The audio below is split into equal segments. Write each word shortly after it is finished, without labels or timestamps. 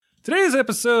Today's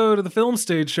episode of the Film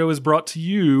Stage Show is brought to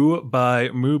you by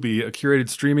Mubi, a curated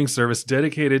streaming service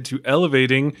dedicated to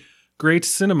elevating great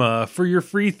cinema. For your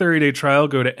free 30-day trial,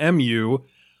 go to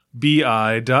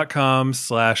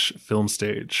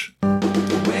mubi.com/filmstage.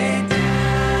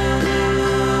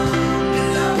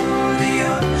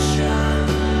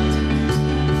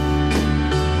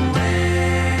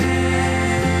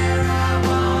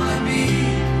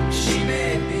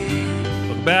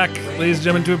 Back, ladies and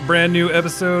gentlemen, to a brand new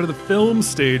episode of the Film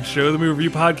Stage Show, the movie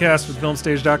review podcast with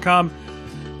filmstage.com.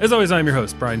 As always, I'm your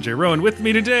host, Brian J. Rowan. With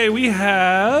me today, we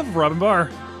have Robin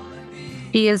Barr.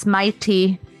 He is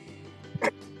mighty.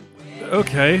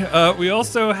 Okay. We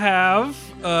also have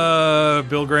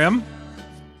Bill Graham.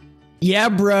 Yeah,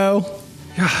 bro.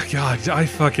 God, I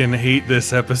fucking hate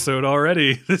this episode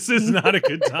already. This is not a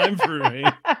good time for me.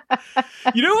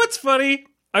 You know what's funny?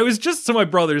 I was just, so my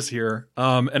brother's here,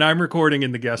 and I'm recording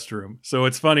in the guest room. So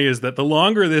what's funny is that the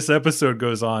longer this episode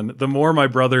goes on, the more my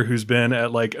brother, who's been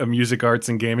at like a music, arts,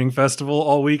 and gaming festival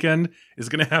all weekend, is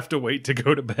going to have to wait to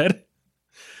go to bed.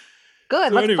 Good,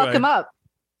 So let's anyway. fuck him up.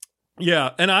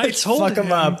 Yeah, and I told him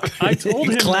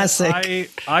Classic. that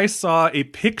I saw a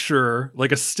picture,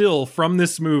 like a still from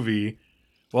this movie,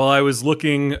 while I was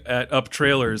looking up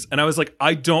trailers, and I was like,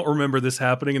 I don't remember this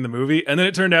happening in the movie. And then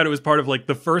it turned out it was part of like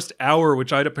the first hour,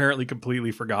 which I'd apparently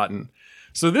completely forgotten.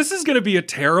 So this is going to be a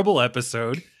terrible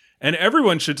episode, and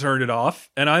everyone should turn it off.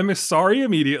 And I'm sorry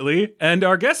immediately. And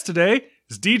our guest today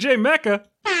is DJ Mecca.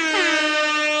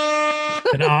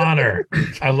 An honor.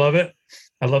 I love it.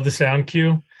 I love the sound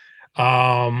cue.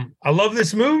 I love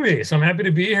this movie, so I'm happy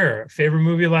to be here. Favorite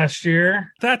movie last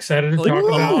year. That's Excited to like talk a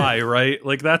about it. lie, right?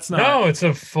 Like that's not. No, it's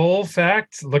a full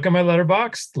fact. Look at my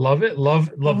letterbox. Love it. Love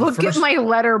Look the first, at my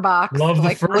letterbox. love the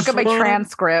Look first at my one.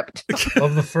 transcript.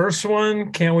 love the first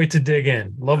one. Can't wait to dig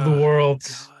in. Love the world.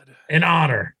 God. An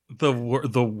honor. The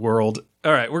world.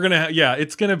 All right, we're gonna.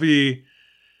 It's gonna be.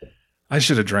 I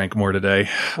should have drank more today.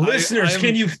 Listeners,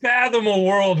 can you fathom a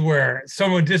world where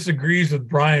someone disagrees with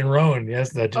Brian Rowan?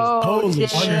 Yes, that just Holy shit.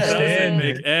 shit. Doesn't understand.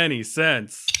 make any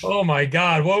sense. Oh my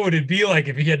God, what would it be like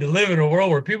if you had to live in a world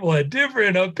where people had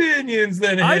different opinions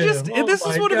than him? This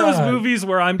is one of those movies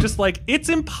where I'm just like, it's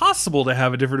impossible to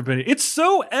have a different opinion. It's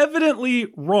so evidently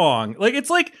wrong. Like, it's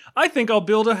like, I think I'll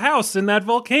build a house in that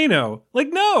volcano. Like,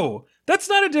 no, that's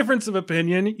not a difference of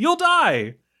opinion. You'll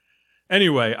die.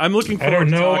 Anyway, I'm looking I forward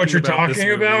don't to know what you're this talking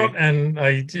movie. about, and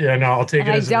I'll take And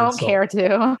it I as an don't insult. care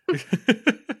to.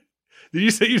 Did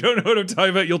you say you don't know what I'm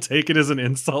talking about? You'll take it as an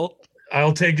insult?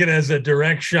 I'll take it as a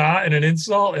direct shot and an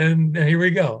insult, and here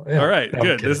we go. Yeah. All right, I'm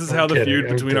good. kidding. This is I'm how the kidding. feud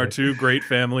I'm between our kidding. two great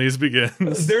families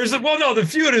begins. The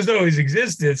feud has always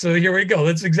existed, so here we go.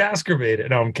 Let's exacerbate it.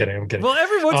 No, I'm kidding. Well,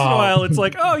 every once in a while, it's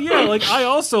like, oh yeah, like I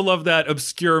also love that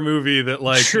obscure movie that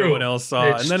like True. no one else saw,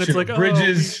 It's and then it's true. like, oh,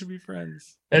 Bridges- we should be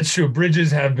friends. That's true.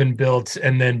 Bridges have been built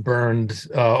and then burned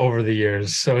over the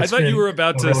years. So I it's thought you been were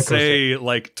about a to roller coaster. say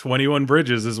like 21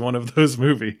 Bridges is one of those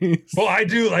movies. Well, I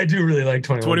do really like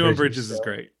 21 Bridges is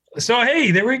great. So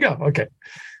hey, there we go. Okay,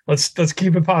 let's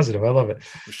keep it positive. I love it.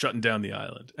 We're shutting down the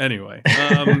island anyway.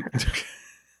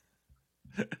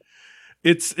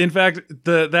 It's in fact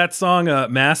that song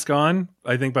 "Mask On,"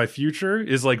 I think by Future,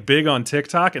 is like big on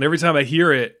TikTok, and every time I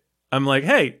hear it, I'm like,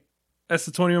 hey, that's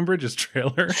the 21 Bridges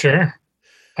trailer. Sure,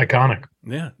 iconic.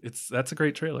 Yeah, that's a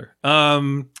great trailer.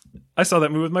 I saw that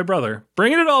movie with my brother.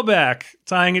 Bringing it all back,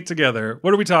 tying it together.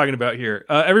 What are we talking about here?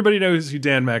 Everybody knows who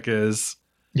Dan Mecca is.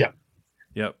 Yep.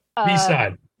 Yep.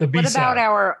 B-side. The What B-side. about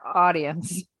our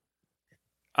audience?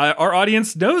 Our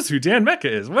audience knows who Dan Mecca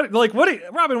is. Robin? When I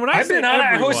I've say been on.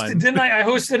 I everyone, hosted, didn't I? I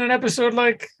hosted an episode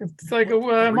like a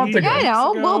month ago. Yeah, I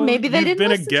know. Well, maybe they You've didn't been a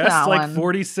listen to guest that like one.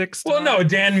 46 Well, no,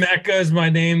 times. Dan Mecca is my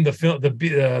name.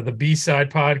 The B-side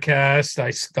podcast.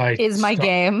 I Is my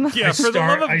game. Yeah, I for the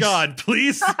love of I- God,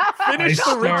 please I finish the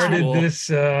started ritual. this.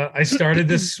 I started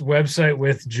this website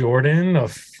with Jordan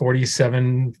of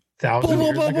 47,000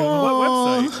 years ago.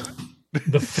 What website?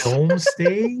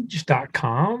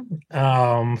 Thefilmstage.com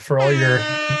for all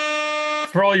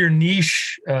your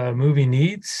niche movie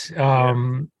needs.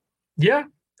 Yeah,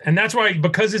 and that's why,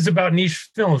 because it's about niche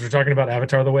films, we're talking about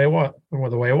Avatar: The Way of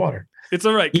Water. It's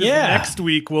all right. 'Cause Yeah. Next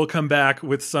week we'll come back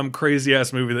with some crazy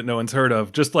ass movie that no one's heard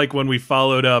of, just like when we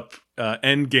followed up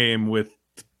Endgame with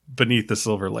Beneath the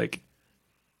Silver Lake.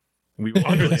 We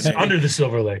Under the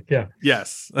Silver Lake. Yeah.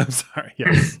 Yes, I'm sorry.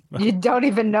 Yes, You don't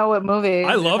even know what movie.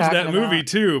 I you're loved that talking movie about.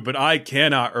 too, but I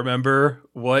cannot remember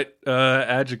what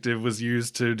adjective was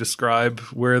used to describe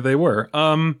where they were.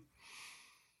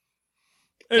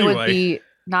 It would Anyway, be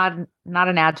not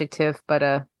an adjective, but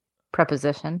a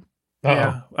preposition.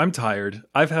 Yeah, I'm tired.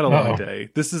 I've had a long day.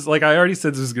 This is like I already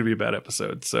said this is going to be a bad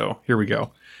episode, so here we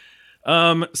go.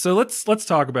 So let's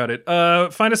talk about it.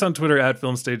 Find us on Twitter at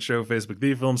Film Stage Show, Facebook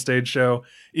The Film Stage Show,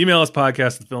 email us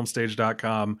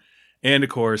podcast@thefilmstage.com, and of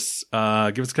course,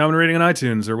 give us a comment rating on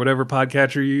iTunes or whatever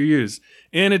podcatcher you use.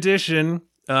 In addition,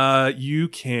 you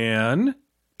can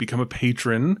become a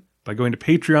patron by going to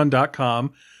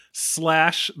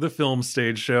patreon.com/The Film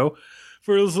Stage Show.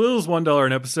 For as little as $1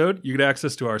 an episode, you get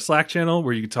access to our Slack channel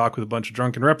where you can talk with a bunch of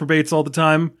drunken reprobates all the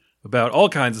time about all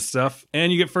kinds of stuff,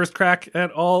 and you get first crack at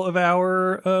all of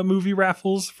our movie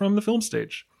raffles from the film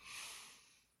stage.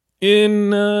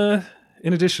 In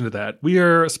addition to that, we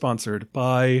are sponsored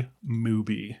by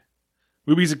Mubi.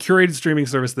 Mubi is a curated streaming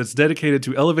service that's dedicated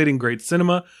to elevating great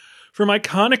cinema, from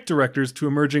iconic directors to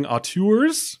emerging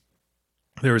auteurs.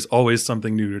 There is always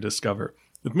something new to discover.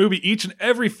 With Mubi, each and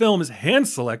every film is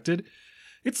hand-selected.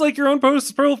 It's like your own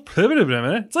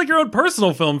it's like your own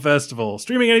personal film festival,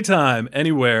 streaming anytime,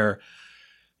 anywhere.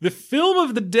 The film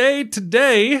of the day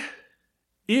today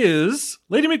is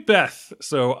Lady Macbeth,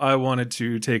 so I wanted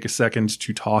to take a second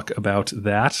to talk about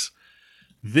that.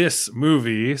 This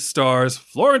movie stars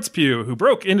Florence Pugh, who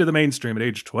broke into the mainstream at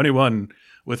age 21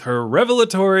 with her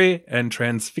revelatory and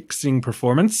transfixing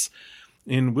performance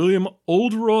in William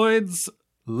Oldroyd's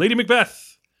Lady Macbeth.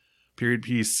 Period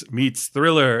piece meets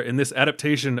thriller in this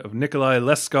adaptation of Nikolai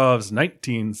Leskov's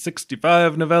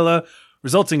 1965 novella,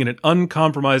 resulting in an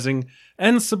uncompromising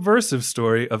and subversive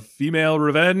story of female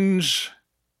revenge.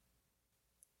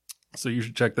 So you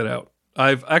should check that out.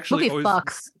 I've actually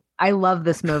fucks. I love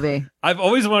this movie. I've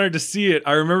always wanted to see it.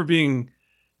 I remember being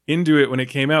into it when it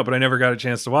came out, but I never got a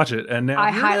chance to watch it. And now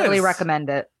I highly recommend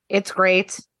it. It's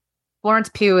great. Florence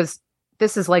Pugh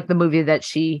this is like the movie that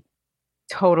she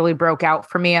totally broke out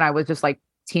for me, and I was just like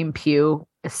Team Pugh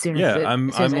as soon as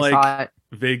I'm I like saw it.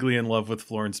 Vaguely in love with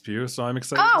Florence Pugh, so I'm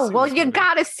excited. Oh, well, you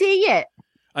gotta see it.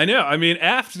 I know. I mean,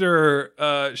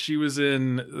 after she was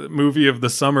in the movie of the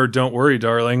summer, Don't Worry,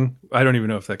 Darling. I don't even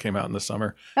know if that came out in the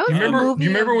summer. That was do you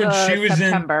remember when she was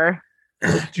September. Do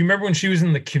you remember when she was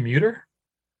in The Commuter?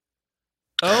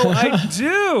 Oh, I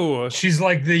do. She's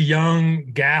like the young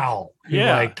gal who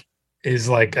is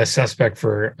like a suspect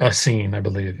for a scene, I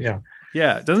believe. Yeah.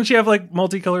 Yeah. Doesn't she have like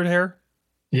multicolored hair?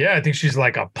 Yeah, I think she's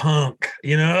like a punk,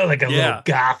 like a little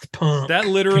goth punk. That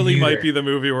literally might be the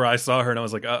movie where I saw her and I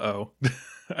was like, uh-oh,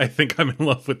 I think I'm in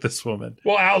love with this woman.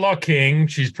 Well, Outlaw King,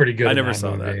 she's pretty good. I never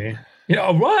saw that. You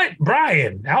know what?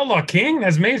 Brian, Outlaw King,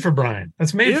 that's made for Brian.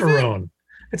 That's made for Rowan.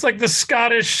 It's like the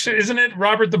Scottish, isn't it?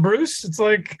 Robert the Bruce. It's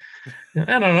like, I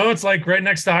don't know. It's like right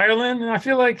next to Ireland. And I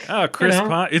feel like, Chris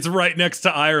Pine. It's right next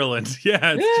to Ireland.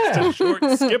 Yeah. It's just a short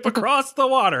skip across the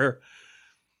water.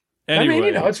 Anyway. I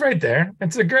mean, it's right there.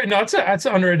 It's a great, it's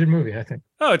an underrated movie, I think.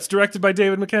 Oh, it's directed by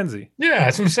David Mackenzie. Yeah,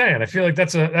 that's what I'm saying. I feel like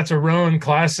that's a Rowan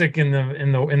classic in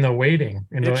the waiting.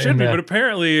 It should be, but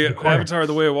apparently Avatar: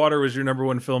 The Way of Water was your number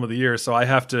one film of the year, so I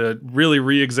have to really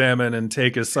re-examine and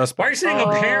take as suspect. Why are you saying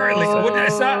apparently?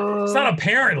 It's not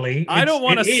apparently. I don't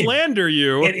want to slander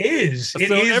you. It is.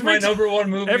 It is my number one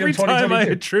movie. Every time I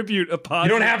attribute a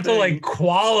positive, you don't have to like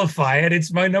qualify it.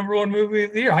 It's my number one movie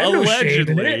of the year. I have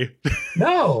allegedly. No shame in it.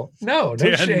 No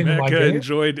Dan shame in my Mecca game.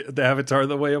 enjoyed the Avatar: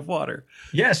 The Way of Water.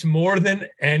 Yes, more than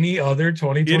any other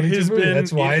 2022 movie.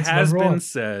 That's why it's number one. It has been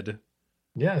said.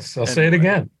 Yes, I'll say it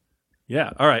again.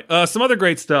 Yeah. All right. Some other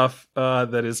great stuff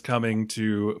that is coming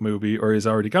to Mubi or has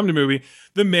already come to Mubi.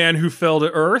 The Man Who Fell to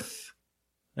Earth.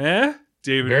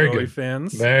 David Bowie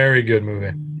fans. Very good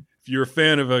movie. If you're a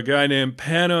fan of a guy named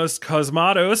Panos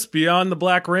Cosmatos, Beyond the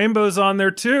Black Rainbow's on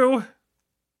there too.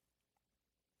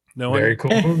 No one? Very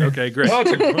cool movie. Okay, great. No,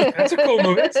 that's a cool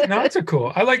movie. It's a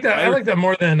cool. I like that. I like that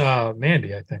more than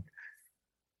Mandy, I think.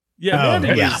 Yeah,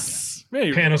 Mandy.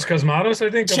 Panos Cosmatos,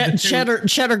 I think.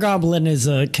 Cheddar Goblin is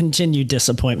a continued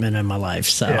disappointment in my life.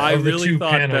 So I really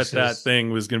thought that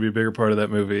thing was going to be a bigger part of that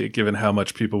movie, given how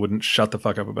much people wouldn't shut the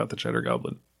fuck up about the Cheddar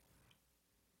Goblin.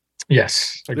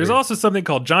 Yes. There's also something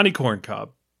called Johnny Corncob.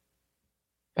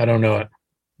 I don't know it.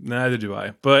 Neither do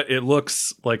I, but it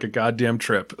looks like a goddamn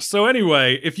trip. So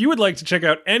anyway, if you would like to check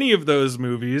out any of those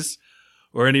movies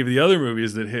or any of the other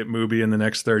movies that hit Mubi in the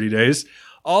next 30 days,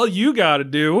 all you got to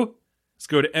do is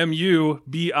go to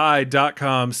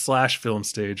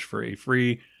mubi.com/filmstage for a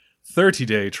free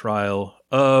 30-day trial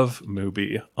of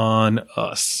Mubi on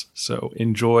us. So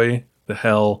enjoy the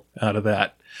hell out of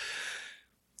that.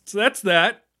 So that's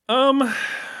that.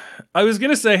 I was going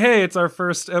to say, hey, it's our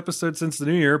first episode since the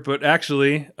new year, but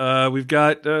actually, we've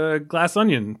got Glass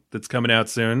Onion that's coming out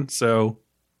soon. So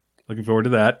looking forward to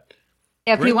that.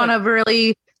 If you want a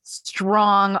really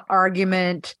strong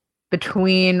argument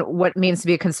between what it means to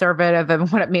be a conservative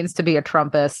and what it means to be a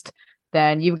Trumpist,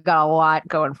 then you've got a lot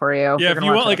going for you. Yeah, if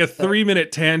you want like a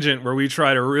 3-minute tangent where we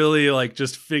try to really like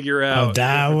just figure out. Oh,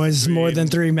 that was more than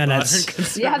 3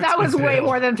 minutes. Yeah, that was way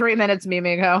more than 3 minutes,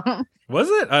 Mimico. Was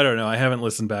it? I don't know. I haven't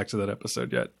listened back to that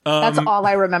episode yet. That's all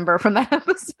I remember from that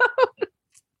episode.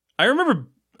 I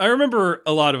remember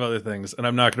a lot of other things, and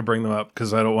I'm not going to bring them up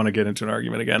because I don't want to get into an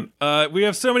argument again. We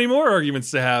have so many more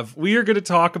arguments to have. We are going to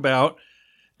talk about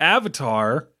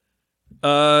Avatar,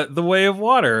 The Way of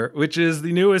Water, which is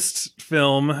the newest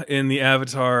film in the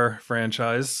Avatar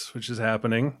franchise, which is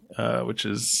happening, which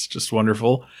is just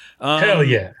wonderful. Hell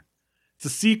yeah. It's a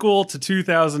sequel to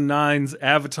 2009's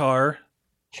Avatar,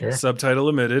 Sure. subtitle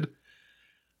omitted.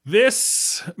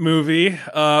 This movie,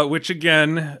 which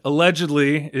again,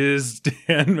 allegedly is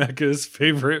Dan Mecca's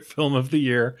favorite film of the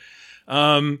year,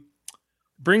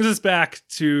 brings us back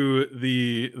to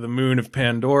the moon of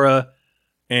Pandora.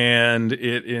 And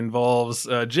it involves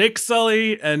Jake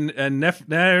Sully and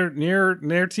Neytiri.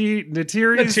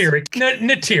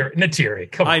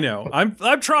 Come on. I know.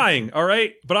 I'm trying. All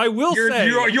right, but I will say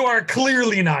you are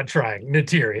clearly not trying.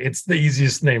 Neytiri. It's the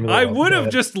easiest name of the world. I would have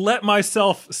just let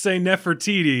myself say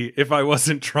Nefertiti if I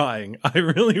wasn't trying. I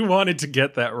really wanted to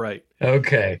get that right.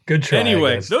 Okay, good try.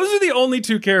 Anyway, those are the only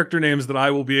two character names that I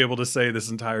will be able to say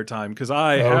this entire time because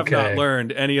I have not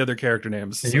learned any other character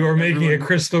names. So you are making it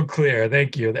crystal clear.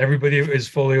 Thank you. Everybody is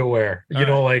fully aware. You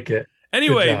don't like it.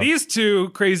 Anyway, these two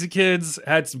crazy kids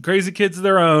had some crazy kids of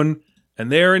their own,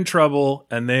 and they're in trouble,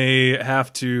 and they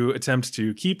have to attempt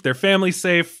to keep their family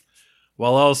safe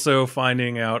while also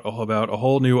finding out about a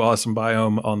whole new awesome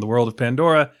biome on the world of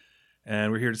Pandora.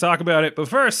 And we're here to talk about it. But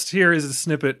first, here is a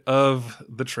snippet of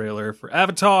the trailer for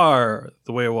Avatar,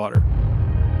 The Way of Water.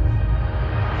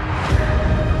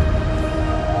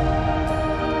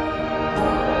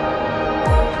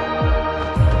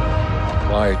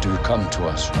 Why do you come to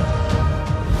us?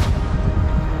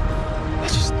 I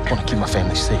just want to keep my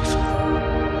family safe.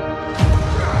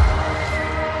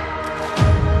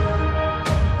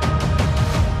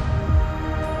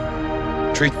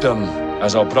 Treat them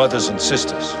as our brothers and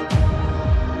sisters.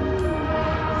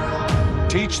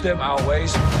 Teach them our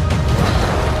ways.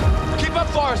 Keep up,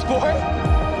 Forest Boy!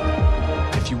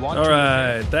 If you want All to.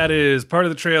 right, that is part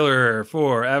of the trailer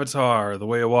for Avatar, The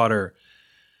Way of Water.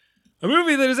 A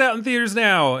movie that is out in theaters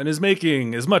now and is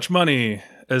making as much money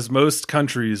as most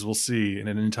countries will see in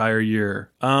an entire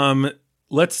year.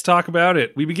 Let's talk about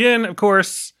it. We begin, of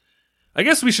course, I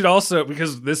guess we should also,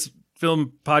 because this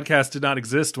film podcast did not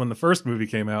exist when the first movie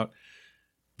came out,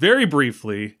 very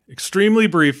briefly, extremely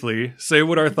briefly, say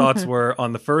what our thoughts were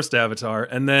on the first Avatar,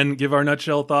 and then give our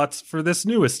nutshell thoughts for this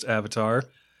newest Avatar.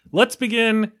 Let's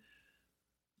begin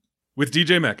with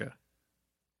DJ Mecca.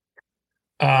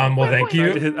 Well, thank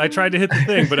you. I tried to hit the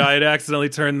thing, but I had accidentally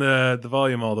turned the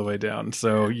volume all the way down.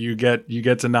 So you get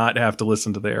to not have to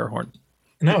listen to the air horn.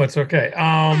 No, it's okay.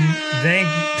 Thank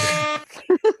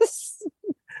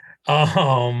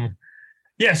you.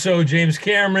 Yeah, so James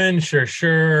Cameron,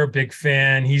 sure, big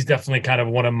fan. He's definitely kind of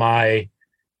one of my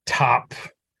top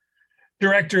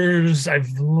directors.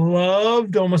 I've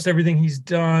loved almost everything he's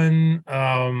done.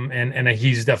 And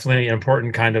he's definitely an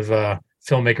important kind of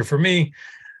filmmaker for me.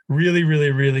 Really,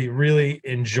 really, really, really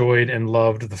enjoyed and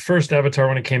loved the first Avatar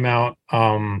when it came out.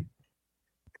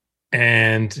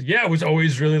 And yeah, I was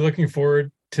always really looking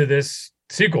forward to this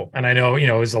sequel. And I know,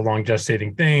 it was a long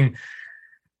gestating thing.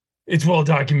 It's well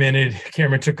documented.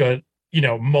 Cameron took a,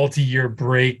 multi-year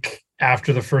break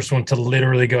after the first one to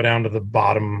literally go down to the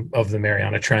bottom of the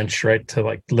Mariana Trench, right? To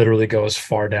like literally go as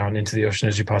far down into the ocean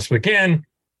as you possibly can.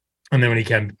 And then when he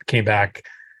came back,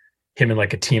 him and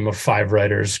like a team of 5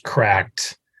 writers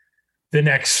cracked the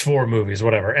next 4 movies,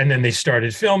 whatever. And then they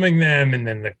started filming them and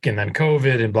then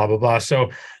COVID and blah, blah, blah. So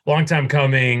long time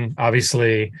coming,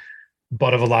 obviously,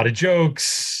 butt of a lot of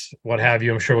jokes, what have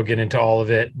you. I'm sure we'll get into all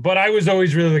of it. But I was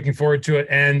always really looking forward to it.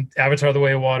 And Avatar: The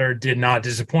Way of Water did not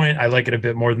disappoint. I like it a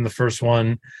bit more than the first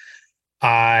one.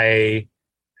 Nutshell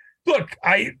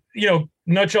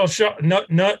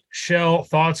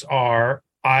thoughts are,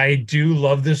 I do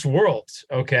love this world.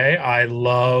 Okay. I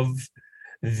love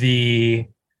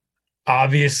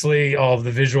obviously all of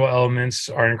the visual elements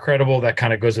are incredible. That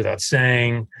kind of goes without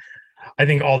saying. I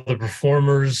think all the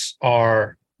performers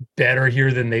are better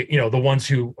here than the ones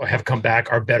who have come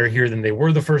back are better here than they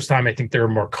were the first time. I think they're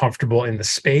more comfortable in the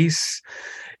space,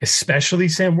 especially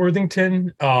Sam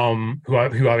Worthington, who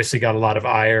obviously got a lot of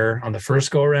ire on the first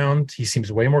go around. He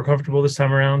seems way more comfortable this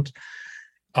time around.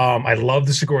 I love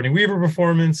the Sigourney Weaver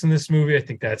performance in this movie. I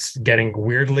think that's getting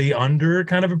weirdly under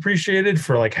kind of appreciated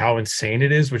for like how insane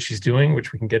it is, what she's doing,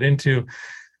 which we can get into.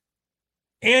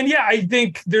 And yeah, I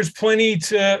think there's plenty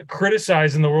to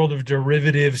criticize in the world of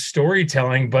derivative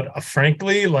storytelling, but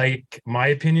frankly, like my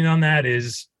opinion on that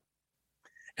is,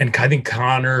 and I think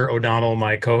Connor O'Donnell,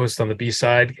 my co-host on the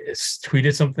B-side,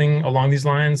 tweeted something along these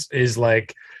lines, is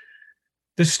like,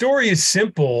 the story is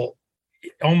simple,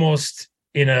 almost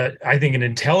in I think, an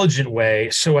intelligent way,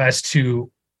 so as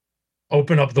to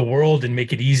open up the world and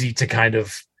make it easy to kind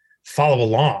of follow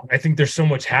along. I think there's so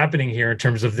much happening here in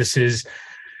terms of this is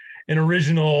an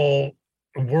original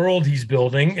world he's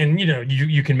building. And,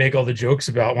 you can make all the jokes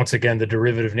about, once again, the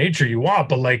derivative nature you want,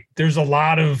 but like, there's a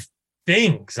lot of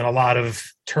things and a lot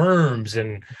of terms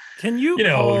and can you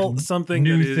call something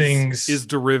new that things is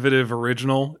derivative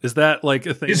original? Is that like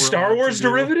a thing? Is Star Wars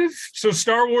derivative? So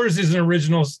Star Wars is an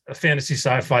original fantasy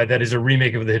sci-fi that is a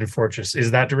remake of The Hidden Fortress. Is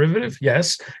that derivative?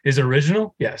 Yes. Is it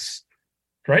original? Yes.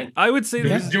 Right? I would say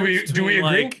that. Do we agree?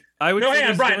 Like, I would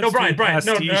say Brian,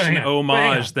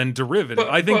 homage than derivative.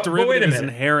 I think derivative is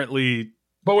inherently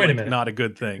But wait a minute, not a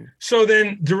good thing. So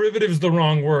then, derivative is the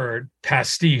wrong word.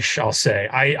 Pastiche, I'll say.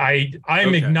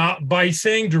 I'm okay. By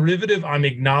saying derivative, I'm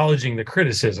acknowledging the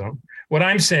criticism. What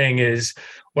I'm saying is,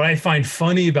 what I find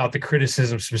funny about the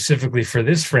criticism specifically for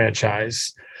this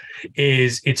franchise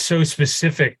is it's so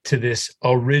specific to this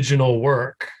original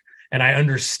work, and I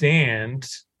understand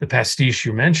the pastiche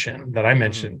you mentioned that I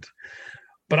mentioned,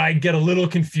 but I get a little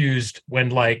confused when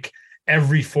like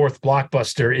every fourth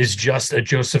blockbuster is just a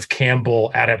Joseph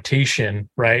Campbell adaptation,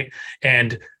 right?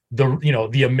 And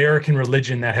the American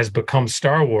religion that has become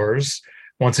Star Wars,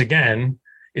 once again,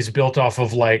 is built off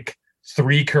of like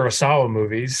 3 Kurosawa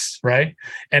movies, right?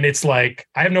 And it's like,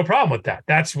 I have no problem with that.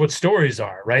 That's what stories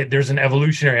are, right? There's an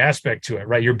evolutionary aspect to it,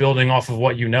 right? You're building off of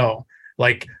what you know.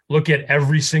 Like, look at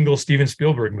every single Steven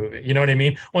Spielberg movie. You know what I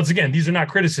mean? Once again, these are not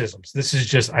criticisms. This is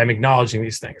just, I'm acknowledging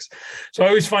these things. So I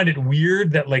always find it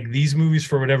weird that like these movies,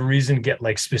 for whatever reason, get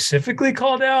like specifically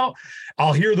called out.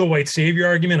 I'll hear the white savior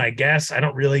argument, I guess. I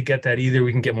don't really get that either.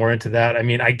 We can get more into that. I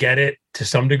mean, I get it to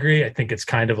some degree. I think it's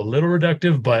kind of a little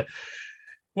reductive, but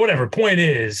whatever. Point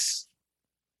is,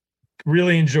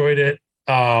 really enjoyed it.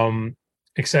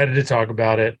 Excited to talk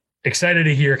about it. Excited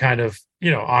to hear kind of,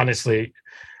 honestly,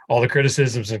 all the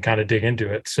criticisms and kind of dig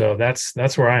into it. So that's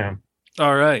where I am.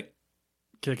 All right.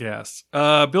 Kick ass.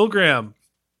 Bill Graham.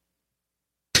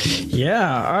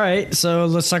 Yeah, all right. So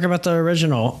let's talk about the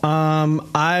original.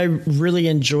 I really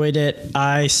enjoyed it.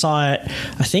 I saw it,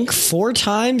 I think, 4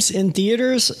 times in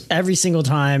theaters, every single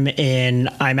time in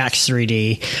IMAX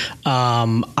 3D.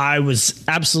 I was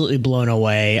absolutely blown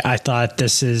away. I thought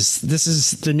this is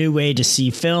the new way to see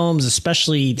films,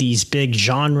 especially these big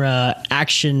genre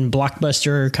action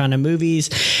blockbuster kind of movies.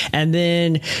 And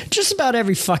then just about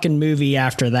every fucking movie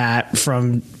after that,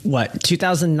 from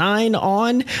 2009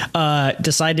 on,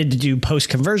 decided to do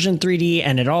post-conversion 3D,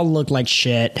 and it all looked like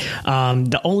shit.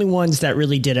 The only ones that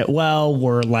really did it well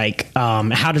were like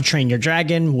How to Train Your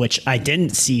Dragon, which I didn't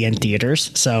see in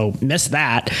theaters, so missed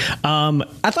that.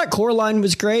 I thought Coraline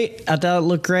was great. I thought it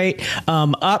looked great.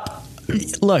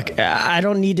 Look, I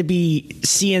don't need to be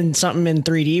seeing something in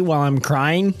 3D while I'm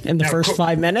crying in the first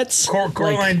 5 minutes.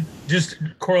 Coraline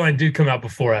did come out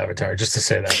before Avatar, just to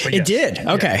say that. But it did.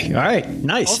 Okay. Yeah. All right.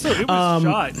 Nice. Also, it was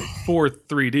shot for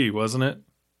 3D, wasn't it?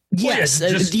 Yes,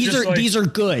 these are goods. These are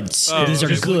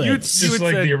good. Just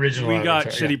like the original. We got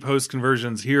shitty post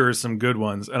conversions. Here are some good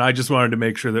ones, and I just wanted to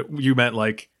make sure that you meant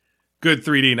like good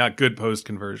 3D, not good post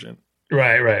conversion.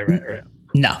 Right.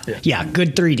 No, yeah,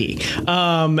 good 3D.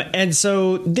 And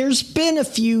so there's been a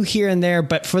few here and there,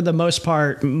 but for the most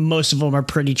part, most of them are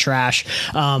pretty trash.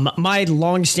 My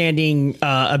longstanding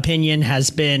opinion has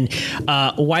been,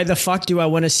 why the fuck do I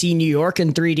want to see New York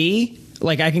in 3D?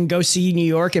 Like, I can go see New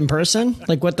York in person.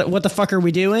 Like, what the fuck are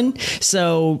we doing?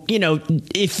 So,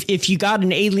 if you got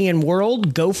an alien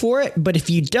world, go for it. But if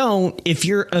you don't, if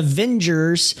you're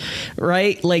Avengers,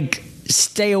 right? Like,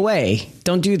 stay away.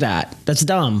 Don't do that. That's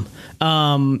dumb.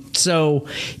 So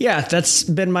yeah, that's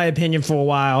been my opinion for a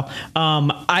while.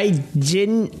 I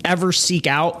didn't ever seek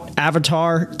out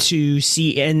Avatar to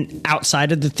see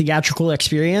outside of the theatrical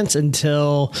experience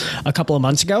until a couple of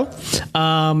months ago.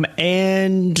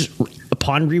 And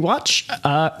upon rewatch,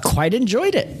 quite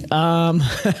enjoyed it.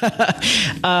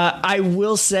 I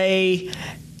will say,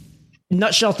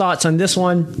 nutshell thoughts on this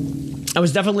one. I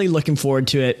was definitely looking forward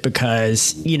to it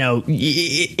because,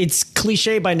 it's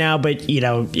cliche by now, but,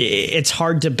 it's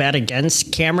hard to bet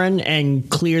against Cameron. And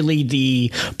clearly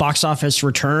the box office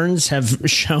returns have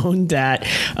shown that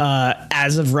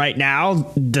as of right now,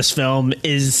 this film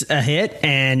is a hit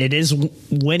and it is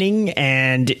winning,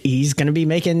 and he's going to be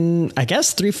making, I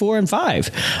guess, 3, 4, and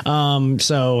 5.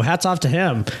 So hats off to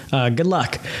him. Good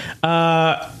luck.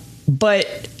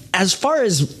 But as far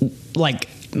as like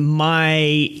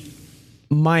my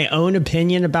own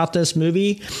opinion about this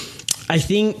movie, I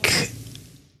think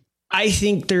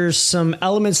there's some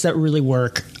elements that really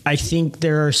work. I think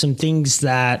there are some things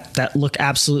that look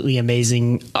absolutely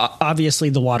amazing.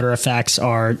 Obviously, the water effects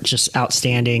are just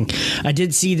outstanding. I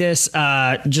did see this,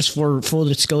 just for full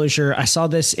disclosure, I saw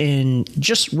this in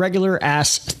just regular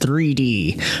ass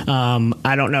 3D.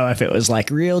 I don't know if it was like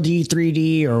real D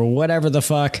 3D or whatever the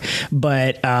fuck,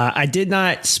 but I did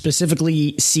not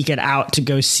specifically seek it out to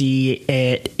go see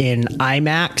it in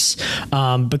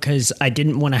IMAX because I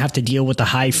didn't want to have to deal with the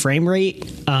high frame rate,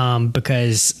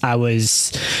 because I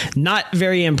was not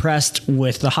very impressed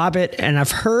with The Hobbit, and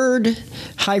I've heard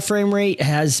high frame rate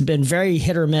has been very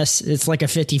hit or miss. It's like a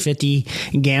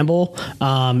 50-50 gamble,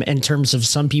 in terms of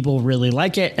some people really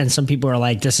like it and some people are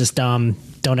like, this is dumb,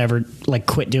 don't ever like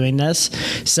quit doing this.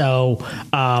 So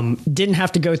didn't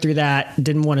have to go through that,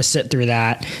 didn't want to sit through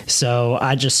that, so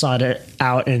I just sought it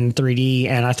out in 3D,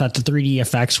 and I thought the 3D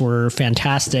effects were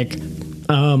fantastic.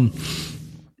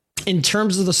 In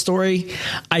terms of the story,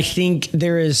 I think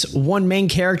there is one main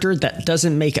character that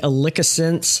doesn't make a lick of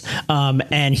sense,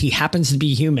 and he happens to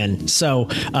be human. So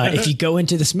if you go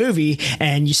into this movie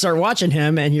and you start watching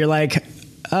him and you're like,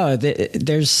 oh,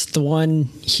 there's the one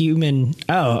human.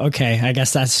 Oh, okay. I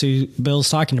guess that's who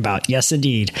Bill's talking about. Yes,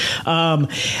 indeed.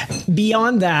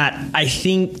 Beyond that, I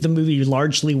think the movie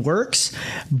largely works,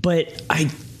 but I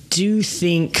do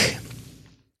think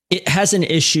it has an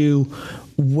issue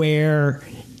where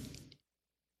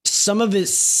some of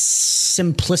its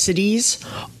simplicities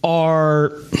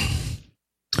are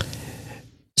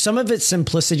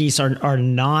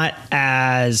not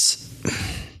as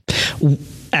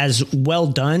well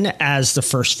done as the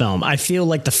first film. I feel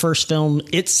like the first film,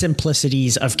 its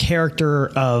simplicities of character,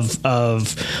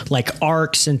 of like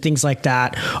arcs and things like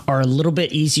that are a little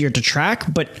bit easier to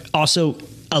track, but also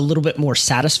a little bit more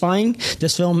satisfying.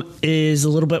 This film is a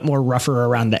little bit more rougher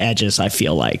around the edges, I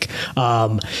feel like.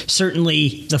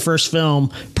 Certainly the first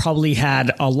film probably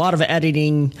had a lot of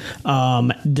editing.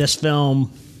 This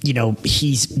film, you know,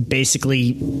 he's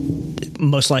basically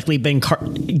most likely been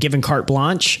given carte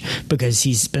blanche because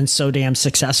he's been so damn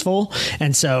successful.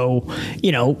 And so,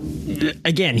 you know,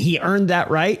 again, he earned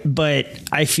that right. But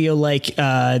I feel like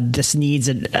this needs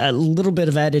a little bit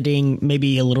of editing,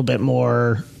 maybe a little bit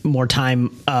more time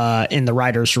in the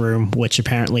writer's room, which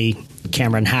apparently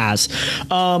Cameron has.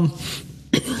 Other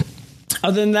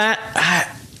than that,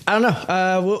 I don't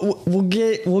know.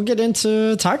 We'll get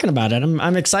into talking about it.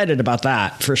 I'm excited about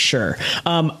that for sure.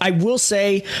 I will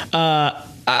say, I'll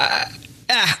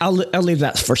leave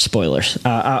that for spoilers.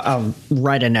 I'll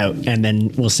write a note and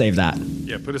then we'll save that.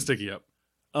 Yeah, put a sticky up.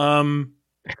 All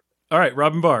right,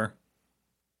 Robin Barr.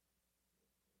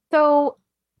 So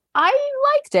I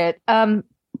liked it.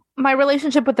 My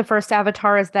relationship with the first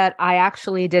Avatar is that I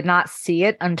actually did not see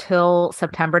it until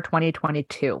September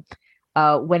 2022.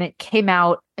 When it came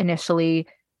out initially,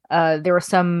 there were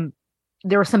some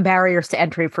barriers to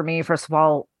entry for me. First of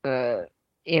all,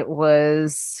 it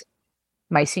was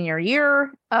my senior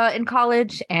year in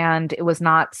college, and it was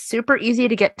not super easy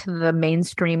to get to the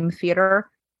mainstream theater.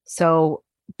 So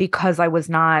because I was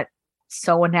not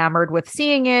so enamored with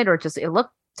seeing it, or just it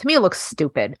looked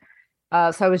stupid.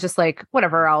 So I was just like,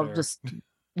 whatever, I'll just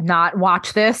not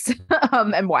watch this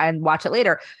and watch it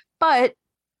later. But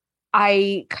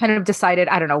I kind of decided,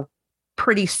 I don't know,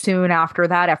 pretty soon after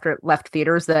that, after it left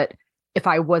theaters, that if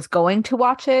I was going to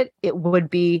watch it, it would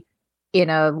be in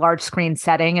a large screen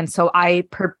setting. And so I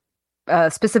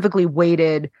specifically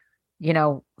waited,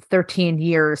 13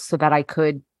 years so that I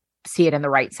could see it in the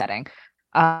right setting.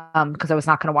 Because I was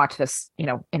not going to watch this,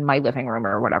 in my living room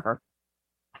or whatever.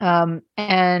 And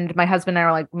my husband and I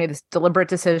were like, made this deliberate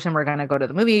decision. We're going to go to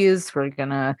the movies. We're going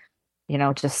to,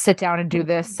 just sit down and do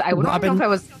this. I don't know if I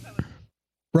was.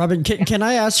 Robin, can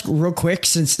I ask real quick,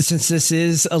 since this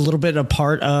is a little bit a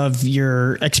part of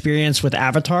your experience with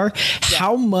Avatar,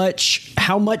 how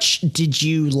much did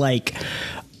you, like,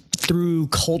 through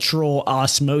cultural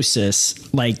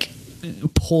osmosis, like,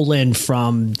 pull in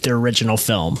from the original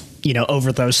film,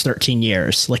 over those 13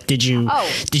 years? Like, did you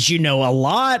know a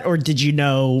lot, or did you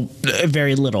know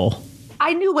very little?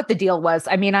 I knew what the deal was.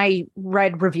 I mean, I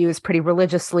read reviews pretty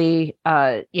religiously,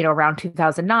 around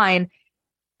 2009.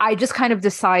 I just kind of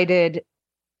decided,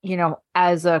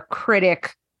 as a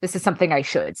critic, this is something I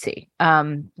should see.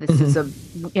 This is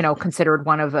considered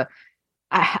one of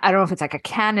I don't know if it's like a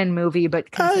canon movie, but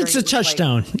it's a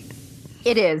touchstone.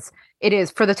 It is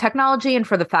for the technology and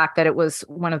for the fact that it was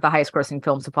one of the highest grossing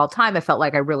films of all time. I felt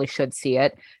like I really should see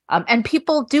it. And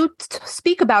people do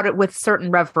speak about it with certain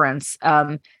reverence.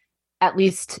 At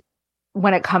least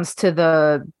when it comes to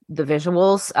the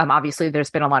visuals, obviously there's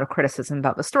been a lot of criticism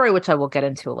about the story, which I will get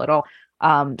into a little.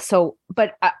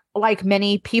 But like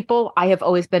many people, I have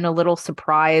always been a little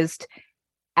surprised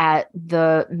at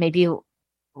the maybe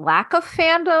lack of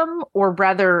fandom, or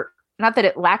rather, not that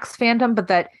it lacks fandom, but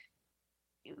that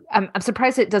I'm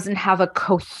surprised it doesn't have a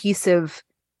cohesive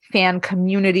fan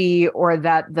community, or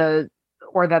that the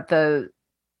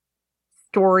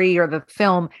story or the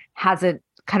film hasn't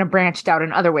kind of branched out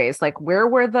in other ways. Like,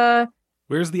 where's the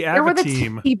Ava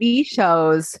team? TV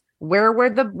shows? Where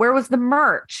was the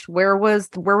merch? Where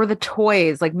were the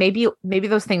toys? Like, maybe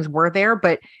those things were there,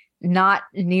 but not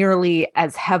nearly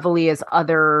as heavily as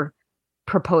other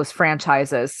proposed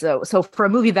franchises. So for a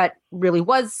movie that really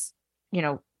was,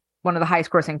 one of the highest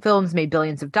grossing films, made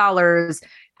billions of dollars,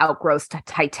 outgrossed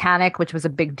Titanic, which was a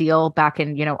big deal back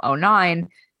in, 2009,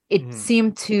 it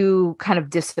seemed to kind of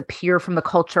disappear from the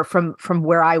culture from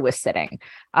where I was sitting.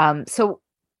 So,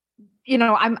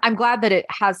 I'm glad that it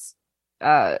has,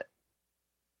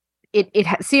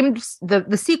 seems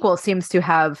the sequel seems to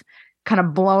have kind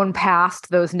of blown past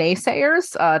those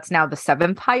naysayers. It's now the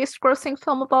 7th highest grossing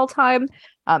film of all time,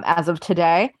 as of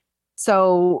today.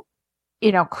 So,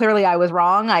 clearly I was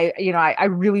wrong. I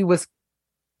really was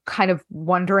kind of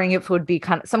wondering if it would be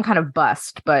kind of some kind of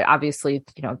bust, but obviously,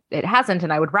 it hasn't.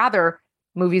 And I would rather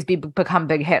movies become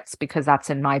big hits, because that's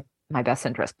in my best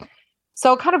interest.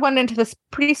 So kind of went into this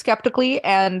pretty skeptically,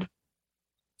 and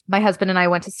my husband and I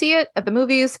went to see it at the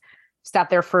movies, sat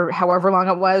there for however long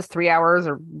it was, 3 hours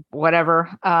or whatever.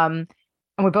 And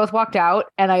we both walked out,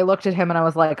 and I looked at him and I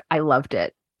was like, I loved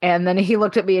it. And then he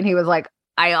looked at me and he was like,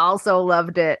 I also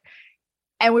loved it.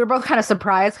 And we were both kind of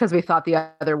surprised, because we thought the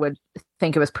other would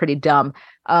think it was pretty dumb.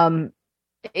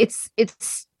 It's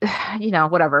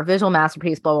whatever, visual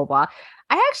masterpiece, blah, blah, blah.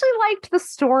 I actually liked the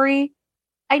story.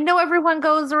 I know everyone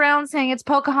goes around saying it's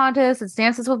Pocahontas, it's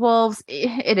Dances with Wolves.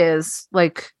 It is,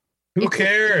 like, who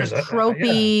cares? It's a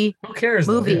tropey Who cares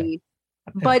movie.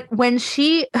 Yeah. But when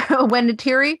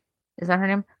Natiri, is that her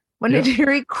name? When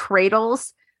Natiri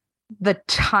cradles the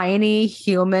tiny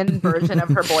human version of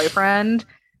her boyfriend,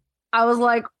 I was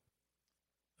like,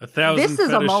 1,000 this is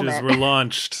fetishes a moment. were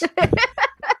launched.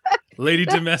 Lady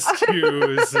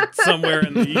Demescu is somewhere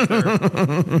in the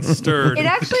ether. It's stirred. It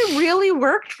actually really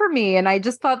worked for me. And I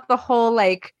just thought the whole,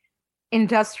 like,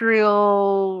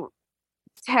 industrial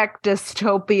tech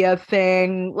dystopia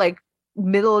thing, like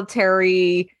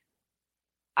military,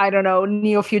 I don't know,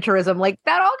 neo-futurism, like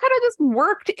that all kind of just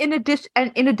worked in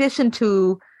addition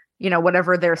to,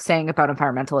 whatever they're saying about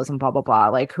environmentalism, blah, blah, blah.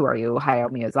 Like, who are you,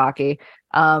 Hayao Miyazaki?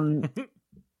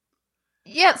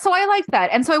 Yeah, so I like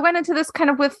that. And so I went into this kind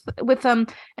of with an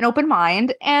open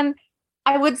mind. And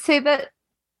I would say that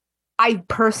I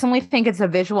personally think it's a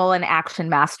visual and action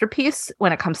masterpiece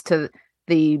when it comes to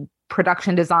the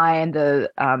production design, the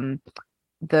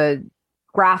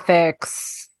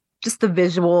graphics, just the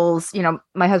visuals.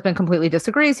 My husband completely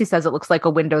disagrees. He says it looks like a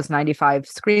Windows 95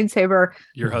 screensaver.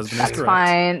 Your husband That's is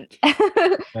correct.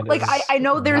 Fine. Like, I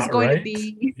know there's going to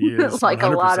be like a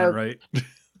lot of right.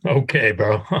 Okay,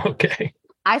 bro. Okay.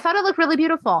 I thought it looked really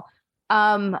beautiful.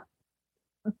 But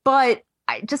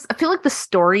I feel like the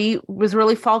story was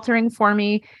really faltering for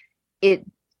me. It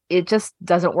just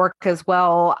doesn't work as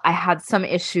well. I had some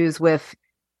issues with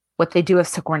what they do with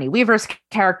Sigourney Weaver's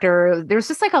character. There's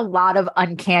just like a lot of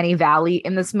uncanny valley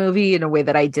in this movie in a way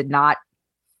that I did not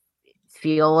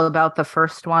feel about the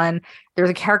first one. There's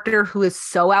a character who is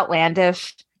so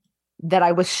outlandish that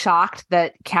I was shocked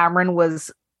that Cameron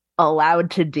was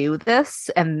allowed to do this.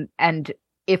 And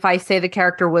if I say the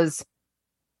character was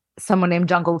someone named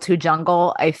Jungle to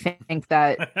Jungle, I think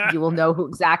that you will know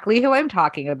exactly who I'm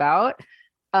talking about.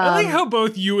 I like how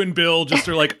both you and Bill just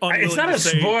are like, it's not a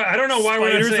spoiler. I don't know why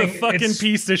we're not saying a fucking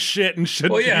piece of shit and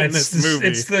shouldn't be in this movie.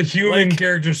 It's the human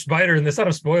character Spider, and that's not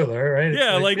a spoiler, right?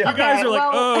 Yeah, you guys are like,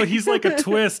 oh, he's like a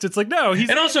twist. It's like, no, he's.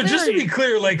 And also, just to be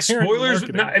clear, like, spoilers.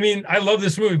 I love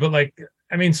this movie, but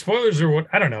spoilers are what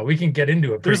I don't know. We can get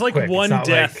into it. There's like quick. one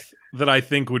death that I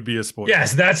think would be a spoiler.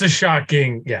 Yes, that's a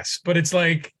shocking. Yes, but it's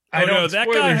like I don't know. That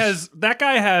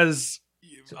guy has.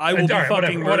 I will be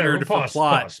fucking murdered for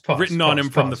plot written on him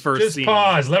from the first scene. Just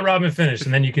pause. Let Robin finish,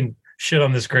 and then you can shit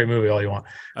on this great movie all you want.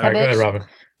 All right, go ahead, Robin.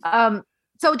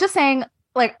 So just saying,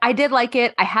 like, I did like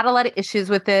it. I had a lot of issues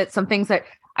with it. Some things that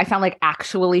I found like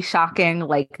actually shocking,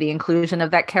 like the inclusion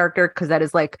of that character, because that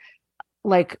is like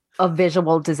a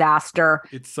visual disaster.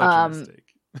 It's such a mistake.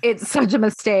 It's such a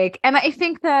mistake. And I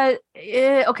think that,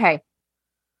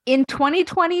 in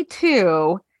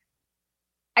 2022,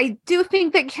 I do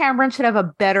think that Cameron should have a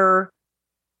better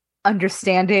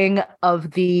understanding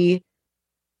of the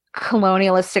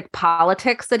colonialistic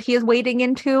politics that he is wading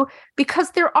into,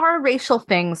 because there are racial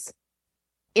things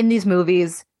in these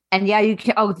movies. And yeah, you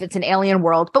can, it's an alien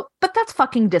world, but that's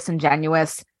fucking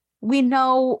disingenuous. We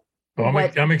know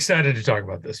I'm excited to talk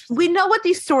about this. We know what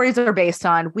these stories are based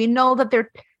on. We know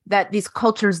that these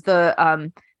cultures, the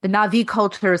Na'vi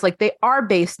cultures, like, they are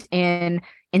based in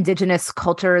indigenous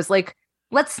cultures. Like,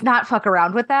 let's not fuck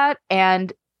around with that.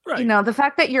 And you know, the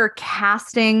fact that you're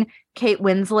casting Kate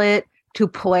Winslet to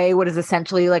play what is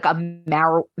essentially like a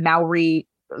Maori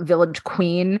village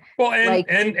queen. Well, and like,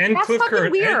 and Cliff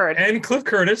Curtis weird. And Cliff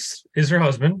Curtis is her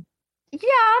husband. Yeah.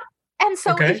 And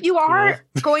so if you are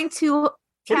going to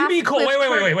what do you mean cool? Wait.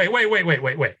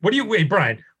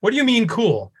 Brian, what do you mean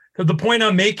cool? The point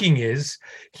I'm making is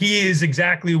he is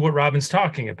exactly what Robin's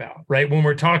talking about, right? When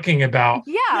we're talking about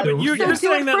you're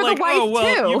saying that, like, oh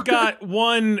well, you've got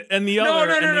one and the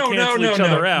other, and they cancel each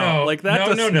other out. Like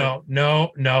that.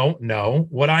 No.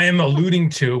 What I am alluding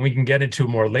to, and we can get into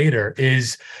more later,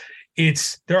 is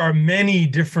there are many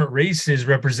different races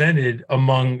represented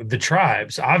among the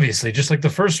tribes, obviously, just like the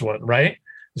first one, right?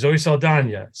 Zoe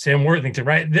Saldana, Sam Worthington,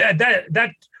 right?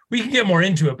 That we can get more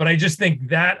into it, but I just think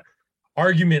that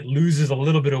argument loses a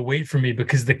little bit of weight for me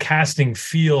because the casting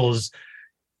feels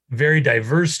very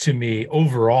diverse to me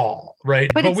overall,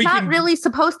 right? But it's not really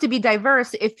supposed to be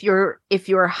diverse if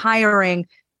you're hiring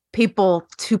people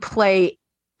to play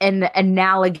an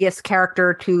analogous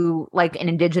character to like an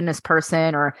indigenous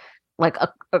person or like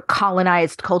a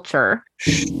colonized culture.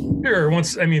 Sure,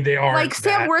 they are like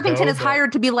Sam Worthington is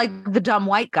hired to be like the dumb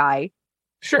white guy.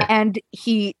 Sure, and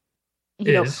he,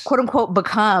 quote unquote,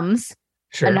 becomes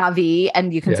a Na'vi,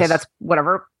 and you can say that's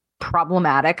whatever,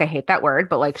 problematic. I hate that word,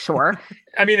 but like, sure.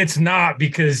 I mean, it's not,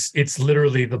 because it's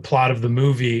literally the plot of the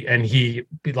movie, and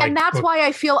and that's why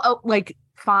I feel like,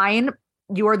 fine,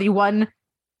 you are the one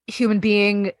human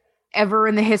being ever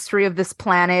in the history of this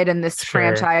planet and this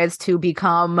franchise to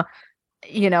become,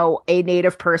 a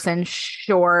native person.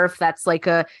 Sure, if that's like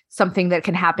something that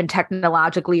can happen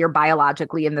technologically or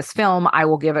biologically in this film, I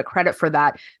will give it credit for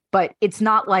that. But it's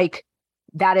not like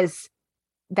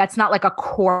that's not like a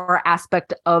core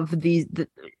aspect of the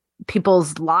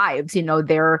people's lives.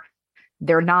 They're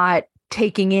not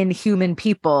taking in human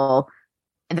people.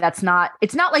 And it's not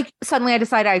like suddenly I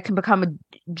decide I can become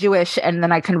Jewish and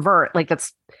then I convert. Like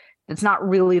it's not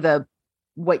really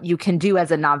what you can do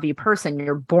as a Na'vi person.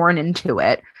 You're born into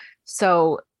it.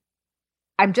 So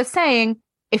I'm just saying,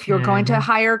 if you're going to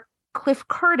hire Cliff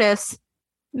Curtis,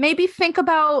 maybe think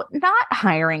about not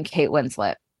hiring Kate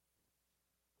Winslet.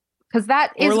 Because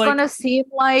that is going to seem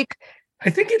like, I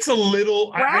think it's a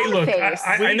little.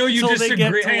 I know you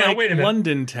disagree. Hang on, wait a minute.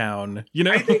 London Town,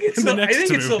 I think it's.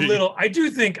 A little. I do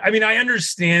think. I mean, I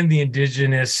understand the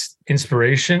indigenous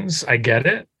inspirations. I get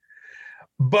it,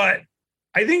 but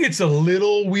I think it's a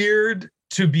little weird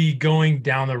to be going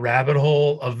down the rabbit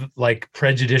hole of like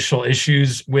prejudicial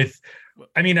issues with.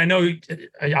 I mean, I know,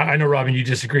 Robin, you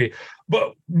disagree,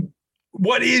 but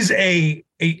what is a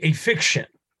fiction?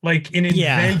 Like an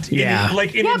invent,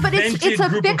 but it's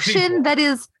a fiction that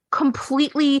is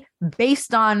completely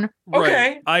based on real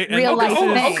life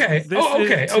things.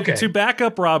 Okay. To back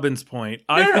up Robin's point,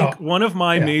 I think one of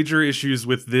my major issues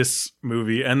with this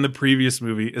movie and the previous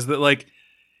movie is that like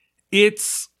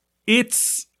it's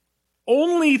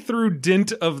only through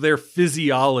dint of their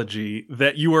physiology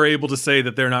that you are able to say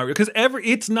that they're not real, because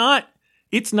it's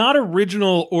not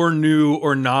original or new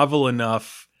or novel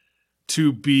enough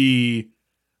to be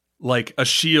like a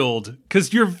shield,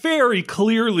 because you're very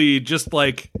clearly just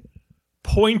like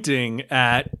pointing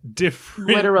at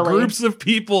different groups of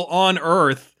people on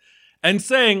Earth and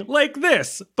saying like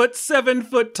this, but 7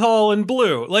 foot tall and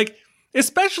blue. Like,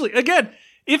 especially again,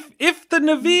 if the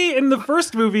Na'vi in the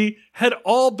first movie had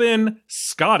all been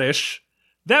Scottish,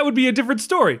 that would be a different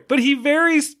story. But he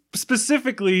very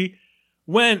specifically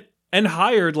went and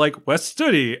hired like Wes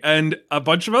Studi and a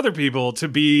bunch of other people to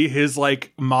be his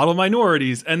like model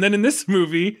minorities. And then in this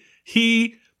movie,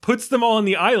 he puts them all in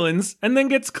the islands and then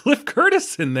gets Cliff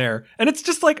Curtis in there. And it's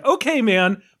just like, okay,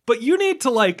 man, but you need to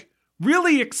like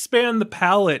really expand the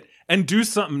palette and do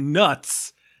something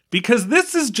nuts, because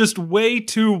this is just way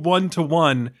too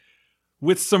one-to-one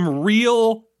with some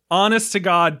real, honest to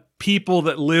God people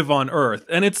that live on Earth.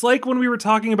 And it's like when we were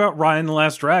talking about Ryan the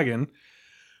Last Dragon,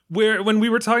 when we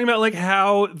were talking about like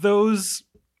how those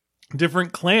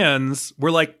different clans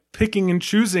were like picking and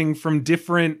choosing from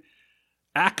different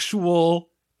actual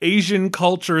Asian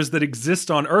cultures that exist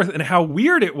on Earth, and how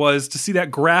weird it was to see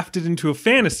that grafted into a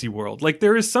fantasy world. Like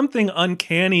there is something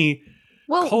uncanny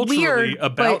culturally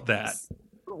about that.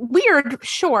 weird,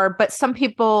 sure, but some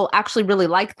people actually really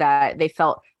like that. They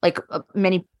felt like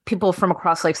many people from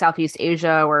across like Southeast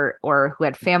Asia or who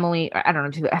had family, I don't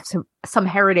know, who have some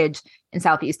heritage in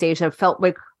Southeast Asia felt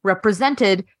like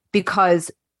represented, because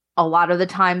a lot of the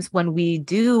times when we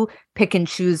do pick and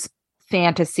choose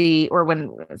fantasy, or when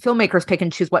filmmakers pick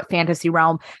and choose what fantasy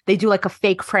realm, they do like a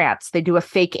fake France, they do a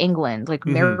fake England, like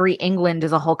Merry England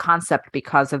is a whole concept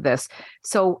because of this.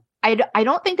 So I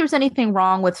don't think there's anything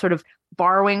wrong with sort of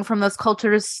borrowing from those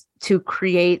cultures to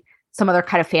create some other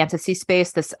kind of fantasy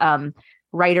space. This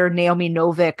writer Naomi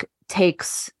Novik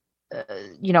takes,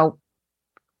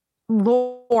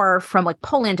 lore from like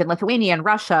Poland and Lithuania and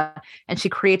Russia, and she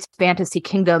creates fantasy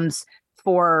kingdoms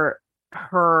for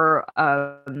her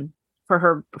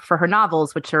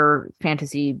novels, which are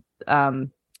fantasy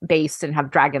based and have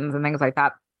dragons and things like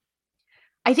that.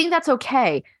 I think that's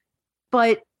okay,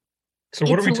 but so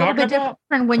what are we talking about?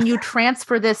 Different when you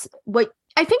transfer this. What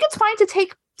I think it's fine to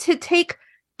take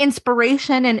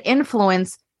inspiration and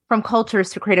influence from cultures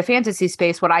to create a fantasy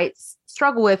space. What I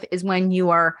struggle with is when you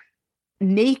are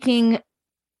making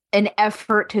an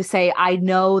effort to say, I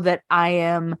know that I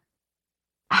am,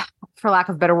 for lack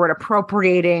of a better word,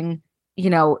 appropriating,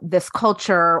 this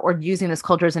culture or using this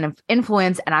culture as an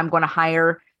influence, and I'm going to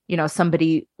hire,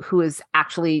 somebody who is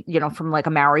actually, from like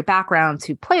a Maori background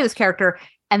to play this character.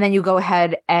 And then you go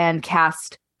ahead and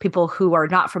cast people who are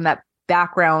not from that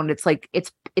background. It's like,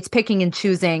 it's picking and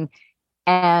choosing.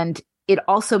 And it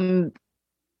also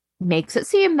makes it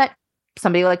seem that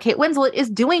somebody like Kate Winslet is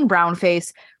doing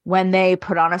brownface when they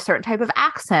put on a certain type of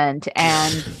accent.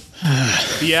 And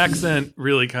the accent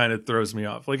really kind of throws me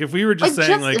off. Like if we were just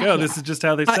saying like, oh, this is just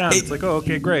how they sound. It's like, oh,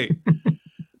 okay, great.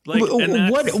 Like,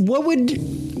 what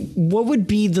would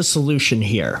be the solution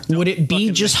here? Would it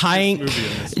be just hiring?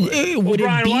 Would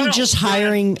it be just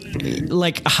hiring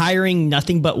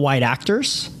nothing but white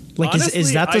actors? Like, honestly,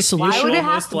 is that the solution?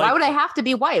 Why would I have to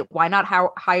be white? Why not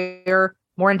hire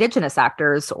more indigenous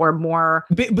actors or more?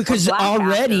 Because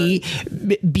already,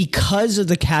 because of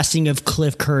the casting of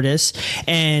Cliff Curtis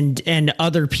and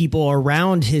other people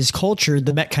around his culture,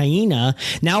 the Metcaina,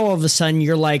 now all of a sudden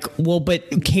you're like, well, but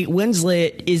Kate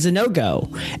Winslet is a no-go.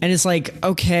 And it's like,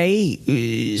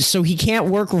 okay, so he can't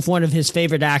work with one of his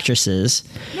favorite actresses.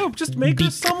 No, just make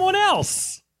her someone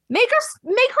else. Make her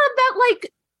that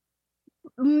like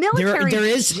military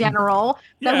general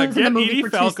that was in the movie Edie for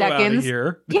Falco 2 seconds.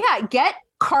 Yeah, get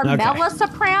Carmela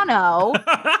Soprano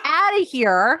out of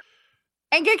here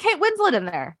and get Kate Winslet in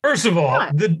there. First of all,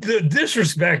 the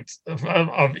disrespect of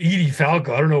Edie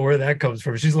Falco, I don't know where that comes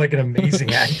from. She's like an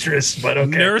amazing actress, but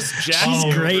okay. Nurse Jack, she's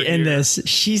great in this.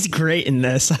 She's great in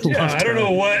this. I don't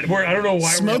know why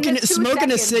smoking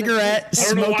a cigarette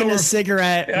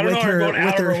with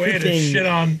her way to shit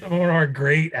on one of our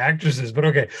great actresses. But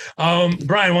okay,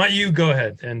 Brian, why don't you go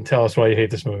ahead and tell us why you hate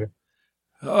this movie?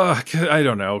 I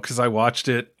don't know, because I watched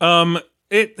it.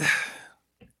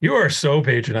 You are so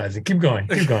patronizing. Keep going.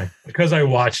 Because I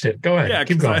watched it. Go ahead. Yeah,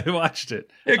 keep going. I watched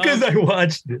it. Because I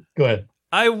watched it. Go ahead.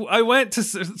 I went to,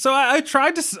 so I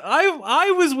tried to,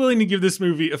 I was willing to give this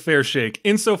movie a fair shake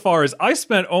insofar as I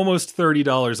spent almost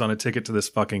 $30 on a ticket to this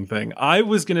fucking thing. I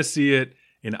was going to see it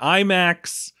in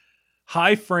IMAX,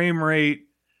 high frame rate,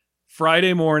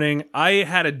 Friday morning. I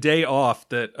had a day off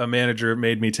that a manager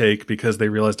made me take because they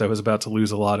realized I was about to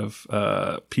lose a lot of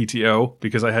PTO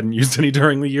because I hadn't used any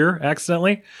during the year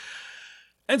accidentally.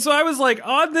 And so I was like,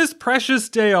 on this precious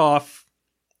day off,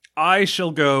 I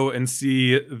shall go and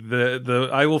see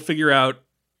I will figure out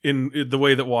in the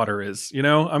way that water is, I'm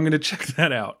going to check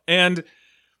that out. And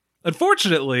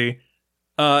unfortunately,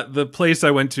 the place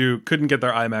I went to couldn't get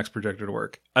their IMAX projector to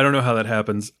work. I don't know how that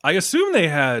happens. I assume they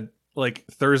had like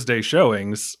Thursday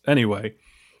showings anyway.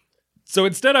 So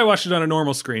instead I watched it on a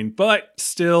normal screen, but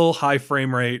still high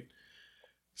frame rate,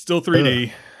 still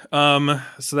 3D. So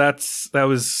that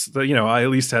was I at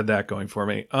least had that going for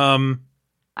me.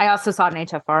 I also saw it in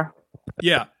HFR.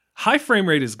 Yeah. High frame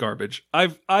rate is garbage. I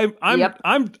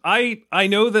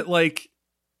know that like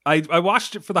I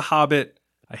watched it for The Hobbit.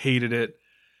 I hated it.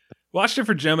 Watched it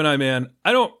for Gemini Man.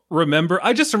 I don't remember.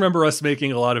 I just remember us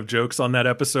making a lot of jokes on that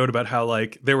episode about how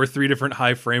like there were 3 different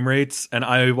high frame rates and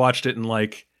I watched it in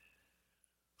like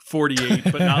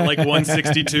 48, but not like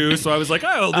 162. So I was like,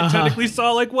 I only technically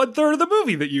saw like 1/3 of the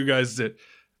movie that you guys did.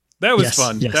 That was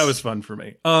fun. Yes. That was fun for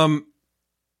me.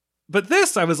 But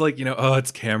this, I was like,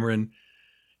 it's Cameron.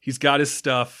 He's got his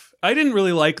stuff. I didn't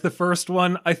really like the first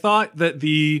one. I thought that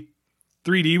the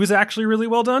 3D was actually really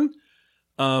well done.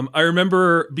 I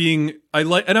remember and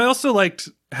I also liked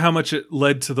how much it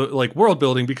led to the like world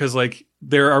building because like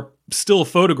there are still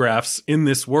photographs in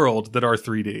this world that are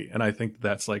 3D. And I think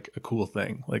that's like a cool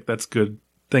thing. Like, that's good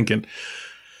thinking.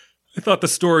 I thought the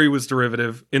story was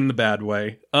derivative in the bad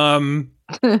way. Not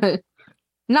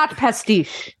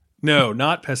pastiche. No,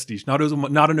 not pastiche. Not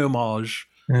an homage.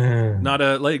 Not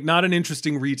an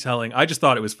interesting retelling. I just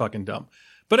thought it was fucking dumb.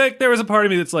 But there was a part of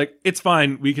me that's like, it's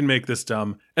fine. We can make this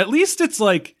dumb. At least it's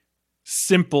like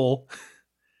simple.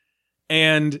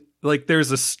 And like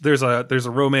there's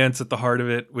a romance at the heart of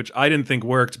it, which I didn't think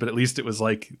worked, but at least it was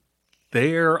like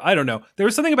there. I don't know. There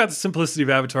was something about the simplicity of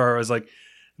Avatar where I was like,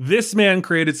 this man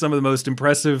created some of the most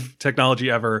impressive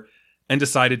technology ever and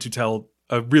decided to tell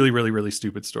a really, really, really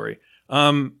stupid story.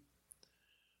 And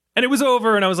it was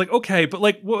over, and I was like, okay, but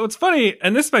like, what's funny,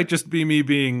 and this might just be me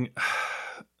being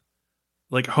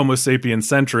like Homo sapien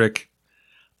centric.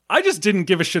 I just didn't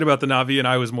give a shit about the Na'vi, and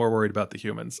I was more worried about the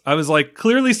humans. I was like,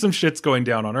 clearly some shit's going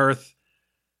down on Earth.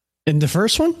 In the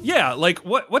first one? Yeah, like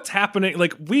what's happening?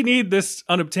 Like, we need this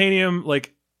unobtainium.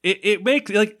 Like, it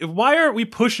makes like, why aren't we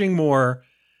pushing more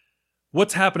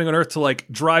what's happening on Earth to like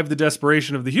drive the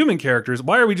desperation of the human characters?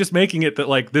 Why are we just making it that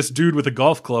like this dude with a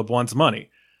golf club wants money?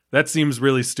 That seems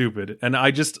really stupid. And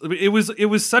it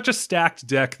was such a stacked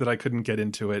deck that I couldn't get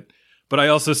into it. But I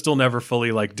also still never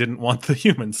fully like didn't want the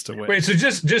humans to win. Wait, so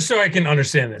just so I can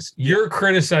understand this, you're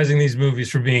criticizing these movies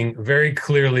for being very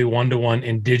clearly one-to-one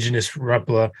indigenous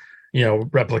replicants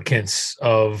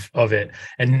of it.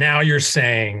 And now you're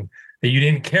saying that you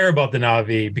didn't care about the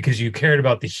Na'vi because you cared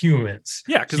about the humans.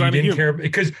 Yeah, because so I didn't care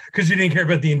because you didn't care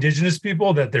about the indigenous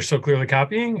people that they're so clearly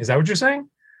copying. Is that what you're saying?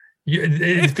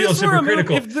 It feels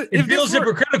hypocritical. It feels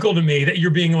hypocritical to me that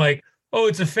you're being like, oh,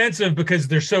 it's offensive because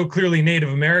they're so clearly Native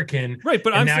American, right?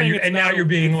 But now you're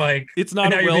being like, it's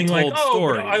not a well-told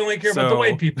story. I only care about the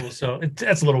white people, so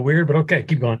that's a little weird. But okay,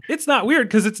 keep going. It's not weird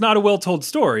because it's not a well-told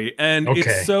story, and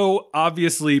it's so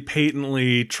obviously,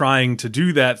 patently trying to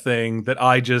do that thing that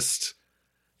I just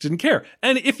didn't care.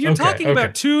 And if you're talking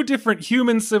about two different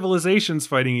human civilizations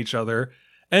fighting each other,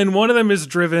 and one of them is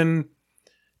driven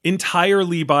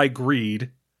entirely by greed,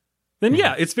 then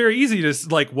yeah, it's very easy to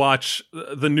like watch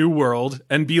The New World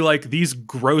and be like, these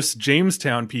gross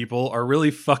Jamestown people are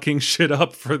really fucking shit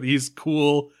up for these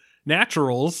cool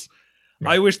naturals.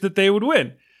 Right. I wish that they would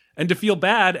win. And to feel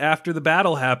bad after the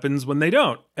battle happens when they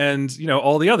don't. And,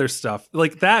 all the other stuff.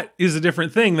 Like, that is a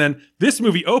different thing than this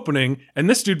movie opening and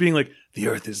this dude being like, the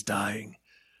earth is dying.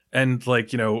 And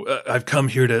like, I've come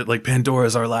here to like,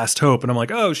 Pandora's our last hope. And I'm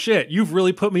like, oh shit, you've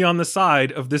really put me on the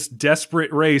side of this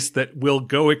desperate race that will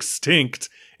go extinct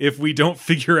if we don't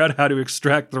figure out how to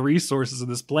extract the resources of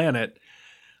this planet.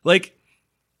 Like,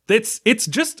 it's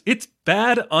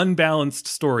bad, unbalanced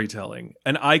storytelling.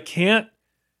 And I can't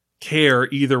care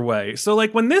either way. So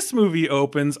like, when this movie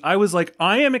opens, I was like,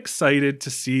 I am excited to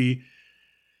see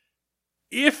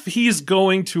if he's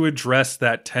going to address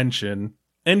that tension.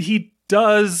 And he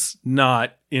does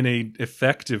not in a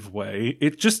effective way.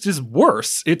 It just is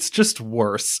worse. It's just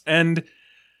worse. And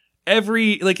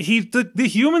the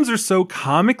humans are so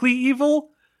comically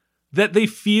evil that they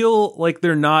feel like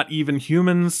they're not even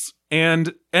humans.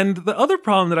 And the other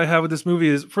problem that I have with this movie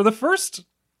is, for the first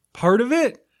part of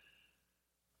it,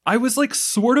 I was like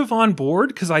sort of on board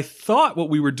because I thought what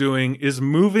we were doing is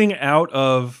moving out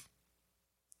of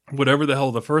whatever the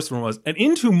hell the first one was and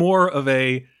into more of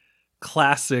a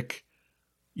classic,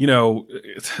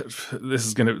 this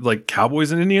is gonna like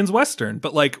cowboys and Indians Western,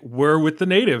 but like, we're with the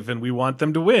native and we want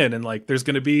them to win, and like there's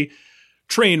gonna be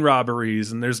train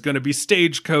robberies and there's gonna be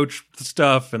stagecoach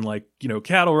stuff and like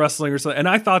cattle rustling or something. And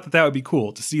I thought that would be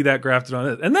cool to see that grafted on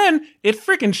it, and then it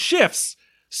freaking shifts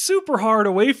super hard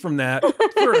away from that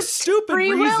for a stupid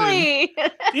reason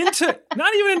into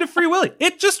not even into Free Willy.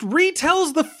 It just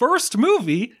retells the first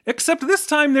movie, except this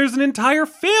time there's an entire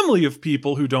family of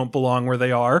people who don't belong where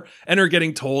they are and are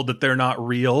getting told that they're not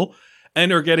real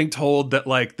and are getting told that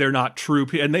like they're not true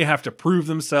and they have to prove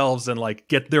themselves and like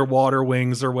get their water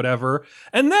wings or whatever.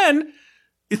 And then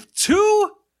it's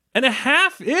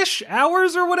 2.5-ish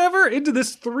hours or whatever into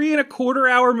this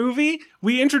 3.25-hour movie,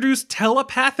 we introduced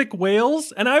telepathic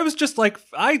whales, and I was just like,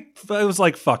 I was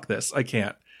like, fuck this, I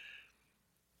can't.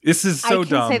 This is so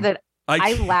dumb. I can say that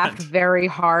I laughed very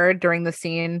hard during the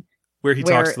scene where he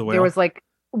talks to the whale. There was like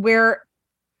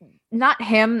not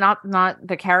him, not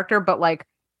the character, but like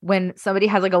when somebody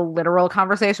has like a literal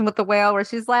conversation with the whale where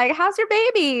she's like, how's your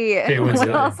baby? And the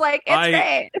whale's like, it's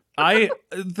great.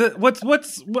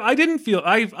 I didn't feel,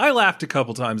 I laughed a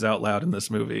couple times out loud in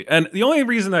this movie. And the only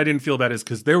reason I didn't feel bad is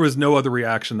because there was no other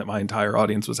reaction that my entire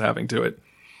audience was having to it.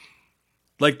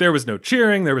 Like, there was no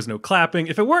cheering, there was no clapping.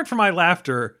 If it weren't for my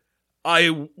laughter,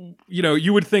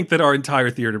 you would think that our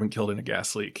entire theater had been killed in a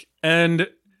gas leak. And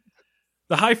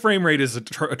The high frame rate is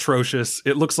atrocious.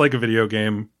 It looks like a video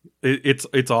game.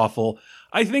 It's awful.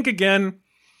 I think, again,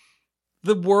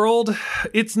 the world,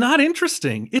 it's not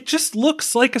interesting. It just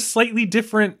looks like a slightly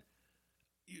different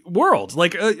world,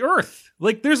 like Earth.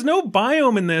 Like, there's no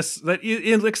biome in this that,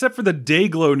 except for the day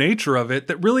glow nature of it,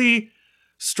 that really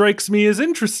strikes me as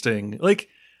interesting. Like,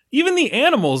 even the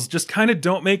animals just kind of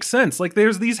don't make sense. Like,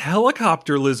 there's these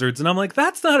helicopter lizards, and I'm like,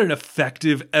 that's not an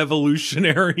effective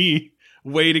evolutionary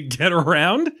way to get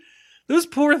around. Those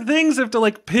poor things have to,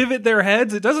 like, pivot their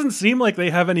heads. It doesn't seem like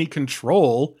they have any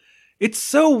control. It's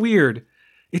so weird.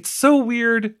 It's so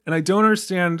weird, and I don't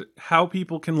understand how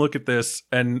people can look at this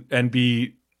and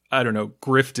be, I don't know,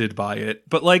 grifted by it.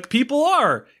 But, like, people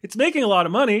are. It's making a lot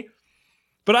of money.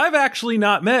 But I've actually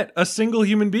not met a single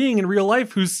human being in real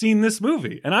life who's seen this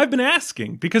movie. And I've been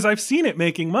asking because I've seen it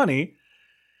making money.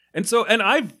 And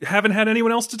I haven't had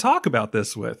anyone else to talk about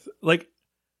this with. Like,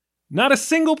 not a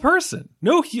single person.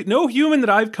 No human that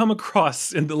I've come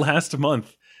across in the last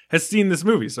month has seen this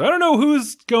movie. So I don't know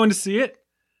who's going to see it.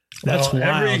 That's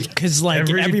wild, because like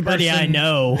everybody I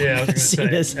know has seen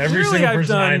this. Every single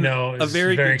person I know is a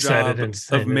very good excited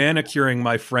job of manicuring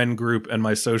my friend group and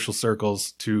my social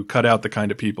circles to cut out the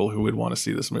kind of people who would want to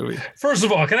see this movie. First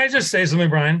of all, can I just say something,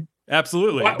 Brian?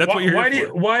 Absolutely. That's what you're here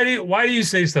for. Why do you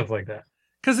say stuff like that?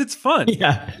 Because it's fun.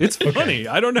 Yeah, it's funny.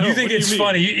 I don't know. You think it's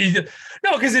funny?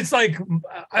 No, because it's like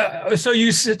so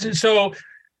you're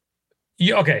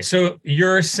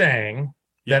saying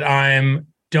that I'm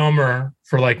dumber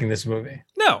for liking this movie.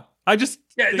 No, I just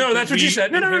that's what you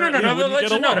said. No.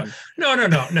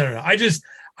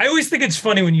 I always think it's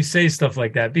funny when you say stuff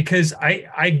like that, because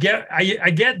I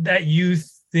get that you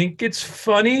think it's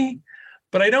funny,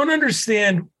 but I don't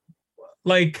understand.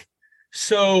 Like,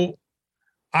 so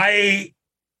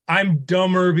I'm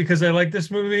dumber because I like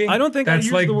this movie. I don't think that's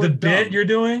like the bit dumb. you're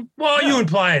doing. Well, you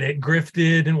implied it,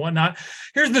 grifted and whatnot.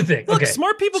 Here's the thing. Look,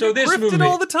 smart people get grifted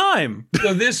all the time.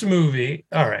 So this movie,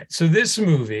 all right. So this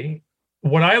movie,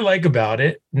 what I like about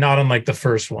it, not unlike the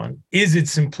first one, is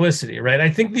its simplicity, right? I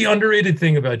think the underrated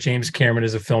thing about James Cameron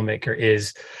as a filmmaker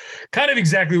is kind of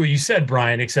exactly what you said,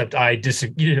 Brian, except I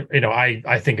disagree.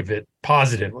 I think of it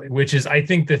positively, which is I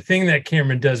think the thing that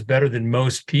Cameron does better than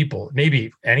most people,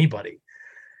 maybe anybody,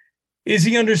 is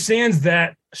he understands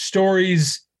that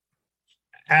stories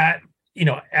at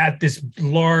this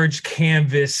large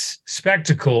canvas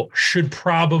spectacle should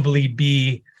probably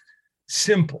be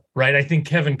simple, right? I think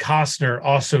Kevin Costner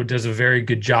also does a very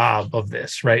good job of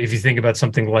this, right? If you think about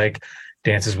something like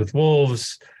Dances with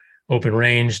Wolves, Open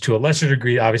Range, to a lesser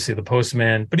degree, obviously The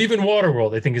Postman, but even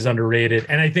Waterworld, I think, is underrated.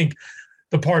 And I think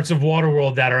the parts of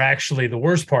Waterworld that are actually the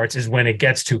worst parts is when it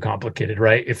gets too complicated,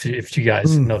 right? If you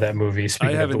guys know that movie,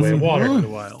 speaking of The Way of Water, in a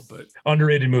while, but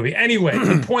underrated movie. Anyway,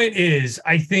 the point is,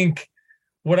 I think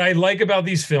what I like about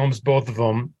these films, both of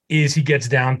them, is he gets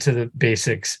down to the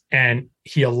basics and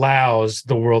he allows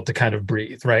the world to kind of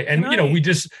breathe, right? And we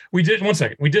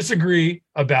disagree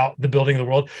about the building of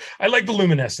the world. I like the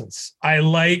luminescence. I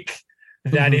like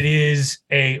that it is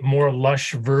a more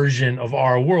lush version of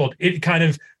our world. It kind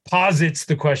of posits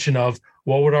the question of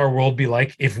what would our world be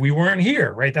like if we weren't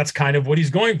here, right? That's kind of what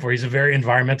he's going for. He's a very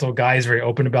environmental guy. He's very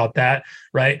open about that,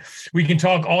 right? We can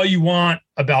talk all you want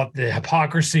about the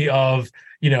hypocrisy of,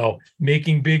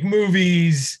 making big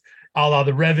movies, a la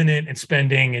The Revenant, and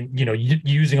spending and,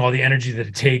 using all the energy that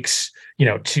it takes,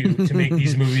 to make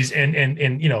these movies and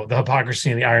the hypocrisy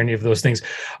and the irony of those things.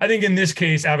 I think in this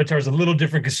case, Avatar is a little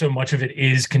different because so much of it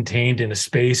is contained in a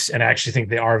space. And I actually think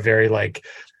they are very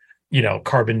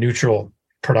carbon neutral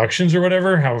productions or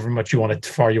whatever, however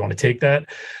far you want to take that.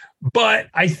 But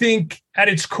I think at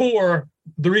its core,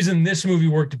 the reason this movie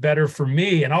worked better for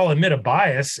me, and I'll admit a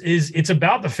bias, is it's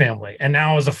about the family. And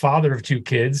now as a father of 2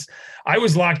 kids, I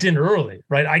was locked in early,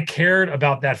 right? I cared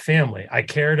about that family. I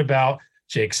cared about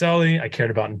Jake Sully. I cared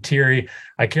about Ntiri.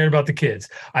 I cared about the kids.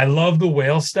 I love the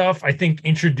whale stuff. I think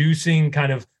introducing,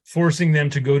 kind of forcing them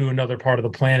to go to another part of the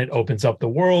planet opens up the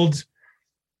world.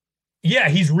 Yeah,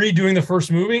 he's redoing the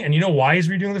first movie. And you know why he's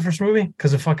redoing the first movie?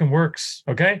 Because it fucking works.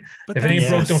 Okay. But if it ain't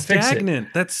broke, don't fix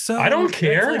it. That's so. I don't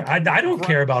care. I don't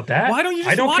care about that. Why don't you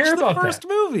just watch the first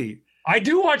movie? I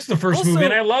do watch the first movie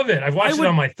and I love it. I've watched it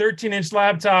on my 13-inch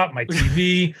laptop, my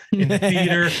TV, in the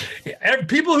theater.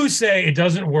 People who say it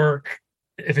doesn't work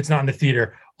if it's not in the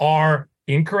theater are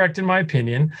incorrect in my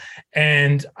opinion.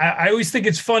 And I always think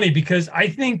it's funny because I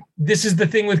think this is the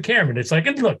thing with Cameron. It's like,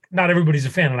 and look, not everybody's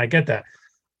a fan, and I get that.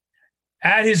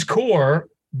 At his core,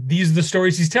 these are the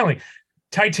stories he's telling.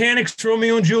 Titanic's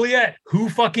Romeo and Juliet. Who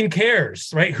fucking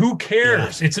cares, right? Who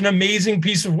cares? Yeah. It's an amazing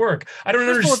piece of work. I don't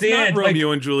understand. It's not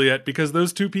Romeo and Juliet because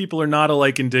those two people are not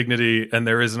alike in dignity, and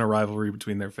there isn't a rivalry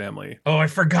between their family. Oh, I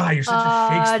forgot. You're such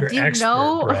a Shakespeare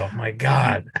expert, bro. My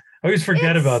God, I always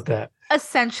forget about that.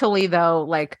 Essentially, though,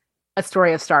 like a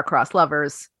story of star-crossed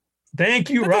lovers. Thank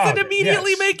you, Rob. Doesn't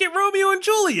immediately make it Romeo and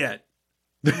Juliet.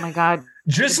 Oh my God.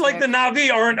 Just like the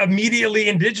Na'vi aren't immediately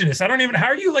indigenous. I don't even, how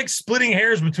are you like splitting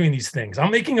hairs between these things?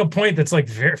 I'm making a point that's like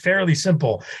fairly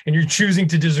simple and you're choosing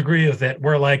to disagree with it,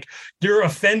 where like you're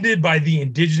offended by the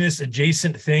indigenous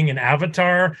adjacent thing in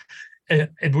Avatar,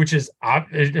 which is,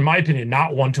 in my opinion,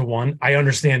 not one-to-one. I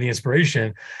understand the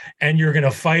inspiration. And you're going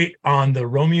to fight on the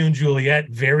Romeo and Juliet,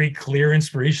 very clear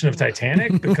inspiration of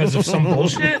Titanic because of some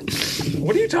bullshit?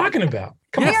 What are you talking about?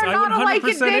 Come on. They're not alike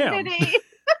in dignity.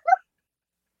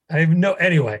 I have no,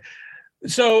 anyway.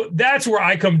 So that's where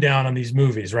I come down on these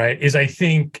movies, right? Is I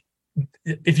think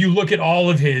if you look at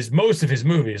most of his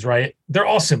movies, right, they're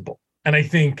all simple. And I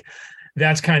think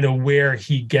that's kind of where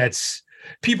he gets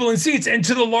people in seats. And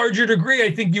to the larger degree,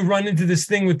 I think you run into this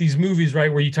thing with these movies, right,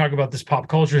 where you talk about this pop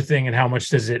culture thing and how much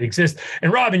does it exist.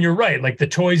 And Robin, you're right. Like the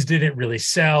toys didn't really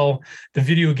sell. The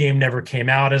video game never came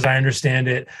out, as I understand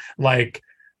it. Like,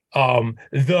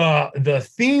 the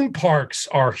theme parks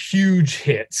are huge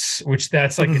hits, which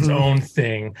that's like its own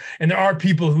thing. And there are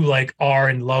people who like are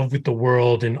in love with the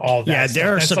world and all that. Yeah, stuff.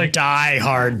 there are that's some like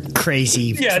diehard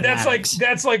crazy. Yeah, fanatics.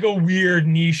 that's like a weird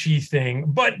nichey thing.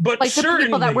 But like certainly the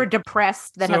people that were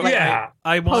depressed that had like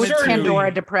I wanted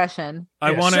post-Pandora depression.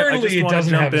 I want to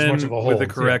jump in with a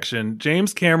correction. Yeah.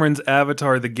 James Cameron's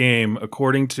Avatar the game,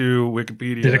 according to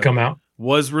Wikipedia, did it come out?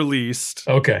 Was released.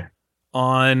 Okay.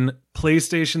 On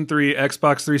PlayStation 3,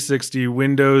 Xbox 360,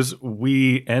 Windows,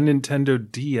 Wii, and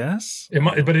Nintendo DS. It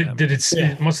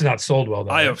must have not sold well,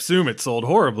 though. I assume it sold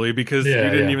horribly because you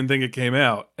didn't even think it came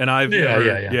out. And I've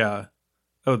yeah.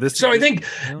 Oh, this. So I think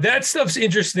that stuff's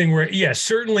interesting. Where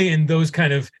certainly in those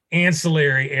kind of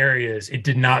ancillary areas, it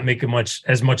did not make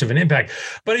as much of an impact.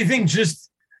 But I think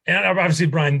and obviously,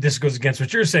 Brian, this goes against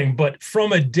what you're saying. But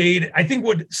from a date, I think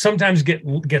what sometimes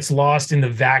gets lost in the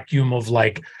vacuum of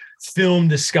like film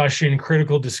discussion,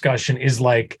 critical discussion is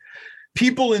like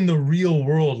people in the real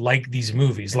world like these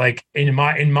movies. Like in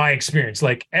my experience,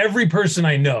 like every person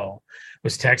I know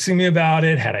was texting me about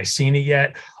it. Had I seen it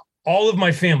yet? All of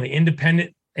my family,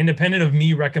 independent of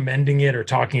me recommending it or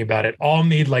talking about it, all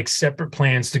made like separate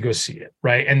plans to go see it.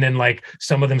 Right. And then like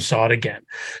some of them saw it again.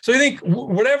 So I think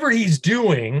whatever he's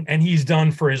doing and he's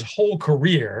done for his whole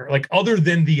career, like other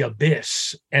than The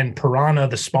Abyss and Piranha,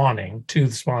 the Spawning,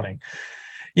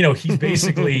 he's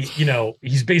basically,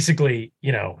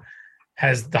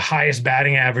 has the highest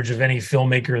batting average of any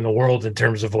filmmaker in the world in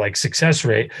terms of like success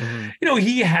rate.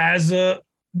 Mm-hmm.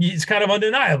 It's kind of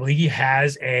undeniable. He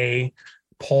has a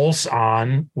pulse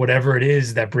on whatever it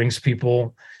is that brings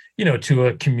people, to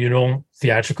a communal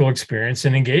theatrical experience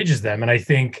and engages them. And I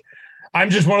think I'm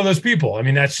just one of those people. I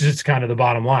mean, that's just kind of the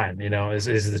bottom line,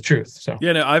 is the truth. So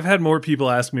yeah, no, I've had more people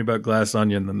ask me about Glass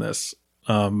Onion than this.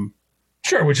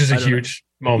 Sure, which is a huge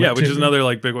moment. Yeah, which is another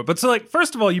like big one. But so like,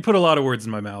 first of all, you put a lot of words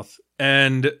in my mouth,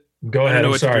 and go ahead. I don't know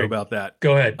what to do about that.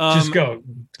 Go ahead, just go.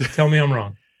 Tell me I'm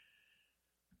wrong.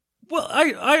 Well,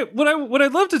 what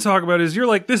I'd love to talk about is you're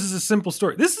like, this is a simple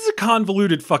story. This is a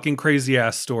convoluted, fucking crazy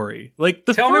ass story. Like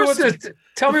tell me what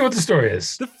the story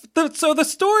is.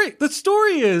 The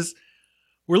story is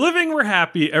we're living, we're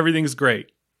happy, everything's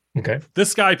great. Okay. The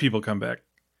sky people come back.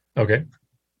 Okay.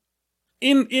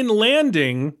 In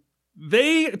landing,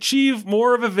 they achieve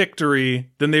more of a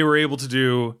victory than they were able to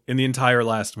do in the entire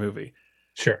last movie.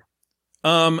 Sure.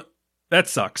 That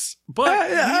sucks.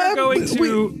 But we're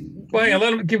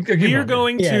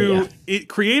going to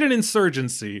create an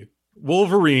insurgency,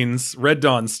 Wolverines, Red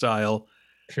Dawn style.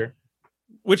 Sure.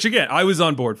 Which again, I was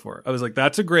on board for. I was like,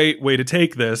 that's a great way to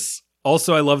take this.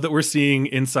 Also, I love that we're seeing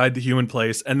inside the human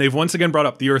place, and they've once again brought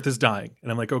up the Earth is dying. And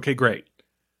I'm like, okay, great.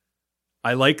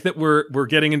 I like that we're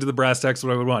getting into the brass tacks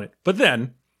what I would want it. But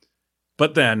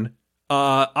then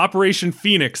Operation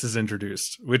Phoenix is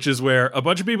introduced, which is where a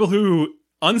bunch of people who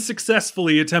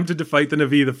unsuccessfully attempted to fight the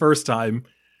Na'vi the first time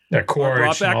are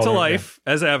brought back to life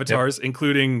as avatars,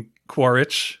 including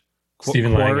Quaritch.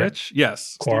 Stephen Lang.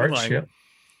 Yes. Quaritch,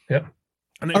 yeah.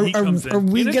 And then he comes in. Are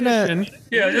we gonna?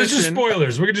 Yeah, it's just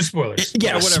spoilers. We can do spoilers.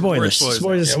 Yeah, whatever.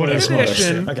 Spoilers. In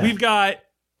addition, we've got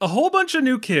a whole bunch of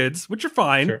new kids, which are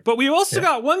fine, but we also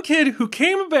got one kid who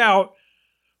came about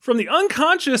from the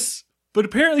unconscious but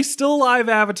apparently still alive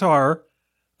avatar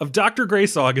of Dr.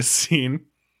 Grace Augustine.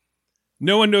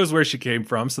 No one knows where she came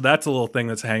from, so that's a little thing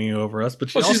that's hanging over us.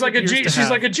 But she's like a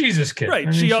Jesus kid, right?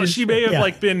 I mean, She may have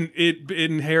like been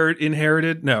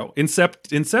inherited. No,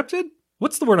 incepted.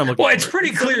 What's the word I'm looking for? Well, it's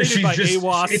pretty clear she's just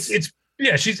AWAS.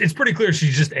 It's pretty clear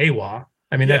she's just AWA.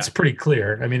 I mean, that's pretty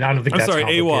clear. I mean, I don't think that's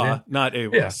complicated. AWA, not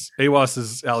AWAS. Yeah. AWAS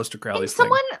is Aleister Crowley's thing.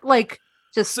 Someone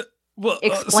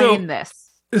explain this.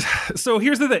 So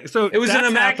here's the thing. So it was an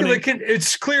immaculate.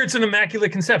 It's clear it's an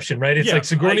immaculate conception, right? It's like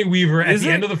Sigourney Weaver at the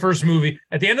end of the first movie.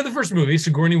 At the end of the first movie,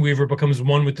 Sigourney Weaver becomes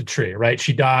one with the tree, right?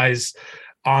 She dies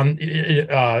on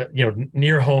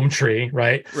near home tree,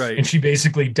 right? And she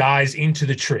basically dies into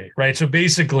the tree, right? So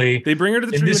basically, they bring her to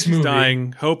the tree when she's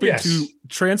dying, hoping to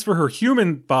transfer her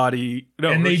human body,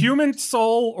 her human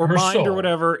soul or mind or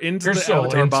whatever into the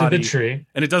Avatar body, the tree,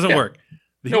 and it doesn't work.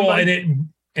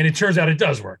 And it turns out it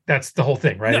does work. That's the whole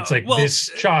thing, right? It's like this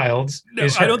child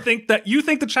is her. I don't think that you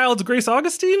think the child's Grace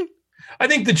Augustine. I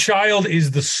think the child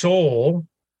is the soul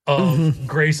of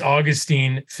Grace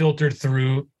Augustine filtered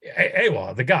through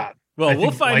Awa, the god. Well,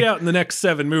 we'll find out in the next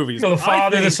 7 movies. So the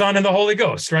Father, the Son, and the Holy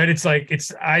Ghost, right? It's like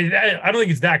I don't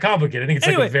think it's that complicated. I think it's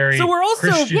like a very so we're also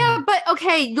Christian. But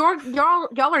okay,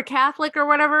 y'all are Catholic or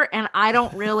whatever, and I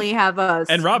don't really have a.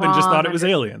 And Robin just thought it was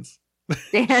aliens.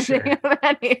 Understanding of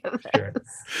any of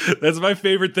this. That's my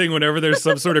favorite thing whenever there's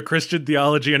some sort of Christian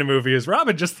theology in a movie is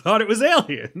Robin just thought it was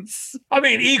aliens. I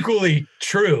mean, equally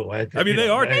true. I mean, they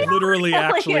are literally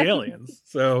actually aliens.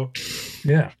 So,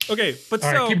 yeah. Okay, but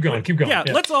all right, keep going. Yeah,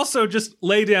 let's also just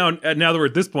lay down, now that we're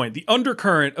at this point, the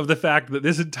undercurrent of the fact that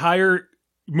this entire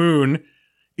moon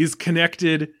is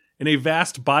connected in a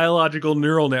vast biological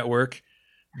neural network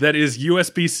that is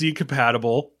USB-C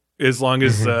compatible. As long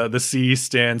as the C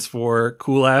stands for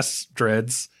cool ass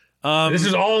dreads. This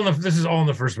is all in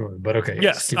the first movie, but okay.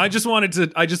 Yes, I just wanted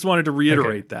to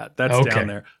reiterate that. That's down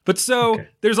there. But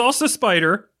there's also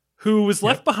Spider, who was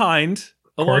left behind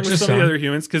along with some of the other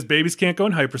humans because babies can't go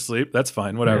in hypersleep. That's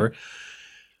fine, whatever.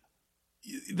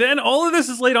 Yeah. Then all of this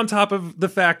is laid on top of the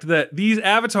fact that these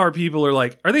Avatar people are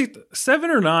like, are they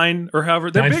 7 or 9 or however?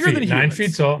 They're bigger than humans. 9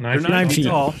 feet tall. 9 feet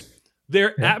tall.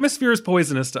 Their atmosphere is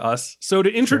poisonous to us. So to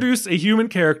introduce a human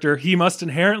character, he must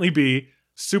inherently be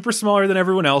super smaller than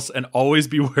everyone else and always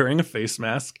be wearing a face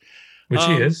mask. Which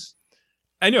he is.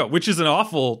 I know, which is an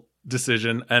awful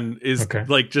decision and is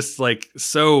just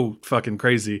so fucking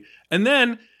crazy. And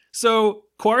then, so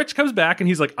Quaritch comes back and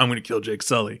he's like, I'm going to kill Jake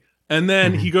Sully. And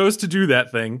then he goes to do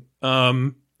that thing.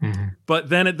 But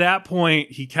then at that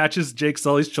point, he catches Jake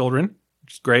Sully's children,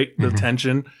 which is great. The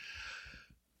tension.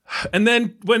 And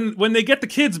then when they get the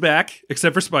kids back,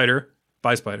 except for Spider,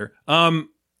 bye Spider,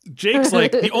 Jake's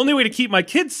like, the only way to keep my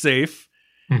kids safe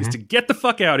is to get the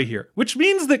fuck out of here. Which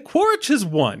means that Quaritch has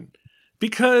won.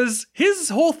 Because his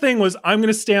whole thing was, I'm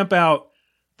going to stamp out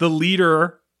the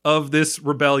leader of this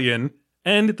rebellion.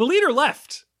 And the leader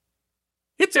left.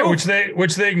 Which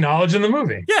they acknowledge in the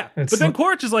movie. Yeah. But then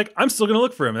Quaritch is like, I'm still going to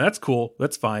look for him. And that's cool.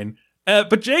 That's fine.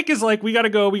 But Jake is like, we got to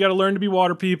go. We got to learn to be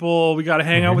water people. We got to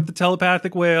hang out with the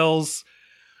telepathic whales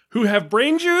who have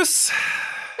brain juice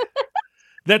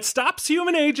that stops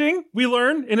human aging. We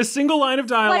learn in a single line of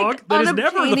dialogue that is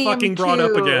never fucking brought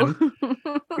up again.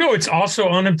 No, it's also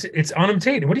it's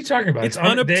unobtainium. What are you talking about? It's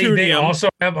unobtainium. They also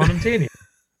have unobtainium.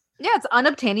 Yeah, it's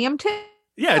unobtainium too.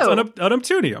 Yeah, it's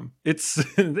unobtainium.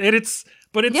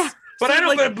 But I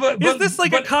don't. But is this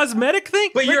like a cosmetic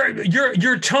thing? But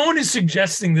your tone is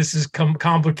suggesting this is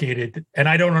complicated, and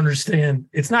I don't understand.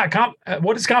 It's not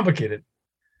what is complicated?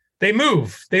 They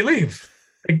move. They leave.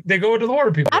 They go to the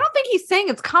water people. I don't think he's saying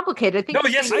it's complicated.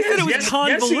 I said it was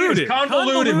convoluted.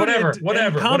 Convoluted.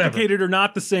 Whatever. Complicated are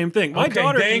not the same thing. My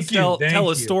daughter can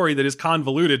tell a story that is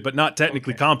convoluted, but not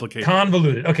technically complicated.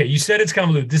 Convoluted. Okay, you said it's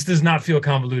convoluted. This does not feel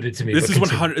convoluted to me. This is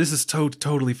 100. This is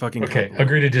totally fucking. Okay, convoluted.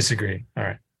 Agree to disagree. All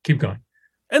right. Keep going.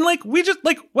 And we just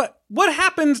what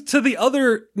happened to the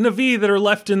other Na'vi that are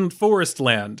left in forest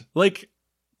land?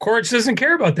 Quaritch doesn't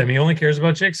care about them. He only cares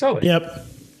about Jake Sully. Yep.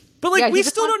 But we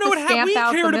still don't know what we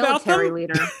cared about them.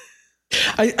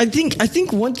 I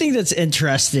think one thing that's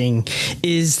interesting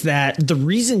is that the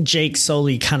reason Jake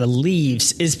Sully kind of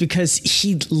leaves is because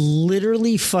he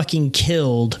literally fucking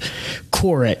killed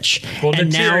Quaritch. Well,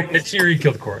 Neytiri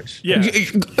killed Quaritch. Yeah.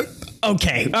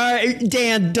 Okay, all right,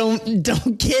 Dan, don't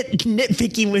get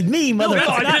nitpicky with me, motherfucker. No,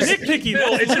 it's not nitpicky.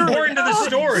 It's important to the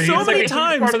story. So many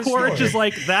times, Quaritch is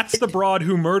like, "That's the broad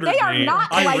who murdered me.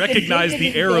 I recognize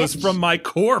the arrows from my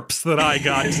corpse that I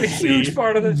got to see." It's a huge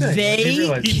part of the thing.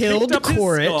 They killed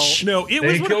Quaritch. No, it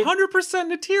was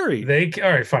 100% Neytiri. All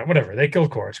right, fine, whatever. They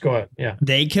killed Quaritch. Go ahead. Yeah,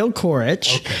 they killed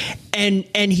Quaritch. Okay.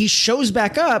 and he shows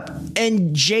back up,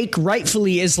 and Jake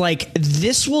rightfully is like,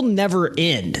 this will never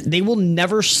end. They will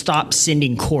never stop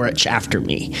sending Quaritch after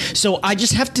me. So I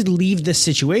just have to leave this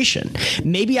situation.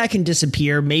 Maybe I can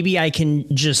disappear. Maybe I can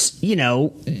just,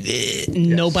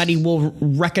 nobody will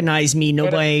recognize me.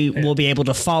 Nobody will be able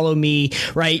to follow me.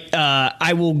 Right.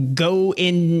 I will go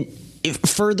in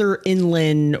further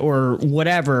inland or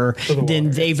whatever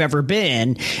than they've ever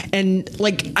been. And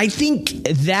like, I think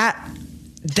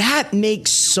that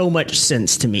makes so much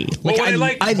sense to me. Like, I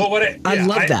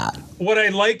love that. What I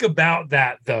like about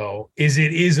that, though, is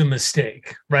it is a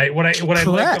mistake, right? What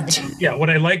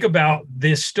I like about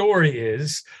this story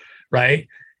is, right,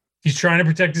 he's trying to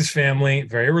protect his family,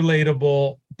 very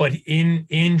relatable, but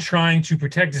in trying to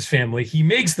protect his family, he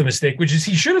makes the mistake, which is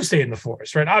he should have stayed in the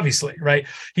forest, right? Obviously, right?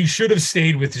 He should have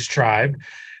stayed with his tribe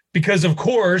because, of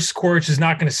course, Quaritch is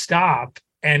not going to stop.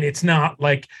 And it's not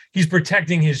like he's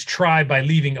protecting his tribe by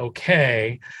leaving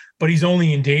okay, but he's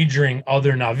only endangering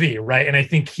other Na'vi, right? And I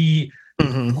think he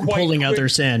pulling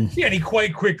others in. Yeah, and he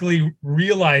quite quickly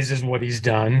realizes what he's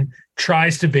done,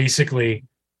 tries to basically,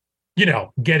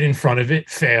 get in front of it,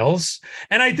 fails.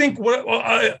 And I think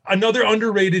another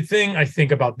underrated thing I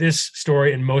think about this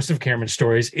story and most of Cameron's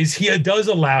stories is he does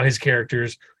allow his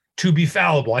characters to be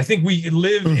fallible. I think we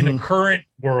live in a current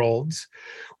world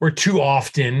where too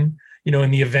often,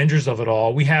 in the Avengers of it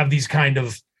all, we have these kind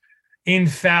of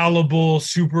infallible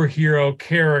superhero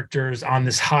characters on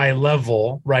this high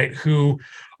level, right, who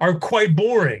are quite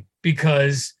boring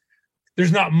because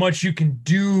there's not much you can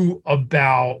do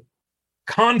about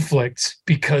conflict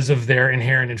because of their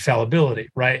inherent infallibility,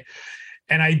 right?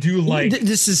 And I do like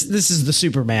this is the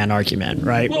Superman argument,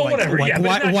 right? Well, whatever.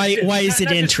 Why is it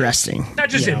interesting? Not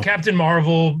just him, Captain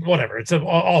Marvel, whatever. It's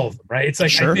all of them, right? It's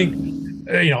like, I think,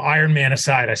 Iron Man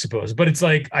aside, I suppose, but it's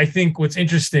like, I think what's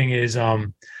interesting is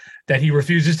that he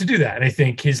refuses to do that. And I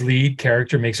think his lead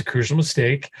character makes a crucial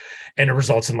mistake and it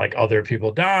results in like other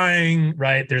people dying,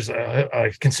 right? There's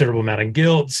a considerable amount of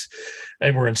guilt.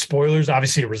 And we're in spoilers.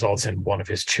 Obviously, it results in one of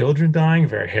his children dying.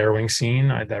 Very harrowing scene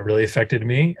that really affected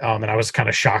me, and I was kind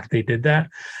of shocked they did that.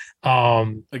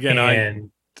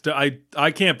 Again,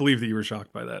 I can't believe that you were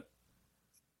shocked by that.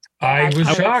 I was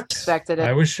shocked.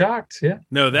 I was shocked. Yeah.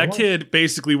 No, that kid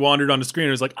basically wandered on the screen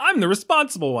and was like, "I'm the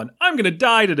responsible one. I'm going to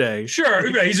die today."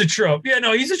 Sure, he's a trope. Yeah,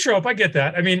 no, he's a trope. I get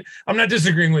that. I mean, I'm not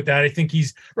disagreeing with that. I think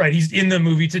he's right. He's in the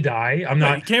movie to die. I'm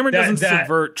not. Cameron doesn't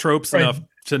subvert tropes enough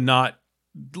to not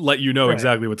let you know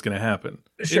exactly what's going to happen.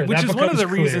 Sure, which is one of the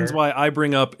reasons why I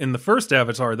bring up in the first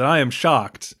Avatar that I am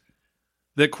shocked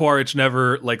that Quaritch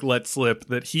never let slip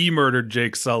that he murdered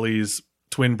Jake Sully's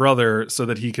twin brother so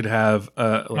that he could have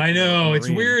I know it's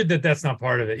weird that that's not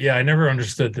part of it. Yeah, I never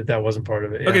understood that wasn't part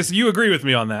of it. Yeah. Okay, so you agree with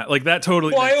me on that? Like that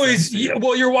totally.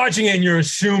 Well, you're watching it and you're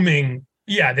assuming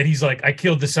that he's like, I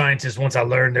killed the scientist once I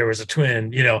learned there was a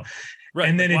twin, right?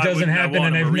 And then it doesn't happen,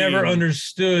 and I've never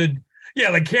understood. Yeah,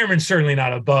 like Cameron's certainly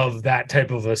not above that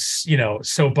type of a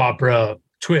soap opera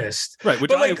twist, right?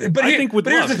 Which I think would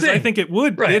love, because I think it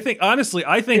would. Right. I think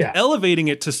elevating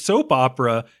it to soap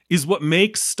opera is what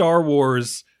makes Star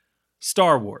Wars.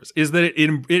 Is that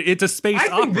it's a space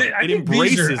opera. It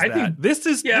embraces that. This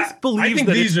believes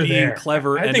that it's being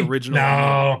clever and original.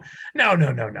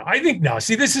 No. I think no.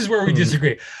 See, this is where we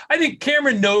disagree. I think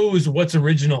Cameron knows what's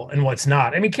original and what's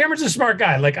not. I mean, Cameron's a smart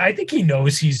guy. Like, I think he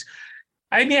knows he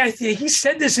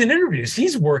said this in interviews.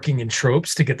 He's working in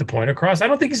tropes to get the point across. I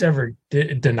don't think he's ever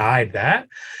denied that.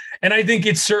 And I think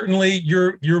it's certainly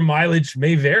your mileage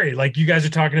may vary. Like you guys are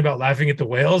talking about laughing at the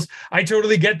whales. I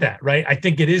totally get that, right? I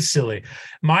think it is silly.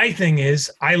 My thing is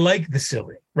I like the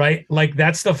silly, right? Like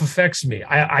that stuff affects me.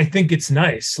 I think it's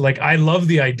nice. Like I love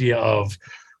the idea of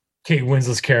Kate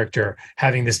Winslet's character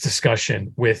having this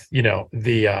discussion with, the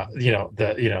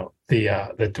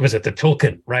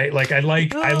Tulkun, right? Like I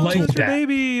like that.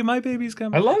 Baby, my baby's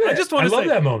coming. I love it. I just want to say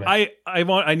that moment.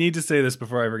 I need to say this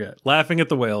before I forget. Laughing at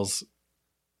the Whales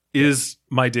is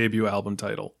my debut album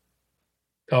title.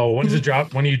 Oh, when's it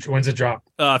drop? When's it drop?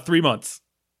 3 months.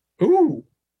 Ooh.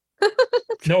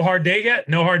 No hard date yet?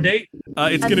 No hard date?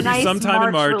 It's going to be sometime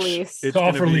in March. Release. It's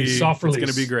soft release. It's going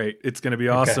to be great. It's going to be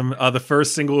awesome. The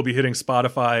first single will be hitting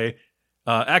Spotify.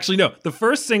 Actually, no. The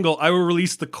first single, I will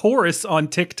release the chorus on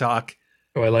TikTok.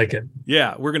 Oh, I like it.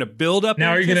 Yeah, we're going to build up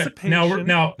now. Are you going to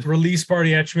now release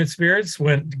party at Schmidt Spirits?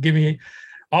 Give me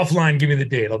the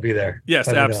date. I'll be there. Yes,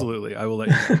 absolutely. I will let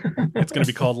you know. It's going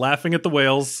to be called Laughing at the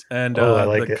Whales, and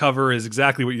the cover is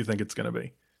exactly what you think it's going to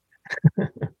be.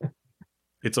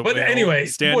 It's a whale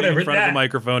standing in front of a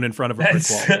microphone in front of a brick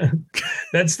wall.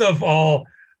 That stuff all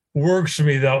works for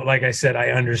me, though. Like I said, I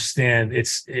understand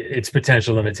its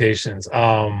potential limitations.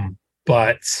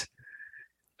 But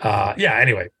Yeah.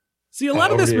 Anyway, See, a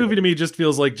lot of over this to you. movie to me just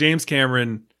feels like James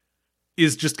Cameron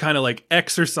is just kind of like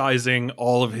exercising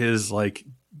all of his like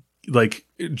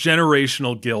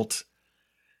generational guilt.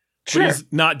 Sure. But he's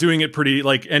not doing it pretty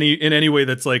like in any way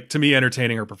that's like to me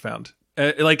entertaining or profound.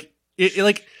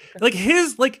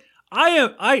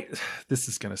 I this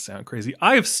is gonna sound crazy.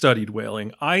 I have studied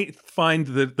whaling. I find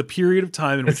the period of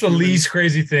time in That's which the least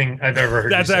crazy thing I've ever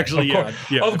heard. That's you say. actually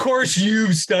yeah. Of course,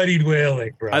 you've studied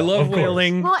whaling, bro. I love Of course.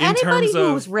 whaling Well, in anybody terms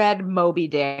who's of. read Moby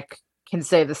Dick can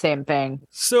say the same thing.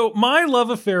 So my love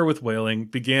affair with whaling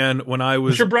began when I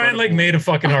was. I'm sure Brian like made a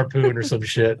fucking harpoon or some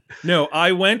shit. No,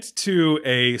 I went to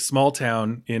a small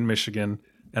town in Michigan,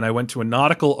 and I went to a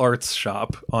nautical arts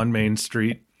shop on Main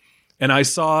Street, and I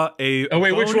saw a. Oh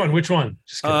wait, which one? Which one?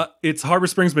 Just kidding. It's Harbor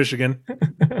Springs, Michigan,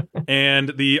 and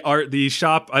the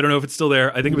shop. I don't know if it's still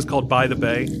there. I think it was called By the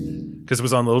Bay because it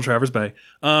was on Little Traverse Bay.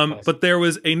 But there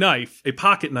was a knife, a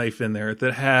pocket knife in there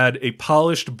that had a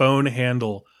polished bone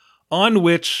handle, on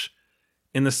which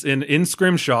in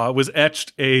Scrimshaw was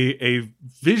etched a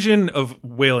vision of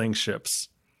whaling ships.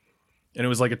 And it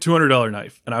was like a $200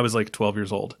 knife. And I was like 12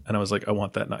 years old. And I was like, I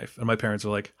want that knife. And my parents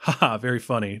were like, haha, very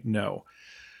funny. No.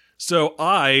 So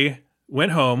I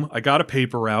went home, I got a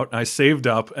paper route, and I saved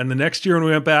up. And the next year when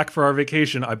we went back for our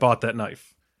vacation, I bought that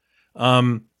knife.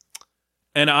 And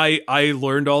I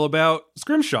learned all about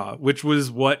Scrimshaw, which was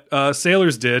what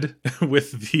sailors did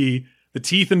with the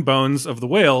teeth and bones of the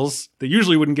whales that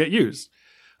usually wouldn't get used.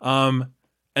 And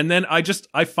then I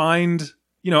find,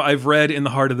 I've read In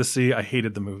the Heart of the Sea. I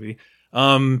hated the movie.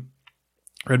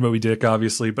 Read Moby Dick,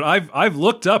 obviously, but I've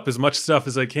looked up as much stuff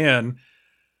as I can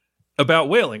about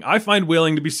whaling. I find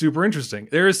whaling to be super interesting.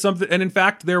 There is something, and in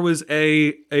fact, there was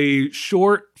a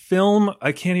short film.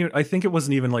 I think it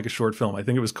wasn't even like a short film. I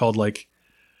think it was called like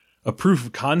a proof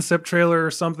of concept trailer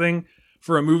or something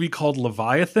for a movie called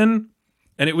Leviathan.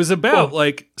 And it was about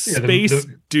space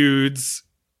dudes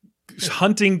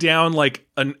hunting down like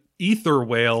an ether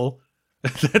whale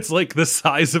that's like the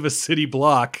size of a city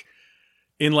block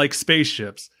in like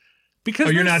spaceships.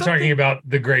 Because you're not talking about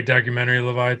the great documentary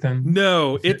Leviathan?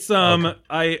 No, it's No,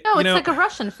 it's like a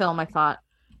Russian film, I thought.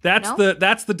 That's the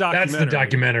documentary. That's the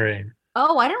documentary.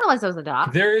 Oh, I didn't realize that was a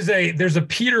doc. There's a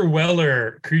Peter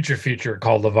Weller creature feature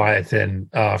called Leviathan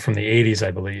from the 80s, I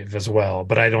believe, as well.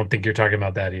 But I don't think you're talking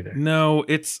about that either. No,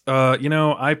 it's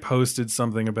I posted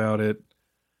something about it.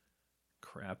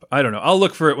 Crap. I don't know. I'll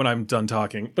look for it when I'm done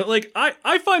talking. But like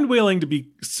I find whaling to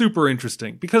be super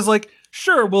interesting because like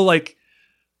sure we'll like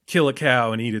kill a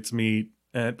cow and eat its meat.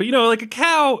 But like a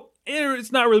cow,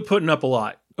 it's not really putting up a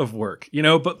lot of work,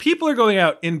 but people are going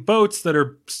out in boats that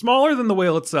are smaller than the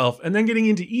whale itself and then getting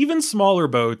into even smaller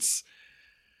boats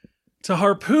to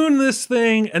harpoon this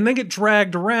thing and then get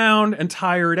dragged around and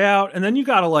tired out. And then you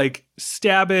got to like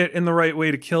stab it in the right way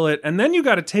to kill it. And then you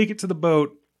got to take it to the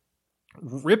boat,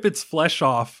 rip its flesh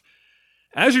off.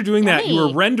 As you're doing that, you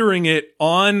are rendering it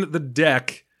on the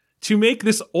deck to make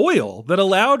this oil that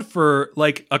allowed for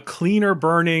like a cleaner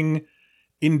burning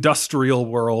industrial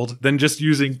world than just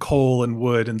using coal and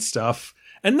wood and stuff.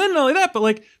 And then not only that, but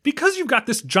like because you've got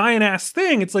this giant ass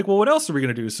thing, it's like, well, what else are we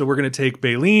going to do? So we're going to take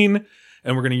baleen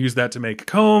and we're going to use that to make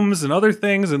combs and other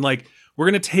things. And like we're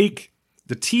going to take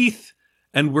the teeth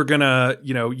and we're going to,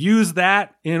 use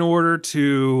that in order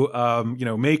to,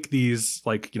 make these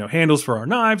like, handles for our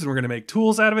knives, and we're going to make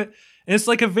tools out of it. And it's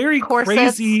like a very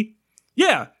crazy,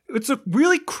 it's a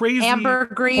really crazy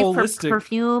ambergris holistic for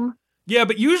perfume. Yeah,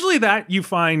 but usually that you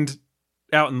find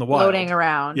out in the wild. Floating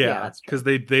around. Yeah, because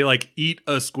they like eat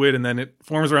a squid and then it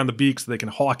forms around the beak so they can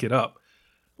hawk it up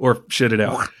or shit it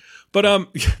out.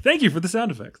 But thank you for the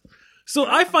sound effects. So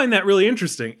I find that really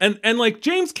interesting. And like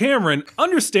James Cameron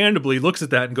understandably looks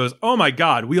at that and goes, oh my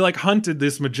God, we like hunted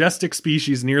this majestic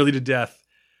species nearly to death.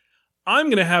 I'm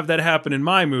going to have that happen in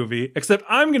my movie, except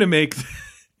I'm going to make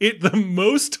it the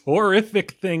most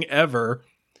horrific thing ever.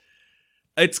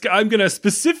 I'm going to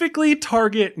specifically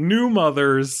target new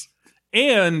mothers,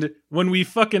 and when we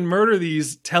fucking murder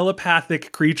these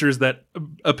telepathic creatures that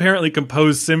apparently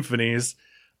compose symphonies,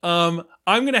 I'm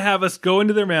going to have us go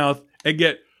into their mouth and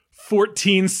get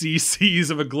 14 cc's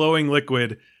of a glowing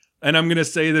liquid, and I'm going to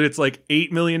say that it's like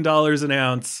 $8 million an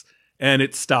ounce, and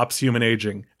it stops human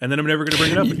aging, and then I'm never going to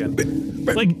bring it up again.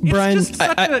 Like, it's Brian, just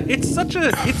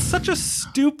it's such a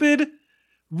stupid,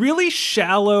 really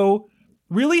shallow,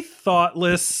 really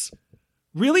thoughtless,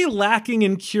 really lacking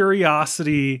in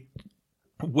curiosity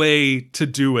way to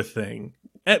do a thing.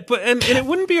 And it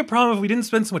wouldn't be a problem if we didn't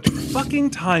spend so much fucking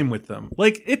time with them.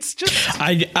 Like, it's just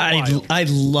I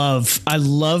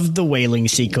love the whaling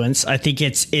sequence. I think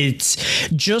it's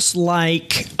just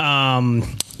like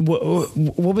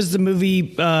what was the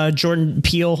movie Jordan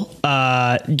Peele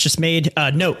just made?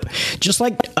 Nope. Just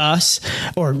like Us,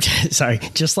 or sorry,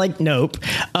 just like Nope.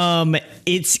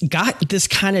 It's got this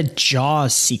kind of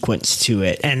Jaws sequence to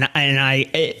it, and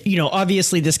I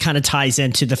obviously this kind of ties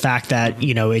into the fact that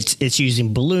it's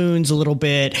using balloons a little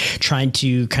bit, trying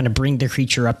to kind of bring the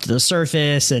creature up to the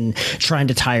surface and trying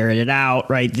to tire it out.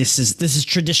 Right. This is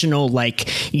traditional, like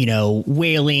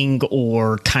whaling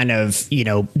or kind of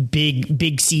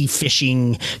big sea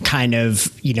fishing kind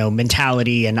of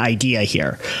mentality and idea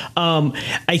here.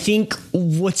 I think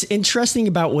what's interesting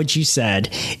about what you said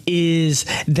is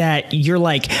that you're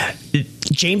like,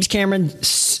 James Cameron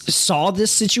saw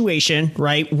this situation,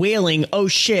 right? Whaling, oh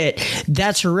shit,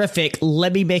 that's horrific.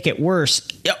 Let me make it worse.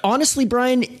 Honestly,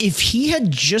 Brian, if he had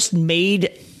just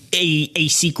made a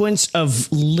sequence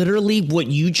of literally what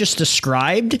you just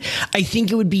described, I think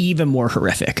it would be even more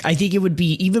horrific. I think it would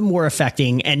be even more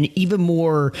affecting and even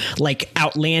more like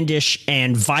outlandish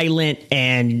and violent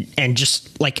and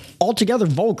just like altogether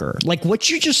vulgar. Like what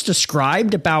you just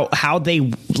described about how they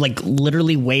like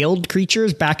literally whaled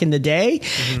creatures back in the day,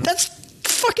 that's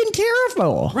fucking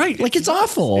terrible. Right. Like it's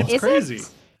awful. It's crazy.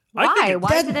 Why?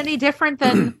 Why is it any different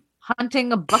than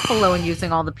hunting a buffalo and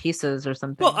using all the pieces or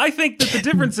something? Well, I think that the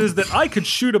difference is that I could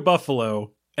shoot a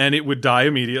buffalo and it would die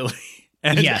immediately.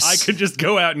 And I could just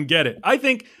go out and get it. I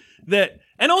think that,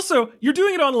 and also you're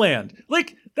doing it on land.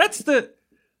 Like I'm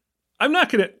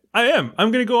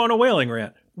going to go on a whaling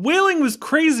rant. Whaling was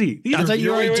crazy. I thought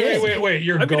you already did. Wait.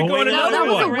 You're I'm going go on no, another that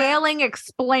was one. a whaling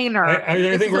explainer.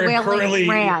 I think we're currently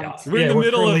We're in the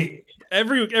middle of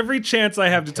every chance I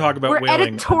have to talk about We're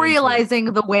whaling.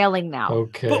 editorializing the whaling now.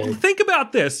 Okay. But think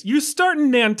about this. You start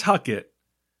in Nantucket.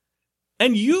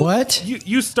 And you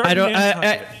start I don't in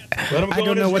Nantucket. I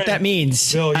don't know what that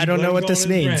means. Bill, I don't know what this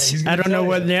means. I don't know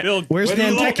what Bill, where's whether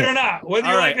you like Nantucket? it or not.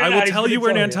 All right, I will tell you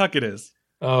where Nantucket is.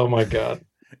 Oh my god.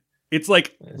 It's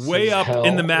like This way is up hell.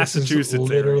 in the This is Massachusetts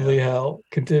literally area. hell.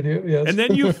 Continue. Yes. And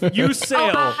then you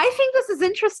sail. I think this is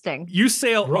interesting. You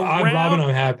sail I'm around. Robin,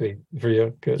 I'm happy for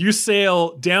you. Good. You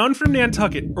sail down from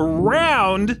Nantucket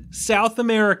around South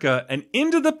America and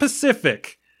into the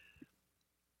Pacific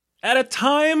at a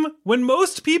time when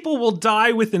most people will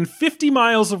die within 50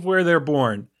 miles of where they're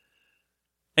born.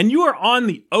 And you are on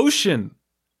the ocean,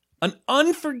 an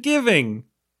unforgiving,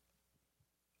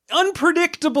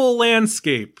 unpredictable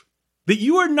landscape that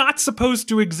you are not supposed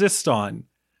to exist on.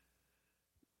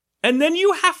 And then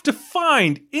you have to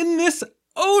find in this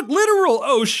literal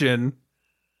ocean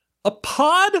a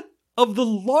pod of the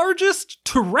largest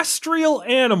terrestrial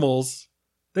animals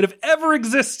that have ever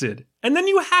existed. And then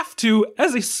you have to,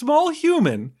 as a small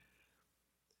human,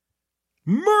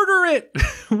 murder it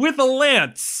with a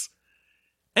lance.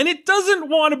 And it doesn't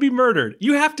want to be murdered.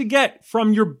 You have to get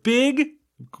from your big,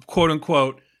 quote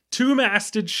unquote,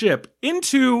 two-masted ship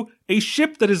into a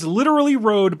ship that is literally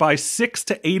rowed by 6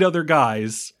 to 8 other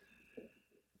guys.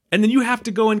 And then you have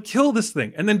to go and kill this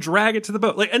thing and then drag it to the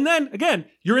boat. And then again,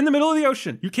 you're in the middle of the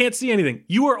ocean. You can't see anything.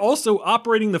 You are also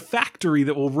operating the factory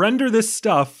that will render this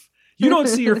stuff. You don't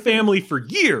see your family for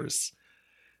years.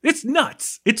 It's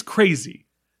nuts. It's crazy.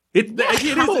 It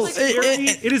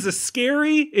is a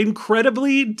scary,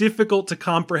 incredibly difficult to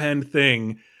comprehend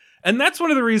thing. And that's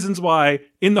one of the reasons why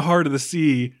In the Heart of the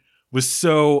Sea was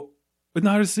so... In the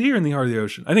Heart of the Sea or in the Heart of the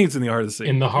Ocean? I think it's in the Heart of the Sea.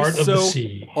 In the Heart of the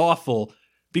Sea. Awful.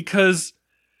 Because...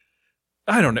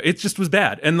 I don't know. It just was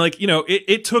bad. And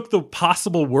it took the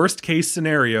possible worst case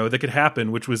scenario that could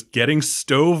happen, which was getting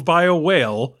stove by a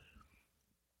whale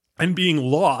and being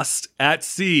lost at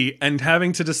sea and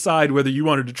having to decide whether you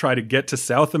wanted to try to get to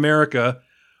South America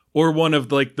or one of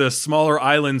the smaller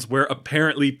islands where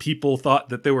apparently people thought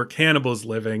that there were cannibals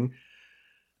living.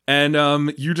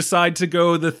 And you decide to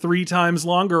go the 3 times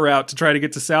longer route to try to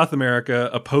get to South America,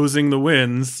 opposing the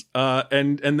winds,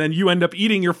 and then you end up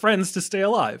eating your friends to stay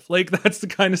alive. That's the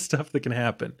kind of stuff that can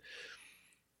happen.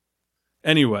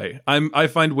 Anyway, I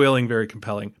find whaling very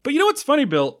compelling. But you know what's funny,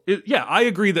 Bill? I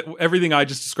agree that everything I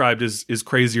just described is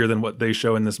crazier than what they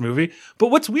show in this movie.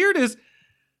 But what's weird is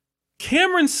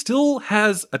Cameron still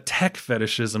has a tech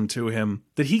fetishism to him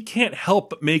that he can't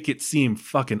help but make it seem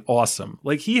fucking awesome.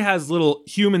 He has little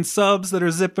human subs that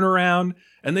are zipping around,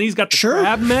 and then he's got the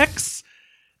crab mechs.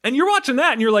 And you're watching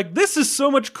that, and you're like, this is so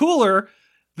much cooler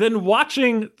than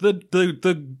watching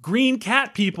the green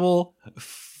cat people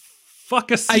fuck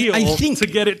a seal to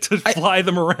get it to fly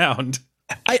them around.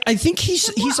 I think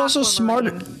he's also smart.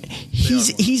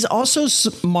 He's also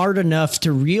smart enough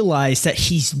to realize that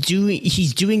he's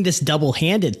doing this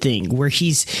double-handed thing where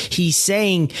he's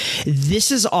saying,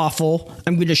 this is awful,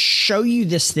 I'm going to show you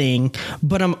this thing,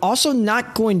 but I'm also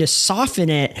not going to soften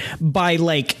it by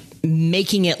like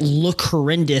making it look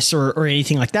horrendous or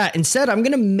anything like that. Instead, I'm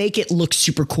going to make it look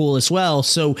super cool as well.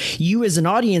 So you as an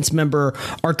audience member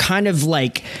are kind of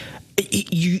like,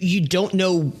 you don't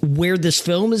know where this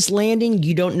film is landing.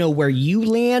 You don't know where you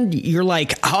land. You're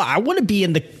like, oh, I want to be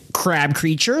in the crab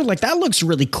creature. Like, that looks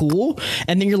really cool.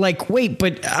 And then you're like, wait,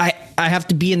 but I have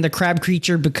to be in the crab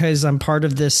creature because I'm part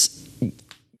of this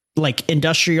like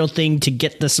industrial thing to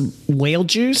get this whale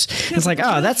juice. Yeah, it's like,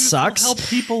 oh, that sucks. Help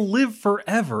people live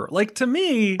forever. Like, to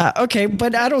me. Okay,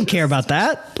 but I don't care about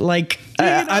that. Like,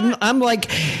 I'm like,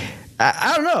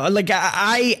 I don't know. Like,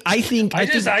 I think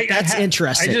that's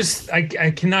interesting.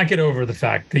 I cannot get over the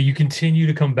fact that you continue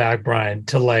to come back, Brian,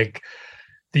 to like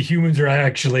the humans are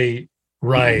actually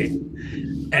right.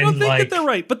 I don't think that they're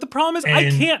right, but the problem is I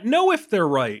can't know if they're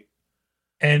right.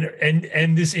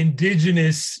 And this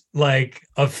indigenous like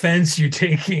offense you're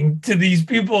taking to these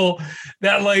people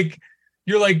that like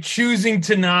you're like choosing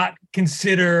to not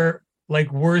consider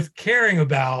like worth caring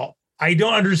about. I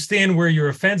don't understand where your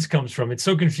offense comes from. It's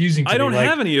so confusing to me. I don't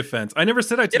have any offense. I never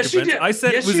said I took offense. I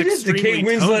said it was extremely the Kate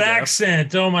Winslet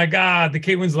accent. Oh my God, the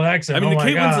Kate Winslet accent. I mean, the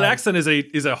Kate Winslet accent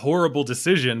is a horrible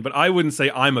decision, but I wouldn't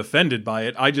say I'm offended by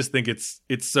it. I just think it's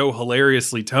so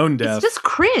hilariously tone deaf. It's just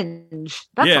cringe.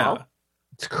 That's all.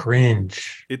 It's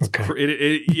cringe. It's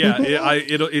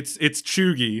it's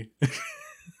chuggy.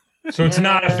 So it's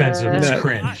not offensive. It's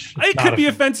cringe. It could be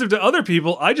offensive to other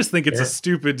people. I just think it's a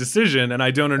stupid decision, and I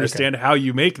don't understand how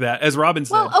you make that. As Robin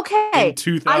said, in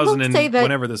 2000 and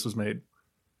whenever this was made.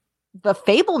 The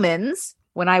Fabelmans,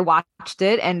 when I watched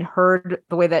it and heard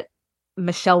the way that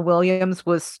Michelle Williams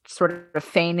was sort of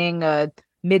feigning a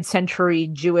mid-century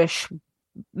Jewish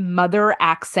mother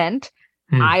accent,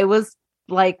 I was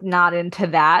like not into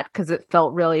that because it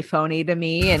felt really phony to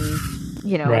me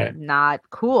and not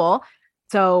cool.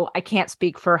 So I can't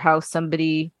speak for how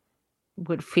somebody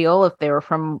would feel if they were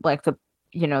from like the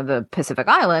Pacific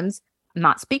Islands. I'm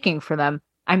not speaking for them.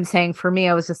 I'm saying for me,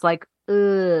 I was just like,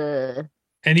 ugh.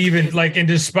 And even like, and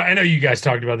despite, I know you guys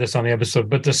talked about this on the episode,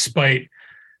 but despite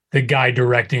the guy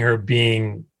directing her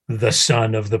being the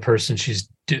son of the person she's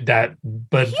that,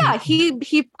 but yeah,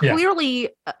 he clearly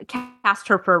cast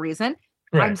her for a reason.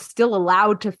 Right. I'm still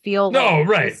allowed to feel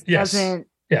doesn't. Yes.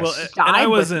 Well, and I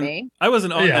wasn't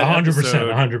on that 100%,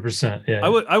 episode. 100%. Yeah.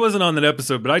 I wasn't on that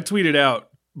episode, but I tweeted out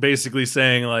basically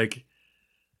saying like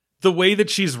the way that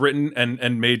she's written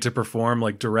and made to perform,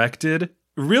 like directed,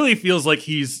 really feels like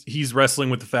he's wrestling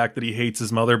with the fact that he hates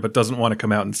his mother but doesn't want to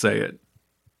come out and say it.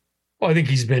 Well, I think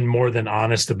he's been more than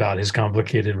honest about his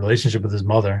complicated relationship with his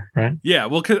mother, right? Yeah,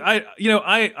 well, because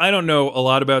I don't know a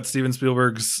lot about Steven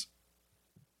Spielberg's.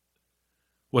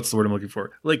 What's the word I'm looking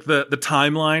for? Like the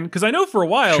timeline, because I know for a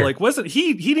while, like wasn't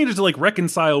he needed to like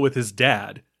reconcile with his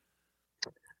dad,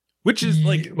 which is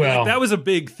like that was a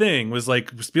big thing. Was like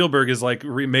Spielberg is like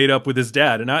made up with his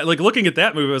dad, and I like looking at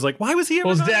that movie. I was like, why was he?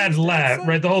 Well, his dad left,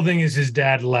 right? The whole thing is his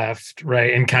dad left,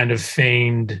 right, and kind of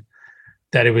feigned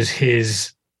that it was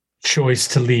his choice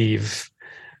to leave,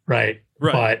 right.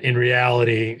 But in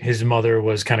reality, his mother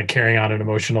was kind of carrying on an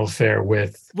emotional affair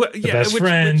with the best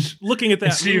friend. Which, looking at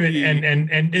that, Steven, movie,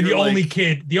 and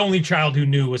the only child who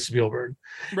knew was Spielberg,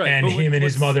 right? And him and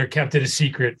his mother kept it a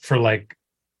secret for like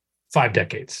 5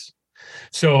 decades.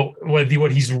 So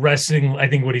what he's wrestling, I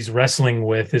think, what he's wrestling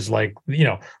with is like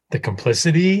the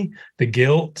complicity, the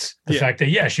guilt, the fact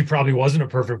that she probably wasn't a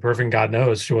perfect person. God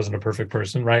knows she wasn't a perfect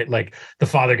person, right? Like the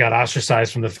father got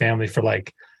ostracized from the family for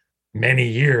like many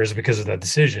years because of that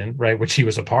decision, right? Which he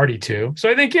was a party to. So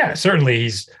I think,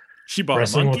 certainly she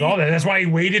wrestling with all that. That's why he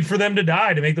waited for them to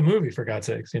die to make the movie, for God's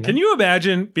sakes. Can you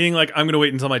imagine being like, I'm going to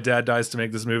wait until my dad dies to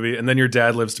make this movie, and then your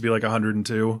dad lives to be like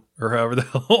 102 or however the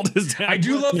hell old his dad. I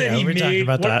do love that he made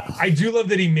I do love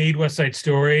that he made West Side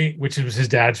Story, which was his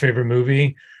dad's favorite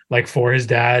movie, like for his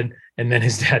dad, and then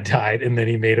his dad died, and then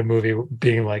he made a movie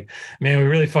being like, man, we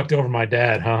really fucked over my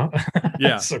dad, huh?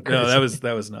 Yeah, so no,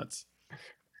 that was nuts.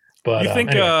 But you think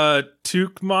anyway.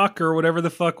 Tukmak or whatever the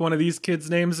fuck one of these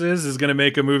kids' names is going to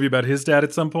make a movie about his dad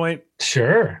at some point?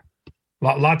 Sure,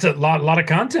 lot of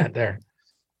content there.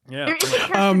 Yeah, there is a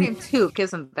character named Tuk,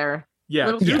 isn't there?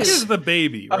 Yeah, Tuk is the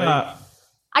baby, right?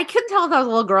 I couldn't tell if that was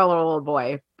a little girl or a little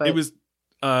boy, but it was.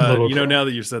 Now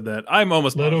that you've said that, I'm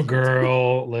almost little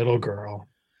girl.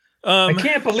 I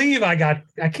can't believe I got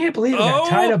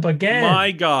tied up again.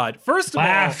 My God! First of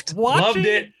all, loved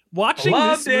it. Watching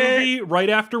this movie right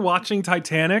after watching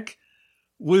Titanic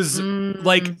was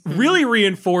like really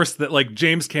reinforced that like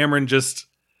James Cameron just,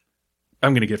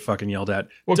 I'm going to get fucking yelled at,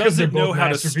 doesn't know how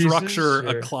to structure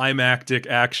a climactic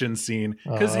action scene,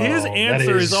 because his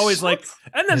answer is always like,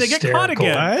 and then they get caught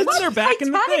again. And then they're back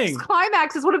in the thing.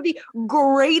 Climax is one of the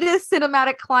greatest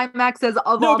cinematic climaxes of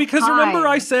all time. No, because remember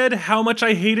I said how much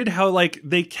I hated how like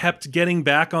they kept getting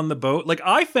back on the boat. Like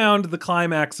I found the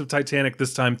climax of Titanic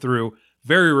this time through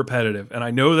very repetitive, and I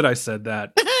know that I said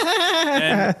that.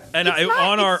 and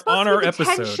on our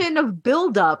episode, tension of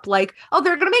buildup, like, oh,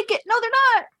 they're gonna make it. No, they're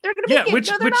not. They're gonna make it.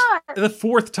 Which not. The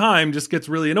fourth time just gets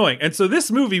really annoying. And so this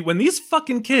movie, when these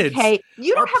fucking kids,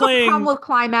 you don't have a problem with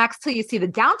climax till you see the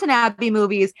Downton Abbey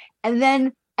movies, and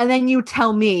then you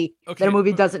tell me that a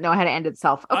movie doesn't know how to end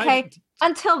itself. Okay,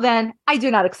 until then, I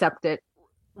do not accept it.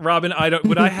 Robin,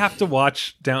 would I have to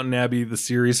watch Downton Abbey the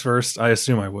series first? I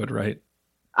assume I would, right?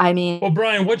 I mean, well,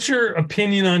 Brian, what's your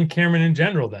opinion on Cameron in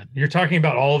general? Then you're talking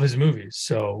about all of his movies.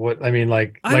 So what? I mean,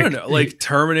 like, I don't know. Like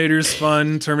Terminator's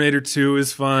fun. Terminator 2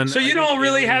 is fun. So you don't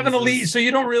really have an elite. So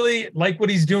you don't really like what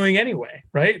he's doing anyway,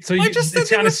 right? So it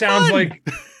kind of sounds like.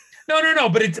 No.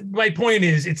 But my point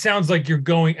is, it sounds like you're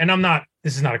going, and I'm not.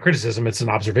 This is not a criticism. It's an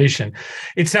observation.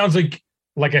 It sounds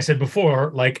like I said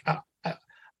before, like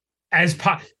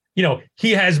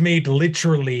he has made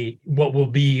literally what will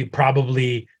be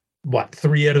probably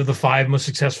 3 out of the 5 most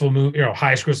successful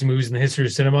highest grossing movies in the history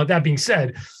of cinema. That being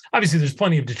said, obviously there's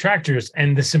plenty of detractors,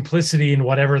 and the simplicity and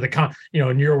whatever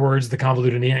in your words, the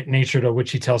convoluted nature to which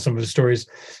he tells some of his stories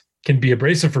can be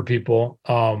abrasive for people.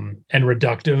 And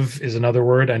reductive is another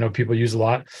word I know people use a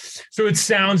lot. So it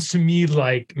sounds to me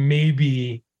like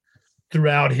maybe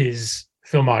throughout his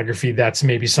filmography, that's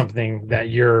maybe something that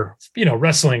you're,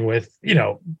 wrestling with,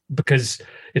 because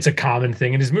it's a common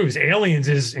thing in his movies. Aliens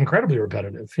is incredibly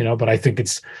repetitive, but I think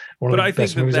it's one of the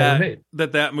best movies ever made.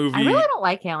 That movie. I really don't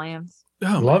like Aliens.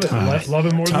 Oh, love it. Love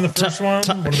it more than the first one.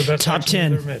 One of the best top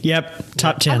 10. Yep,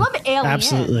 top 10. I love Alien.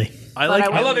 Absolutely. I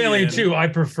love Alien too. I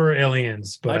prefer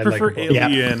Aliens, but I prefer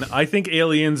Alien. I think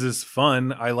Aliens is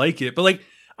fun. I like it, but like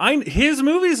his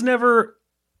movies never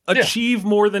achieve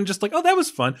more than just like, oh, that was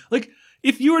fun. Like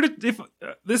if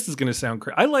this is going to sound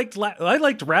crazy, I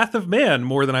liked Wrath of Man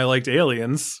more than I liked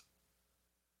Aliens.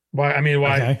 Why? I mean,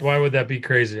 why? Okay. Why would that be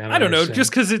crazy? I don't know.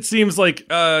 Just because it seems like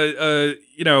a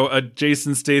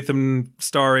Jason Statham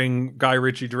starring Guy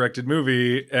Ritchie directed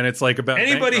movie, and it's like about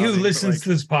anybody who listens to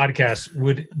this podcast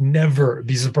would never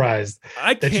be surprised.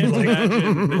 I can't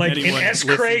imagine like an S.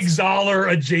 Craig Zoller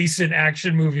adjacent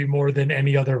action movie more than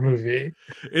any other movie.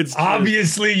 It's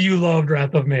obviously you loved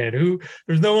Wrath of Man.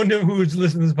 There's no one who's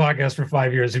listened to this podcast for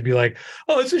 5 years who'd be like,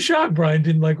 "Oh, it's a shock, Brian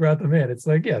didn't like Wrath of Man." It's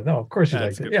like, yeah, no, of course you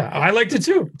liked it. Yeah, I liked it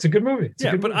too. It's a good movie.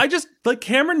 But I just like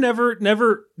Cameron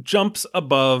never jumps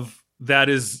above that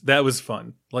was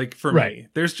fun. Like for me,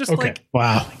 there's just like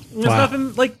there's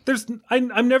nothing like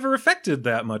I'm never affected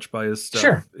that much by his stuff.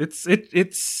 Sure, it's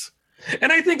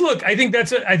and I think I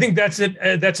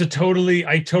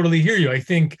totally hear you. I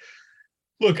think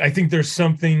there's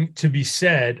something to be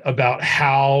said about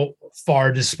how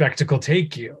far does spectacle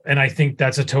take you, and I think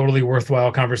that's a totally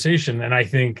worthwhile conversation. And I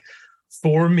think,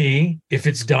 for me, if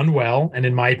it's done well, and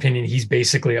in my opinion, he's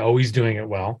basically always doing it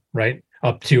well, right?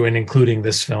 Up to and including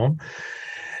this film,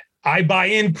 I buy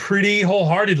in pretty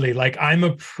wholeheartedly. Like I'm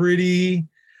a pretty,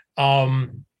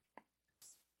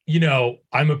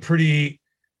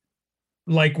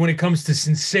 like when it comes to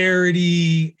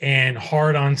sincerity and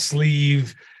hard on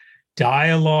sleeve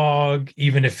dialogue,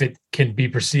 even if it can be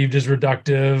perceived as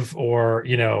reductive or,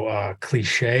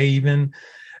 cliche even,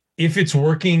 if it's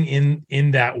working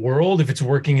in that world, if it's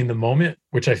working in the moment,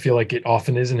 which I feel like it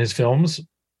often is in his films,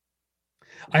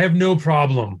 I have no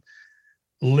problem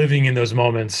living in those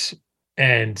moments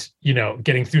and,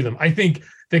 getting through them. I think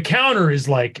the counter is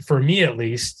like, for me at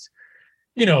least,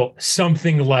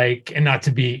 something like, and not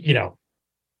to be,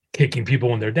 kicking people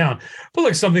when they're down, but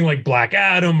like something like Black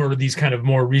Adam or these kind of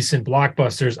more recent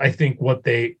blockbusters. I think what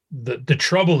the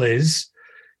trouble is,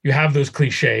 you have those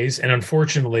cliches, and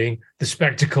unfortunately the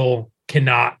spectacle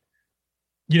cannot,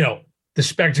 the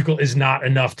spectacle is not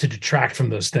enough to detract from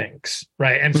those things.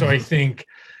 Right. And so I think,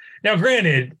 now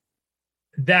granted,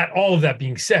 that all of that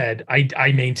being said,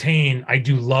 I maintain I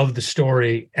do love the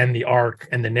story and the arc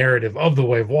and the narrative of The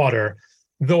Way of Water,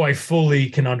 though I fully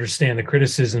can understand the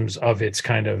criticisms of its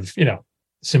kind of,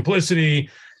 simplicity.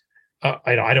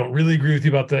 I don't really agree with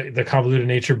you about the convoluted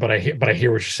nature, but I hear what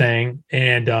you're saying.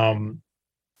 And,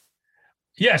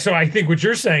 so I think what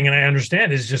you're saying, and I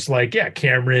understand, is just like,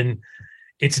 Cameron,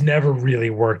 it's never really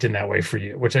worked in that way for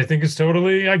you, which I think is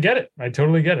totally, I get it. I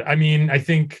totally get it. I mean, I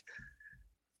think,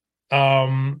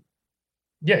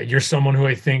 you're someone who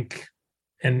I think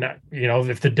and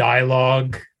if the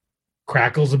dialogue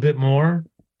crackles a bit more,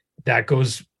 that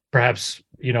goes perhaps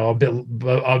a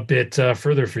bit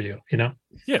further for you.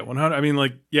 Yeah, 100. I mean,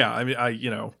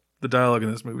 the dialogue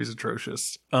in this movie is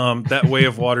atrocious. That way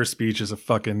of water speech is a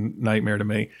fucking nightmare to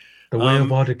me. The way of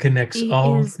water connects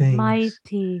all things.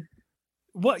 Mighty.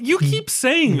 What you keep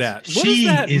saying that? What does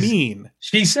that mean?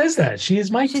 She says that she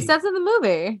is mighty. She says in the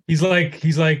movie. He's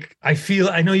like,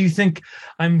 I know you think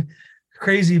I'm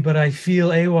crazy, but I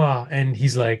feel AWA. And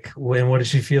he's like, when what does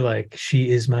she feel like? She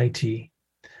is mighty.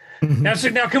 Now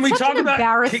can we Such talk an about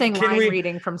embarrassing line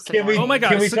reading from Sigourney? Oh my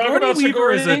god, can we talk about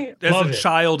Weaver as Sigourney? a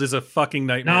child is a fucking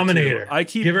nightmare. Nominator. I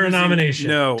keep give her a nomination.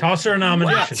 No, toss her a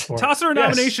nomination. For toss her a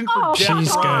nomination for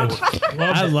She's Death. good.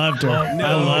 I loved her.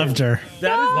 I loved her.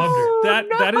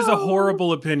 That is a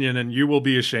horrible opinion, and you will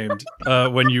be ashamed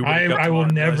when you wake up I will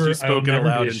tomorrow, never. as you spoken I will never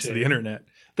aloud be into ashamed. the internet.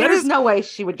 There's no way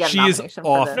she would get a she is nomination for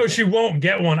awful. this. No, she won't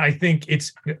get one. I think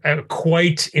it's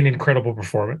quite an incredible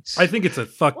performance. I think it's a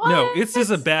fuck. What? No, this is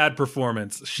a bad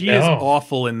performance. She is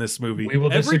awful in this movie. We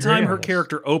will Every disagree time on her this.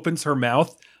 character opens her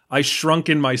mouth, I shrunk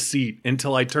in my seat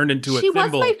until I turned into a She was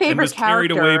thimble my and favorite was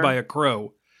carried away character. by a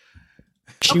crow.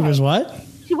 She was what?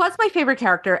 She was my favorite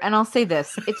character, and I'll say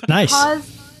this: it's Nice.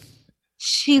 because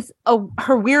she's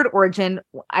her weird origin.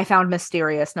 I found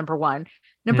mysterious. Number one.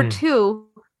 Number two,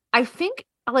 I think.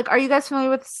 Are you guys familiar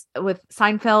with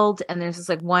Seinfeld? And there's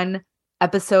this one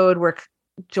episode where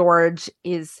George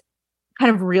is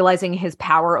kind of realizing his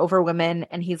power over women,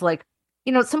 and he's like,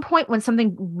 at some point when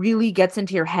something really gets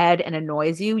into your head and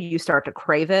annoys you, you start to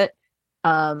crave it.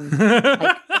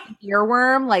 Like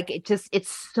earworm,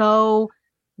 it's so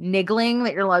niggling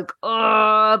that you're like,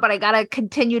 oh, but I gotta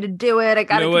continue to do it. I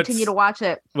gotta continue to watch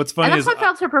it. What's funny and is that's what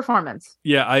felt her performance.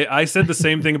 Yeah, I said the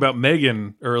same thing about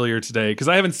Megan earlier today because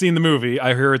I haven't seen the movie.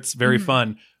 I hear it's very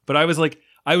fun, but I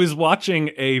was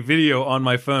watching a video on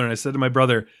my phone and I said to my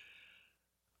brother,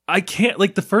 I can't,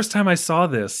 the first time I saw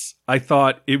this, I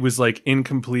thought it was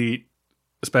incomplete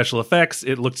special effects.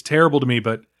 It looked terrible to me,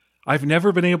 but I've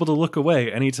never been able to look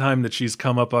away anytime that she's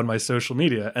come up on my social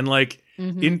media. And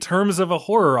in terms of a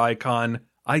horror icon,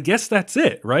 I guess that's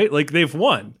it, right? They've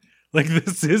won.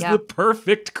 This is the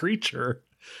perfect creature.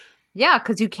 Yeah,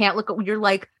 because you can't look at, you're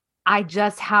like, I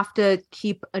just have to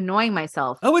keep annoying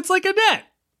myself. Oh, it's like Annette.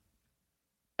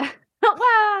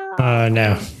 Wow.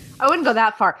 No. I wouldn't go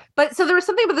that far. But so there was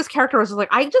something about this character where I was like,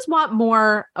 I just want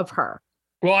more of her.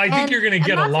 Well, I think you're going to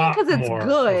get a lot more. Because it's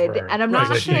good, and I'm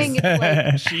not saying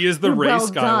it's she is the Rey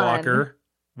Skywalker.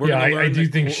 I do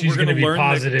think she's going to be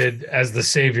posited as the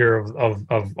savior of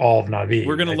all of Na'vi.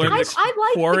 We're going to learn that I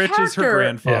like Quaritch is her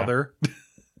grandfather. Yeah.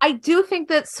 I do think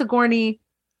that Sigourney,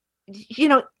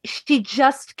 she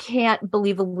just can't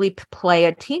believably play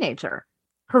a teenager.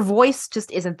 Her voice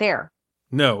just isn't there.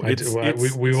 No, we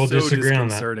will so disagree on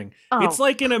that. It's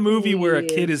like in a movie where a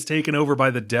kid is taken over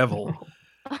by the devil.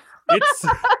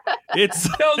 It's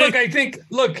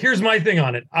no, here's my thing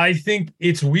on it. I think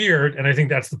it's weird, and I think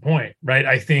that's the point, right?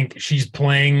 I think she's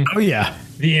playing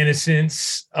the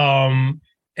innocence, and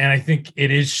I think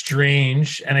it is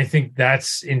strange, and I think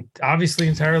that's obviously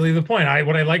entirely the point.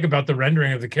 What I like about the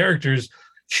rendering of the characters,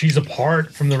 she's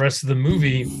apart from the rest of the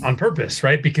movie on purpose,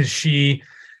 right? Because she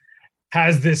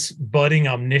has this budding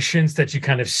omniscience that you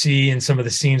kind of see in some of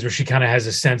the scenes where she kind of has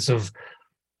a sense of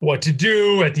what to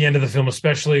do at the end of the film,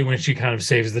 especially when she kind of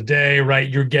saves the day, right?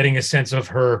 You're getting a sense of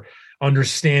her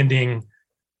understanding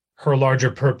her larger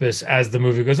purpose as the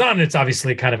movie goes on. It's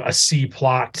obviously kind of a C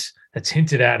plot that's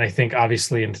hinted at. And I think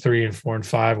obviously in 3 and 4 and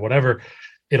 5, whatever,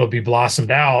 it'll be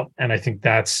blossomed out. And I think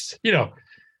that's,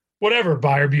 whatever,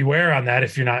 buyer beware on that.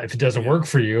 If it doesn't work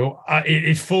for you,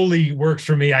 it fully works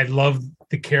for me. I love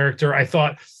the character. I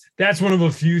thought that's one of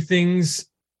a few things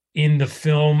in the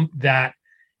film that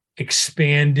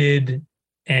expanded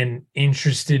and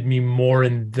interested me more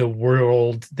in the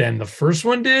world than the first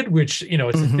one did, which,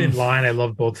 it's a thin line. I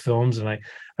love both films and I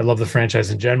love the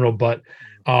franchise in general, but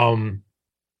I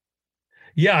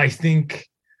think,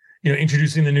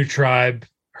 introducing the new tribe,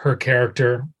 her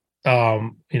character,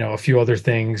 a few other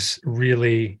things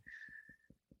really,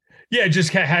 it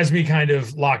just has me kind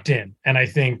of locked in. And I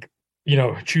think,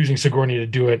 choosing Sigourney to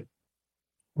do it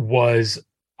was,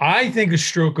 I think, a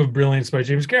stroke of brilliance by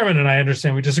James Cameron, and I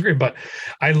understand we disagree, but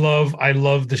I love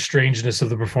the strangeness of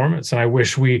the performance, and I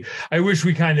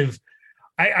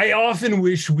often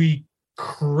wish we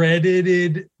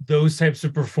credited those types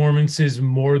of performances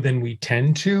more than we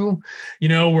tend to,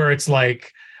 where it's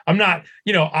like, I'm not,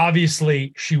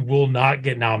 obviously she will not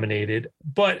get nominated,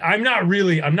 but I'm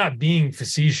not being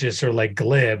facetious or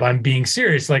glib. I'm being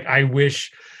serious. I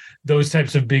wish those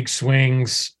types of big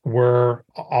swings were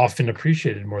often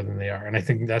appreciated more than they are. And I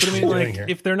think that's But I what mean, we're doing like, here.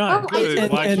 if they're not good,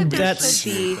 and- why and should there that's-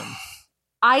 be them?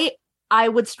 I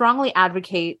would strongly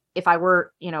advocate, if I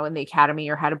were, in the Academy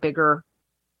or had a bigger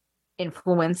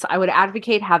influence, I would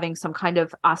advocate having some kind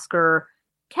of Oscar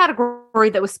category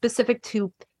that was specific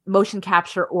to motion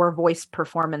capture or voice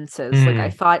performances. Like, I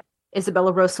thought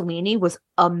Isabella Rossellini was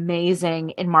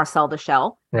amazing in Marcel the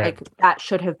Shell. Right. Like, that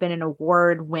should have been an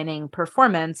award-winning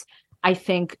performance. I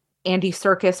think Andy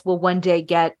Serkis will one day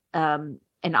get an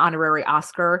honorary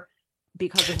Oscar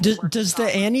because of his work does in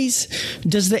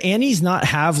the Annies not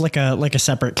have like a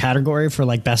separate category for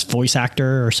like best voice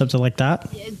actor or something like that?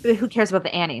 Who cares about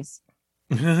the Annies?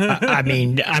 I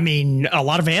mean, a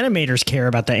lot of animators care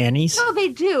about the Annies. No, they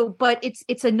do, but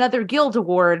it's another guild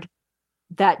award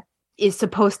that is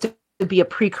supposed to be a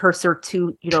precursor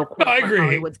to I agree.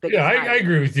 Hollywood's biggest I night.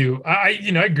 agree with you. I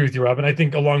agree with you, Robin. I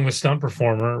think along with stunt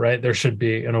performer, right, there should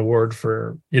be an award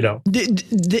for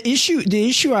The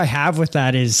issue I have with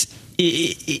that is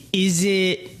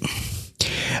it.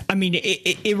 I mean,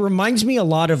 it reminds me a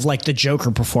lot of like the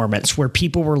Joker performance where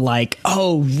people were like,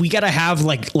 "Oh, we got to have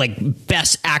like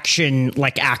best action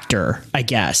like actor," I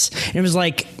guess. And it was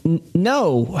like,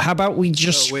 no. How about we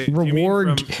just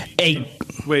reward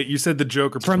Wait, you said the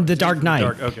Joker from the Dark Knight?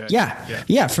 Okay,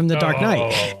 yeah, from the Dark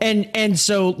Knight. And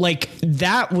so like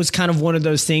that was kind of one of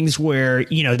those things where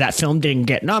that film didn't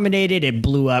get nominated. It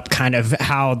blew up kind of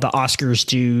how the Oscars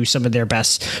do some of their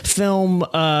best film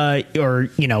or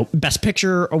best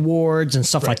picture awards and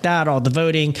stuff like that, all the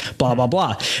voting, blah blah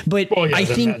blah. But I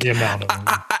think the amount of them.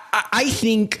 I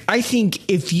think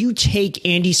if you take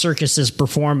Andy Serkis's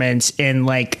performance in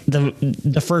like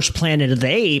the first Planet of the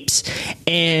Apes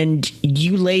and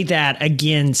you lay that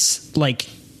against like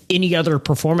any other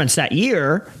performance that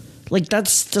year, like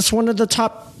that's one of the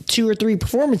top 2 or 3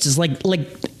 performances, like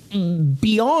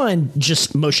beyond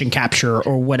just motion capture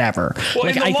or whatever. Well,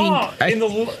 like in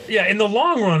the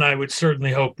long run, I would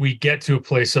certainly hope we get to a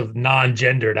place of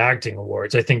non-gendered acting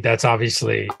awards. I think that's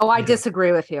obviously. Oh, I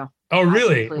disagree with you. Oh,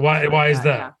 really? Why is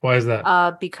that? Yeah. Why is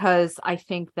that? Because I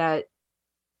think that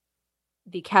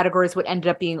the categories would end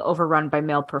up being overrun by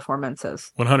male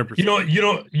performances. 100%.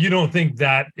 You don't think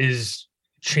that is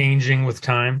changing with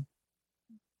time?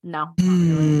 No.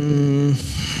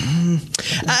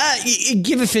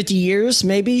 Give it 50 years,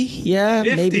 maybe. Yeah,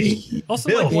 50. maybe. Also,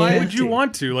 Bill, like, why 50. would you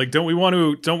want to? Like, don't we want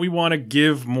to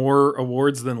give more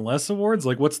awards than less awards?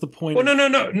 Like, what's the point? Well,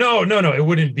 no. It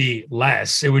wouldn't be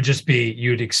less. It would just be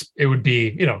it would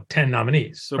be 10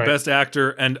 nominees. So right? best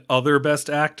actor and other best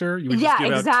actor. You would just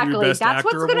give exactly. out 2 best That's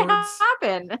actor what's going to awards?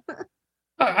 happen.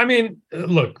 I mean,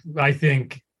 look, I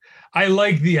think I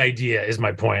like the idea. Is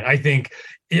my point. I think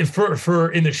if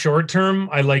for in the short term,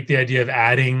 I like the idea of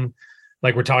adding.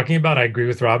 Like we're talking about, I agree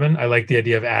with Robin. I like the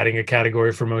idea of adding a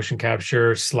category for motion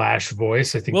capture /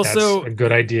 voice. I think that's a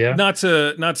good idea. Not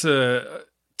to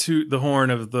toot the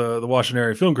horn of the Washington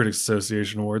Area Film Critics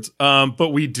Association Awards,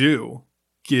 but we do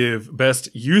give best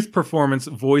youth performance,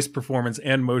 voice performance,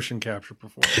 and motion capture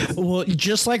performance. Well,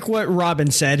 just like what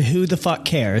Robin said, who the fuck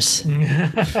cares? We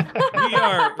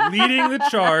are leading the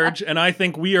charge, and I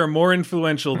think we are more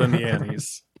influential than the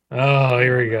Annies. Oh,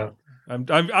 here we go.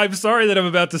 I'm sorry that I'm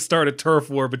about to start a turf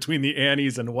war between the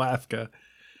Annies and WAFCA.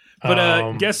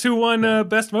 But guess who won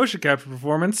best motion capture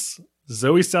performance?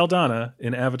 Zoe Saldana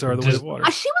in Avatar: The Way of Water.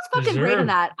 She was fucking great in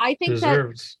that. I think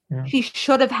Deserved. that she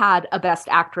should have had a best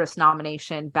actress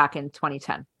nomination back in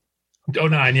 2010.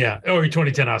 09, yeah. Or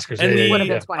 2010 Oscars. And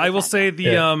yeah. I will say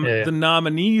the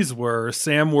nominees were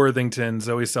Sam Worthington,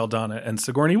 Zoe Saldana, and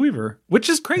Sigourney Weaver, which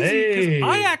is crazy because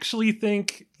I actually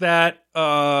think that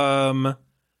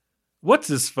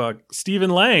Stephen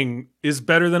Lang is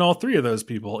better than all 3 of those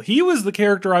people. He was the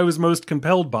character I was most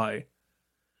compelled by.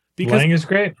 Because Lang is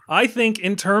great. I think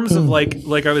in terms of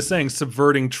like I was saying,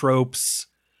 subverting tropes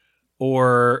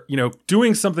or,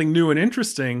 doing something new and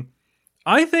interesting,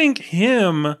 I think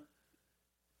him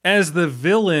as the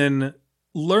villain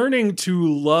learning to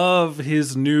love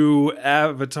his new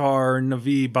avatar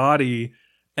Na'vi body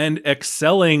and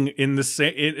excelling in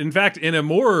in a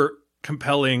more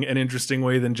compelling and interesting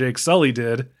way than Jake Sully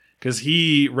did, because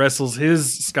he wrestles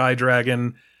his sky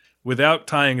dragon without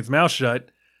tying its mouth shut.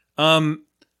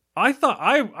 I thought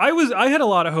I had a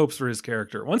lot of hopes for his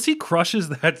character. Once he crushes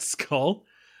that skull,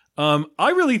 I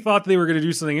really thought they were going to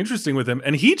do something interesting with him,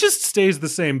 and he just stays the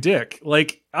same dick.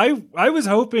 Like I was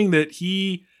hoping that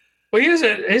he. Well,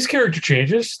 his character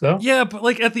changes though. Yeah, but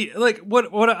like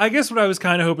what I guess what I was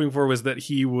kind of hoping for was that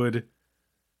he would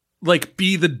like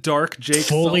be the dark Jake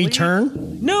fully Sully.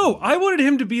 Turn. No, I wanted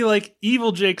him to be like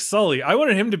evil Jake Sully. I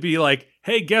wanted him to be like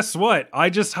hey, guess what? I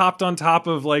just hopped on top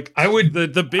of like I would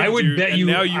the big I would dude, bet and you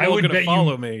now you I all would gonna bet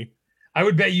follow you me. I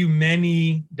would bet you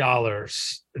many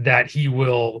dollars that he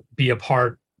will be a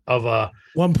part of a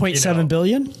 1.7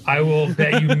 billion. I will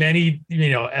bet you many,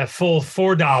 a full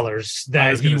 $4 I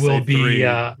that was he gonna will say be, 3,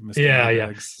 Mr.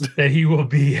 Moneybags. that he will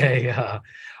be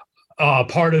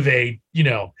part of a,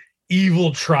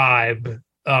 evil tribe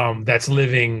that's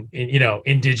living,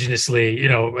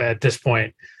 indigenously, at this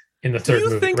point in the Do third you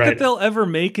movie, think right? that they'll ever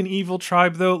make an evil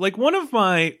tribe though? Like one of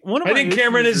my I think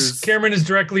Cameron has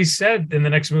directly said in the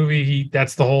next movie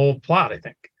that's the whole plot. I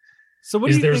think. So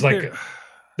what do you think?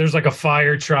 There's like a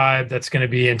fire tribe that's going to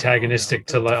be antagonistic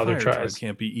to the other fire tribe tribes.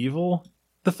 can't be evil.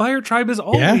 The fire tribe is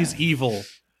always evil.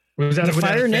 Was that The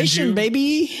Fire Nation,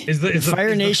 baby. Is the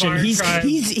Fire Nation?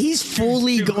 He's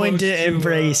fully going to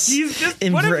embrace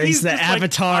the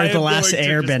Avatar, the Last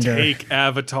Airbender. Take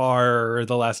Avatar or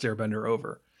the Last Airbender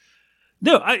over.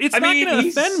 No, it's not going to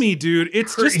offend me, dude.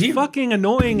 It's just fucking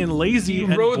annoying and lazy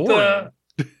and boring.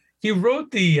 He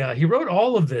wrote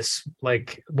all of this,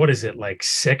 like, what is it, like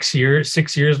 6 years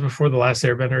before the Last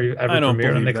Airbender ever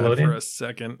premiered on Nickelodeon? That for a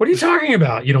second. What are you talking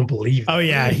about? You don't believe that? Oh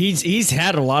yeah, he's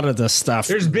had a lot of this stuff.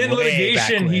 There's been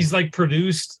litigation. He's like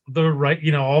produced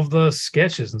all of the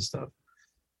sketches and stuff.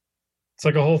 It's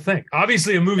like a whole thing.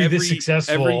 Obviously, a movie this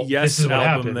successful. Every Yes this is what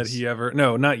album happens. that he ever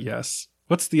not Yes.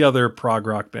 What's the other prog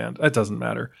rock band? That doesn't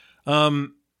matter.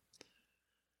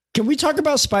 Can we talk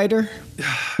about Spider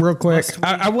real quick?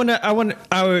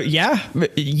 Yeah,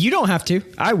 you don't have to.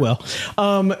 I will.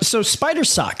 So Spider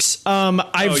sucks.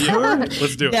 I've heard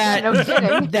Let's do it.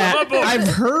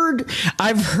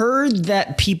 I've heard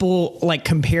that people like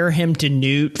compare him to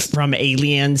Newt from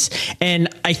Aliens, and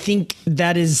I think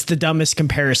that is the dumbest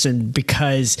comparison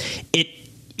because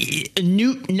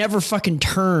Newt never fucking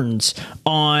turns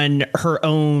on her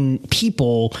own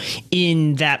people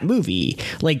in that movie.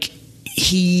 Like,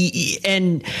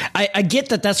 I get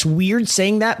that that's weird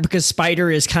saying that because Spider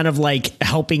is kind of like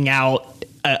helping out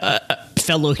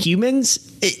fellow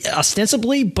humans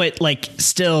ostensibly, but like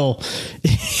still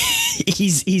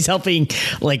he's helping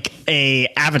like a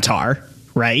Avatar,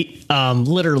 right?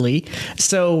 Literally.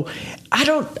 So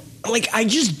I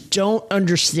just don't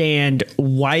understand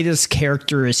why this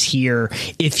character is here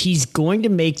if he's going to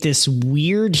make this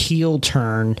weird heel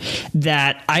turn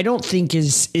that I don't think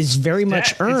is very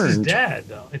much earned. It's his dad,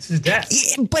 though. It's his dad.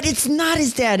 Yeah, but it's not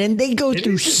his dad, and they go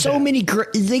through so many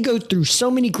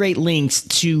great lengths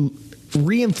to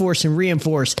reinforce.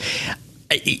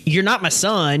 You're not my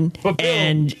son,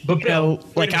 I'm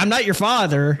not your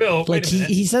father. Bill, like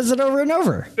he says it over and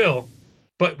over. Bill.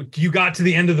 But you got to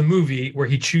the end of the movie where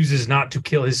he chooses not to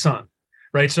kill his son,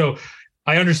 right? So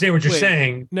I understand what you're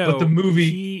saying. No, but the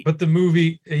movie,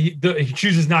 he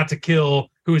chooses not to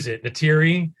kill. Who is it?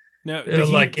 Natiri? No, in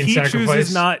Sacrifice.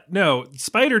 Chooses not. No,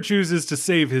 Spider chooses to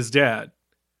save his dad.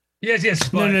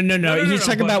 Yes. No. He's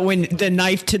talking about when the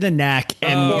knife to the neck,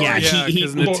 and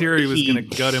because Natiri was going to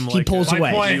gut him. He pulls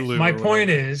away. My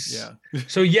point is,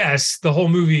 so yes, the whole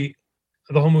movie.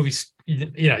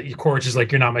 Quaritch is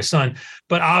like, you're not my son,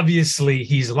 but obviously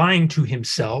he's lying to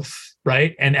himself,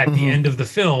 right? And at the end of the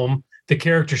film, the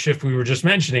character shift we were just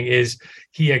mentioning is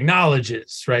he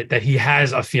acknowledges, right, that he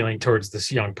has a feeling towards this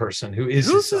young person who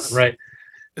is his son, right?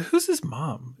 Who's his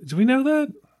mom? Do we know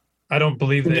that? I don't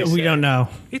believe that. We don't know.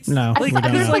 There's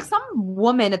like some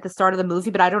woman at the start of the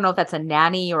movie, but I don't know if that's a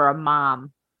nanny or a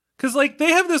mom. Because like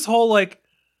they have this whole like,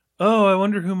 oh, I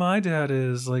wonder who my dad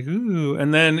is. Like, ooh.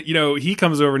 And then, he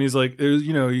comes over and he's like,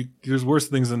 there's worse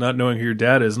things than not knowing who your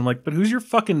dad is. And I'm like, but who's your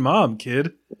fucking mom,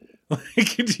 kid?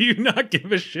 Like, do you not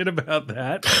give a shit about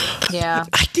that? Yeah.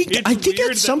 I think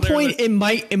at some point it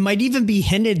might even be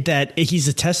hinted that he's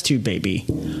a test tube baby.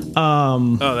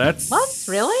 That's what?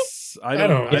 Really? I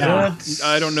don't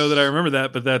know that I remember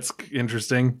that, but that's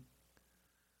interesting.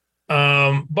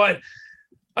 But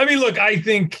I mean, look, I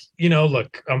think,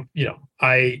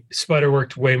 Spider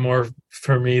worked way more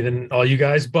for me than all you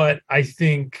guys, but I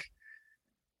think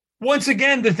once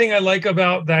again, the thing I like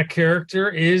about that character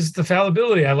is the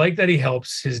fallibility. I like that he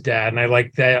helps his dad, and I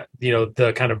like that,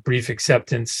 the kind of brief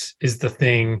acceptance is the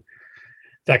thing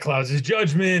that clouds his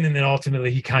judgment, and then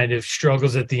ultimately he kind of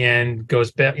struggles at the end,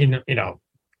 goes back,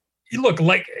 look,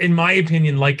 like, in my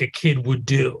opinion, like a kid would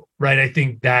do, right? I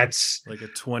think that's like a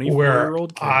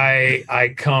 24-year-old kid.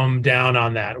 I come down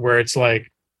on that, where it's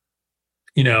like,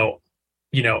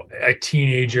 a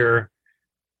teenager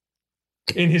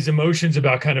in his emotions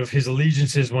about kind of his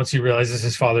allegiances once he realizes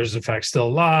his father is in fact still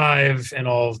alive, and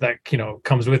all of that,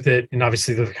 comes with it. And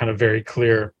obviously the kind of very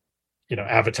clear,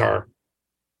 Avatar,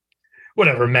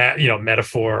 whatever,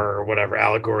 metaphor or whatever,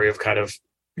 allegory of kind of,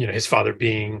 his father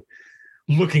being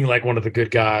looking like one of the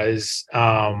good guys.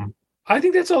 I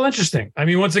think that's all interesting. I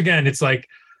mean, once again, it's like,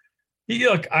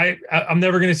 look, I'm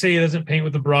never going to say he doesn't paint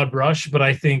with a broad brush, but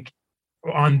I think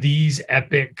on these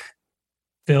epic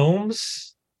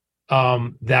films,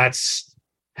 that's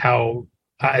how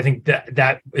I think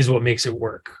that is what makes it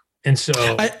work. And so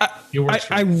it works.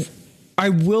 I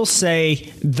will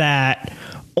say that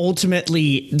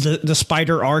ultimately the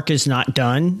spider arc is not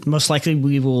done. Most likely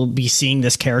we will be seeing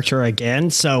this character again.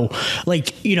 So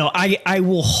like, you know, I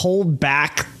will hold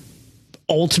back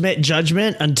ultimate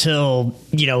judgment until,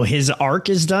 you know, his arc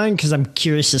is done, because I'm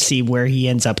curious to see where he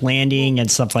ends up landing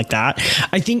and stuff like that.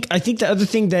 I think the other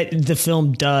thing that the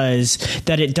film does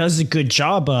that it does a good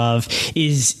job of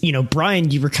is, you know, Brian,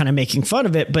 you were kind of making fun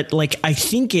of it, but like I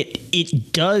think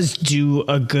it does do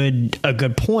a good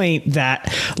point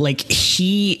that like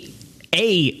he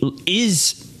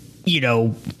is, you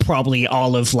know, probably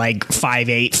all of like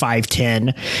 5'8",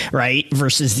 5'10", right?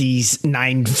 Versus these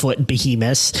 9-foot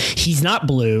behemoths. He's not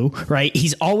blue, right?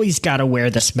 He's always got to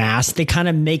wear this mask. They kind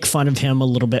of make fun of him a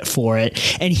little bit for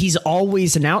it. And he's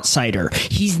always an outsider.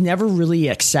 He's never really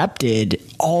accepted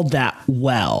all that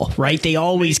well, right? They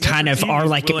always kind of are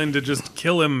like willing to just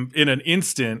kill him in an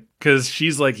instant because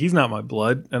she's like, he's not my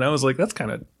blood. And I was like, that's kind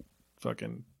of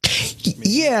fucking...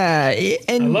 Yeah.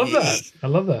 And I love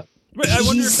that. But I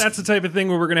wonder if that's the type of thing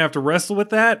where we're going to have to wrestle with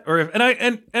that, or if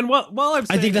while I'm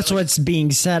saying I think that's what's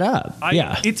being set up.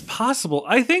 It's possible.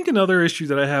 I think another issue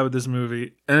that I have with this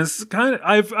movie, and it's kind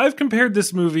of I've compared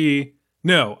this movie.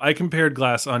 No, I compared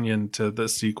Glass Onion to the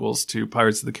sequels to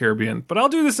Pirates of the Caribbean, but I'll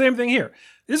do the same thing here.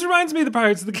 This reminds me of the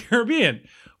Pirates of the Caribbean,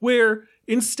 where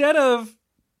instead of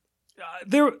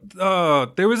there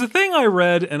was a thing I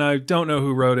read, and I don't know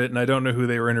who wrote it, and I don't know who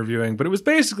they were interviewing, but it was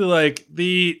basically like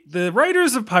the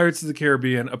writers of Pirates of the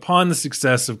Caribbean, upon the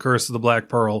success of Curse of the Black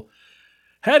Pearl,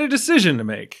 had a decision to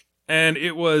make. And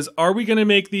it was, are we going to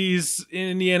make these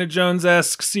Indiana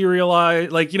Jones-esque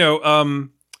serialized, like, you know,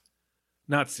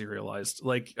 not serialized,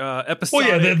 like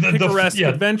episodic, picaresque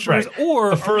adventures, right. or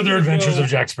the further adventures of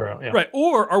Jack Sparrow, right?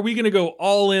 Or are we going to go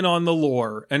all in on the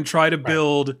lore and try to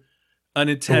build an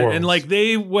intent? And like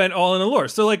they went all in the lore.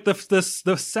 So like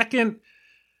the second,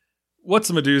 what's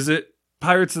the Medusa?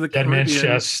 Pirates of the Caribbean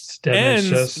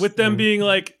ends with them being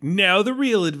like, now the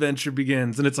real adventure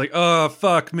begins, and it's like, oh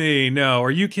fuck me, no,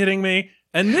 are you kidding me?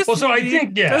 And this so I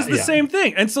think does the same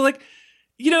thing. And so like,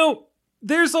 you know,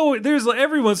 there's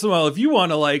every once in a while, if you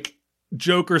want to like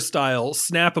Joker style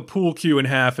snap a pool cue in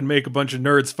half and make a bunch of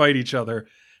nerds fight each other,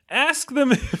 ask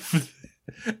the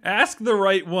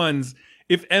right ones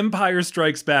if Empire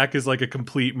Strikes Back is like a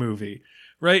complete movie,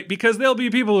 right? Because there'll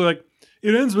be people who are like,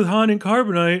 it ends with Han and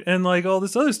Carbonite and like all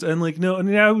this other stuff. And like, no, and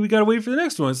now we got to wait for the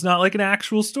next one. It's not like an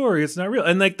actual story. It's not real.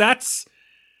 And like, that's,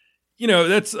 you know,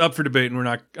 that's up for debate.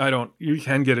 And you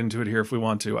can get into it here if we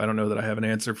want to. I don't know that I have an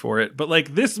answer for it. But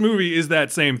like, this movie is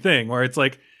that same thing where it's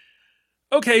like,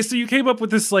 okay, so you came up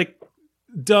with this like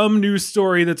dumb new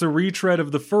story that's a retread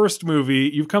of the first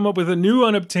movie. You've come up with a new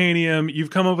unobtainium.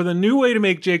 You've come up with a new way to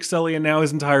make Jake Sully and now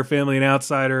his entire family an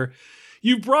outsider.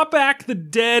 You brought back the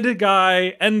dead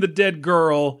guy and the dead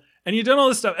girl, and you've done all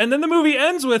this stuff. And then the movie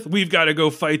ends with, we've got to go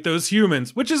fight those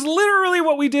humans, which is literally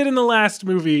what we did in the last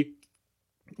movie.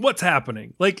 What's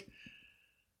happening? Like,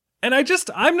 and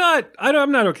I'm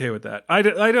not okay with that. I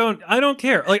don't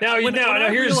care. Like when I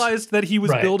realized that he was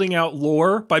building out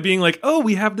lore by being like, oh,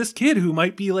 we have this kid who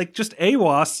might be like just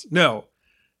AWAS. No,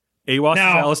 AWAS is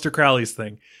Aleister Crowley's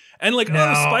thing. And like, oh,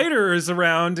 Spider is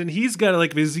around and he's got to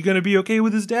like, is he going to be okay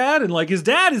with his dad? And like, his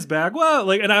dad is back. Well,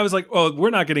 like, and I was like, oh, we're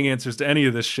not getting answers to any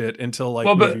of this shit until like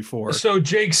movie 4. So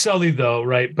Jake Sully though,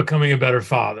 right. Becoming a better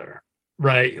father,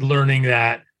 right. Learning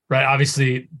that, right.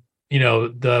 Obviously, you know,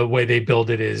 the way they build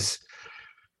it is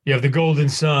you have the golden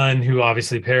son who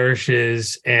obviously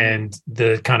perishes and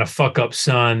the kind of fuck up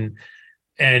son.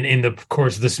 And in the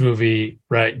course of this movie,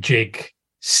 right. Jake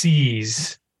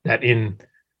sees that in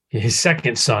his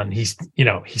second son, he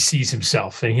sees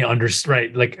himself and he understands,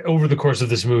 right? Like over the course of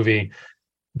this movie,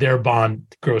 their bond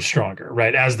grows stronger,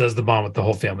 right? As does the bond with the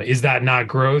whole family. Is that not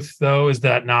growth though? Is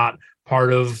that not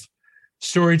part of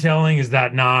storytelling? Is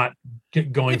that not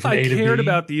going from A to B? I cared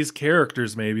about these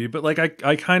characters maybe, but like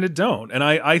I kind of don't. And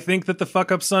I think that the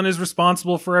fuck up son is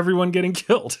responsible for everyone getting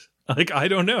killed. Like, I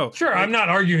don't know. Sure, I'm not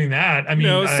arguing that. I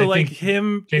mean, so like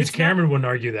him, James Cameron wouldn't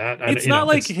argue that. It's not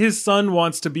like his son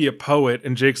wants to be a poet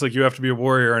and Jake's like, you have to be a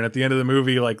warrior. And at the end of the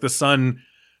movie, like the son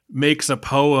makes a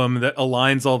poem that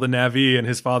aligns all the Na'vi and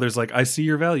his father's like, I see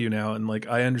your value now. And like,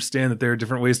 I understand that there are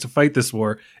different ways to fight this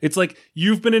war. It's like,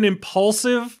 you've been an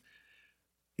impulsive,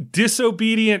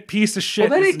 disobedient piece of shit.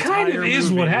 Well, that it kind of is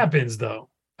what happens though.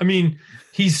 I mean,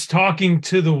 he's talking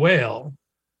to the whale,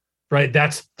 right?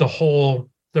 That's the whole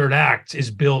third act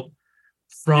is built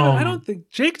from. I don't think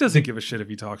Jake doesn't give a shit if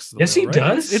he talks to the Yes, whale, he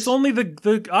right? does. It's only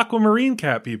the aquamarine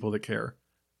cat people that care.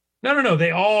 No.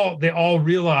 They all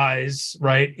realize,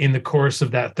 right, in the course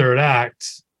of that third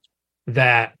act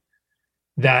that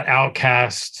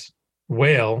outcast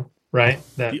whale, right?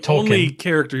 That The Tolkien only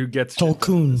character who gets shit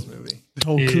done in this movie.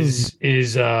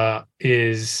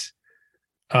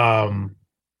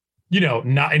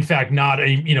 not in fact not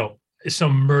a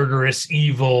some murderous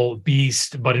evil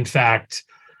beast, but in fact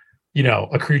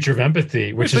a creature of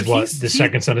empathy, which is what the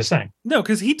second son is saying. No,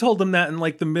 because he told them that in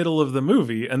like the middle of the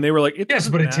movie, and they were like, yes,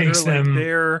 but it takes them.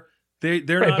 They're right,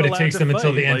 not but it allowed takes to them fight.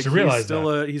 until the end like, to realize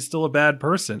that he's still a bad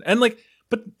person. And like,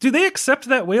 but do they accept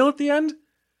that whale at the end?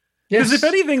 Because Yes. if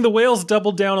anything, the whale's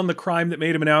doubled down on the crime that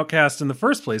made him an outcast in the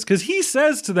first place. Because he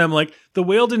says to them, like, the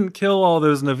whale didn't kill all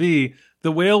those Na'vi.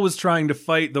 The whale was trying to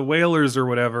fight the whalers or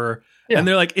whatever. Yeah. And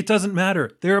they're like, it doesn't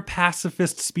matter. They're a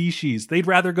pacifist species. They'd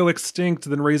rather go extinct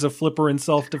than raise a flipper in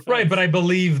self-defense. Right, but I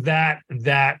believe that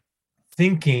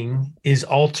thinking is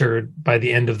altered by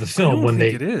the end of the film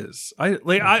it is. I'm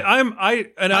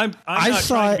not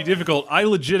trying to be difficult. I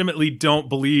legitimately don't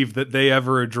believe that they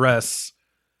ever address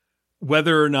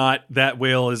whether or not that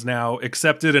whale is now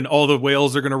accepted and all the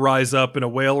whales are going to rise up in a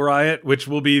whale riot, which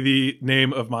will be the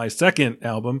name of my second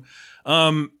album.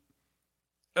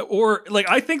 Or like,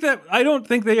 I don't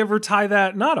think they ever tie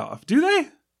that knot off. Do they?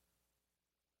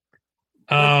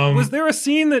 Was there a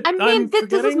scene that does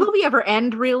this movie ever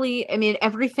end really? I mean,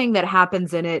 everything that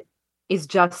happens in it is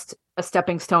just a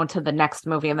stepping stone to the next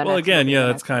movie and the next again, movie, yeah,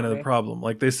 that's kind of the problem.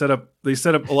 Like they set up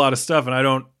a lot of stuff, and I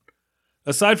don't,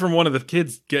 aside from one of the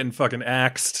kids getting fucking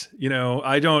axed,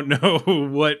 I don't know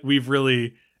what we've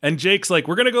really. And Jake's like,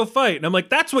 we're gonna go fight, and I'm like,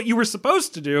 that's what you were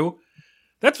supposed to do.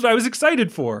 That's what I was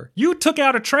excited for. You took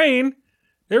out a train.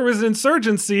 There was an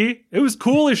insurgency. It was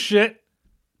cool as shit.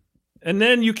 And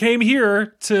then you came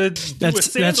here to do a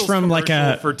sandals from like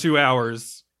for 2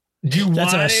 hours.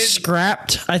 That's a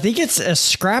scrapped. I think it's a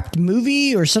scrapped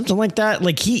movie or something like that.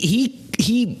 Like he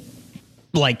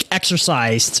like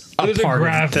exercised a part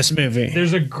of this movie.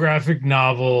 There's a graphic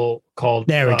novel called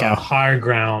Higher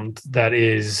Ground that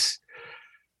is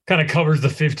kind of covers the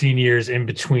 15 years in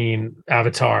between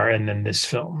Avatar and then this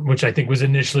film, which I think was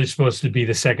initially supposed to be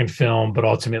the second film, but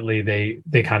ultimately they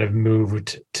kind of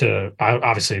moved to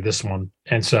obviously this one,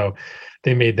 and so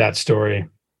they made that story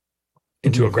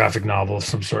into a graphic novel of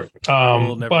some sort.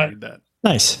 We'll never read that.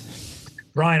 Nice.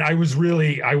 Brian, I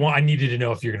needed to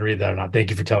know if you're going to read that or not.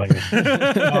 Thank you for telling me. What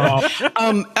I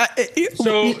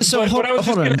was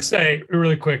just going to say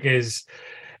really quick is,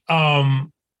 I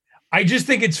just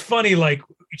think it's funny. Like,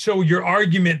 so your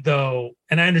argument though,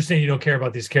 and I understand you don't care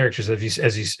about these characters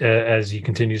as you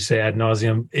continue to say ad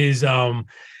nauseum, is,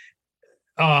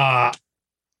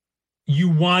 you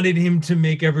wanted him to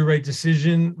make every right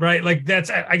decision, right? Like that's,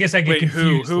 I guess I get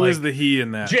confused. Who is the he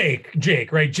in that? Jake,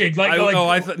 right? Jake,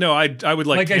 I would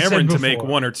like Cameron to make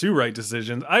one or two right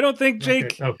decisions. I don't think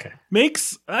Jake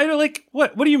makes. I don't like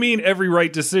what do you mean every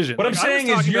right decision? What I'm saying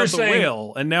is you're saying the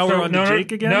whale, and now we're on to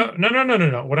Jake again.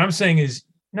 No. What I'm saying is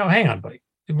no. Hang on, buddy.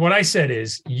 What I said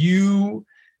is you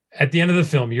at the end of the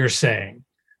film, you're saying,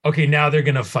 okay, now they're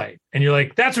going to fight. And you're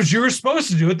like, that's what you were supposed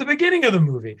to do at the beginning of the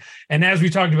movie. And as we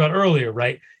talked about earlier,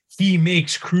 right, he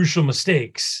makes crucial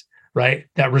mistakes, right,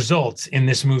 that results in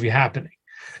this movie happening.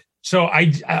 So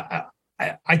I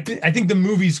think the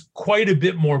movie's quite a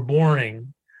bit more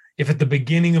boring if at the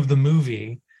beginning of the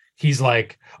movie, he's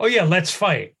like, oh yeah, let's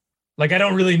fight. Like, I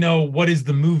don't really know what is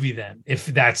the movie then. If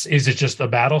is it just a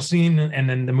battle scene and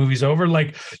then the movie's over?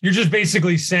 Like, you're just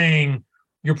basically saying,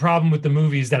 your problem with the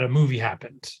movie is that a movie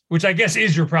happened, which I guess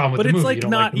is your problem with the movie. But it's like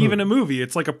not even a movie.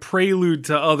 It's like a prelude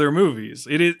to other movies.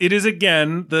 It is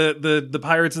again the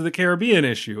Pirates of the Caribbean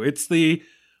issue. It's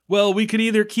we could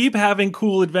either keep having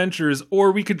cool adventures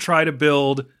or we could try to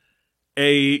build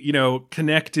a,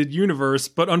 connected universe.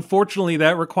 But unfortunately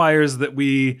that requires that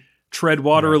we tread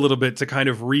water a little bit to kind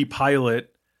of repilot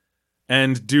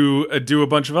and do a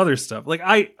bunch of other stuff. Like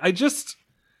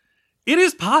it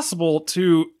is possible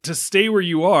to stay where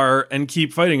you are and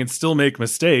keep fighting and still make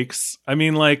mistakes. I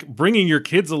mean, like, bringing your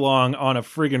kids along on a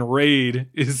friggin' raid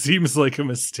seems like a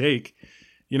mistake,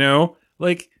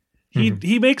 Like,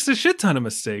 he makes a shit ton of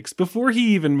mistakes before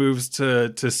he even moves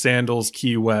to Sandals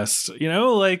Key West,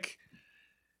 Like,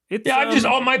 it's...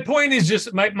 Yeah, my point is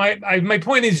just, my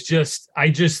point is just, I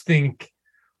just think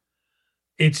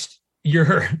it's,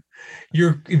 you're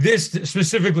this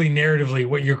specifically narratively,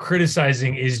 what you're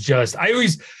criticizing is just, I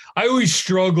always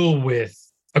struggle with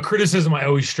a criticism. I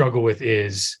always struggle with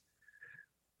is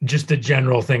just a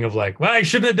general thing of like, well, I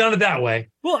shouldn't have done it that way.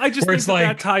 Well, I just think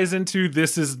that ties into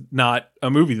this is not a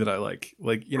movie that I like.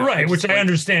 Like, you know, right, which I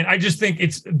understand. I just think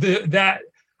it's that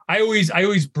I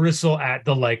always bristle at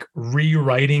the like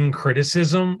rewriting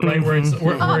criticism, right? Where it's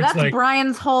where that's it's like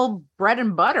Brian's whole bread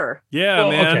and butter. Yeah,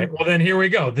 man. Okay, well then here we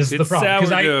go. This is the problem.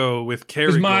 Sourdough with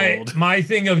Kerrygold. My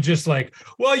thing of just like,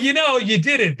 well, you know, you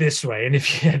did it this way, and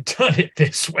if you had done it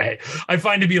this way, I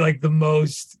find to be like the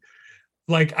most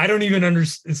like I don't even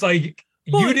understand. It's like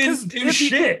you didn't do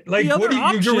shit. Like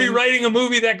what you're rewriting a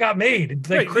movie that got made. It's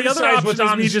like criticize what's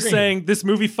on the screen. Just saying this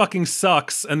movie fucking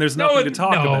sucks and there's nothing to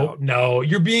talk about. No,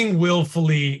 you're being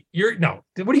willfully. What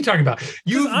are you talking about?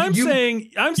 I'm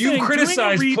saying you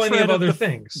criticize plenty of other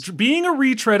things. Being a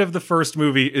retread of the first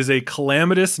movie is a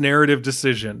calamitous narrative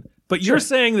decision. But you're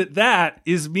saying that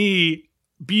is me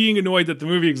being annoyed that the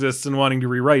movie exists and wanting to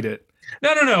rewrite it.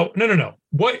 No.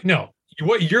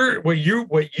 What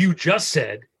you just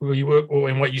said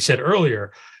and what you said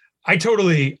earlier, I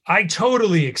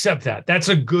totally accept that. That's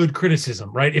a good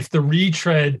criticism, right? If the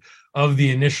retread of the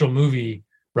initial movie,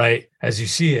 right, as you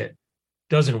see it,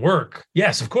 doesn't work,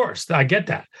 yes, of course, I get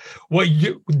that. What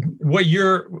you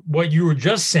were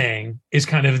just saying is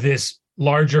kind of this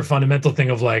larger fundamental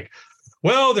thing of like,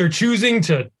 well, they're choosing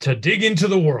to dig into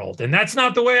the world, and that's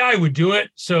not the way I would do it.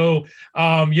 So,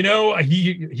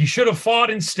 he should have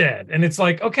fought instead. And it's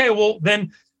like, okay, well,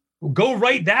 then go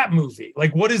write that movie.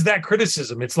 Like, what is that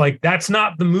criticism? It's like, that's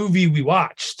not the movie we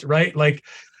watched, right? Like,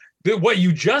 what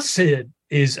you just said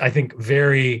is, I think,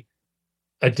 very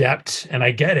adept, and I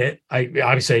get it. I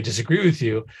disagree with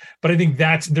you, but I think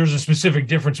there's a specific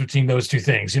difference between those two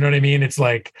things. You know what I mean? It's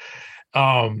like,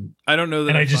 I don't know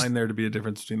that I find there to be a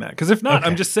difference between that, because if not,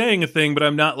 I'm just saying a thing, but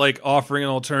I'm not like offering an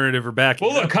alternative or backing.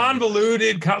 Well,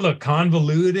 convoluted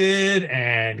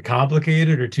and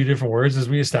complicated are two different words, as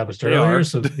we established earlier.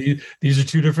 So these are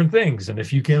two different things, and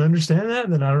if you can't understand that,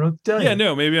 then I don't know what to tell you. Yeah,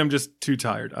 no, maybe I'm just too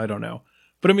tired. I don't know,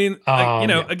 but I mean,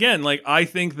 again, like I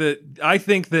think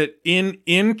that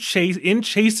in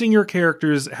chasing your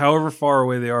characters, however far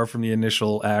away they are from the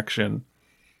initial action,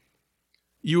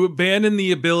 you abandon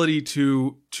the ability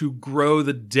to grow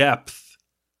the depth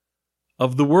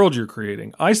of the world you're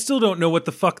creating. I still don't know what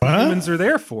the fuck the humans are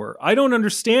there for. I don't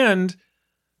understand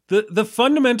the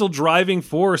fundamental driving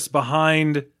force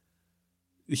behind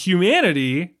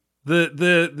humanity.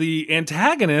 The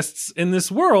antagonists in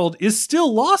this world is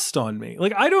still lost on me.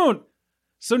 Like I don't.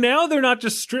 So now they're not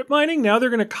just strip mining. Now they're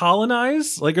going to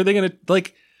colonize. Like, are they going to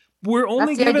like? We're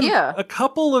only given a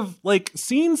couple of like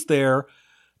scenes there.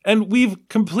 And we've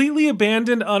completely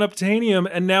abandoned unobtainium,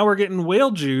 and now we're getting whale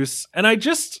juice. And I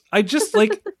just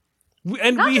like,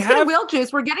 and not we just have whale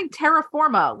juice. We're getting terra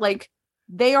forma. Like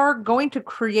they are going to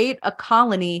create a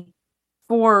colony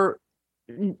for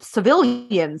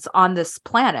civilians on this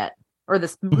planet or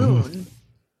this moon.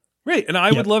 Right, and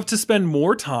I would love to spend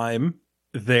more time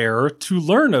there to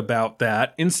learn about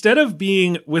that instead of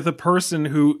being with a person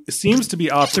who seems to be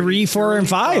operating 3, 4, and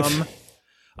 5.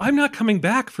 I'm not coming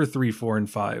back for 3, 4, and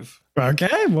 5.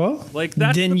 Okay, well, like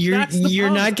then you're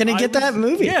not going to get that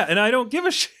movie. Yeah, and I don't give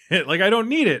a shit. Like I don't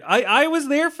need it. I was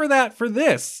there for that. For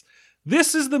this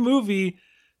is the movie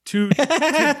to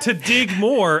dig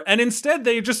more. And instead,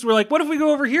 they just were like, "What if we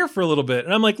go over here for a little bit?"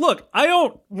 And I'm like, "Look, I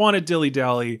don't want to dilly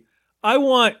dally. I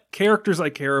want characters I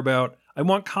care about. I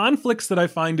want conflicts that I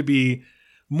find to be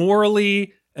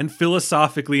morally and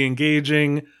philosophically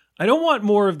engaging." I don't want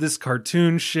more of this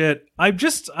cartoon shit. I'm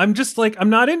just like,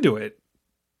 I'm not into it.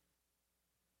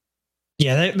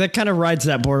 Yeah, that kind of rides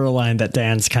that borderline that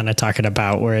Dan's kind of talking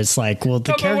about, where it's like, well,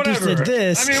 the characters did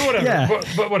this. I mean, whatever. Yeah.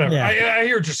 But whatever. Yeah. I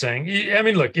hear what you're saying. I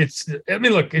mean, look, it's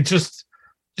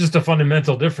just a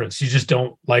fundamental difference. You just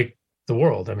don't like the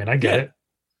world. I mean, I get it.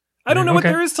 I don't know what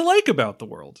there is to like about the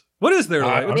world. What is there to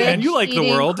like? Dan, you like the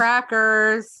world.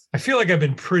 Crackers. I feel like I've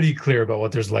been pretty clear about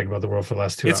what there's to like about the world for the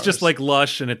last 2 hours. It's just like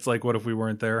lush, and it's like, what if we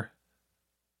weren't there?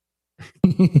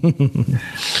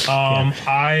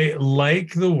 I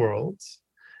like the world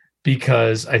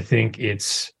because I think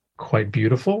it's quite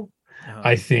beautiful.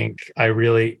 I think I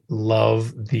really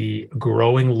love the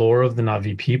growing lore of the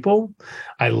Na'vi people.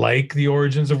 I like the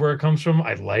origins of where it comes from.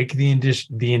 I like the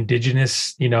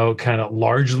indigenous, kind of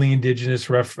largely indigenous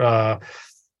references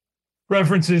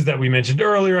that we mentioned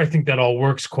earlier. I think that all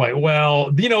works quite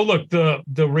well. Look,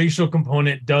 the racial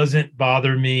component doesn't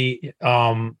bother me.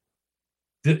 The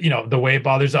way it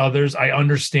bothers others. I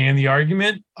understand the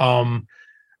argument.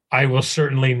 I will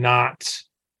certainly not.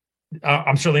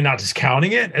 I'm certainly not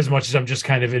discounting it as much as I'm just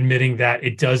kind of admitting that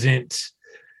it doesn't.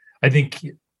 I think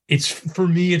it's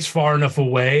far enough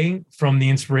away from the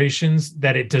inspirations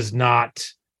that it does not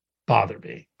bother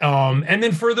me. And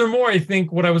then furthermore, I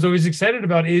think what I was always excited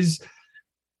about is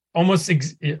almost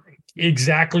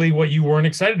exactly what you weren't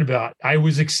excited about. I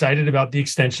was excited about the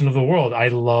extension of the world. I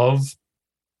love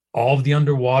all of the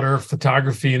underwater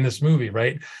photography in this movie,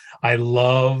 right? I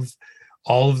love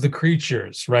all of the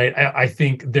creatures, right? I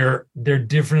think they're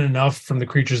different enough from the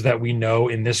creatures that we know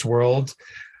in this world,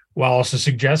 while also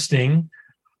suggesting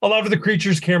a lot of the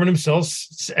creatures Cameron himself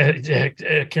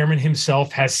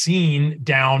has seen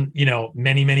down,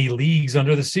 many, many leagues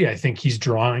under the sea. I think he's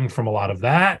drawing from a lot of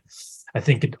that. I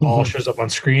think it all shows up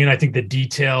on screen. I think the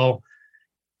detail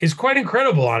is quite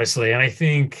incredible, honestly. And I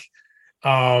think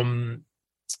I'm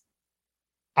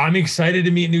excited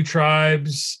to meet new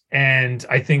tribes. And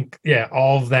I think,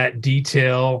 all of that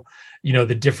detail,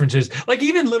 the differences, like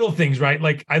even little things, right?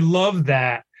 Like I love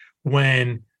that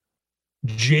when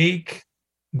Jake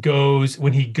goes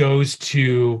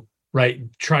to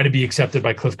try to be accepted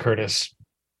by Cliff Curtis,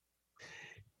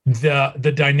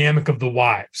 the dynamic of the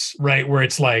wives, right, where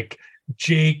it's like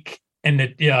Jake and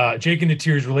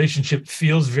Natiri's relationship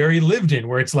feels very lived in,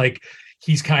 where it's like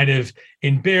he's kind of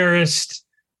embarrassed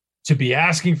to be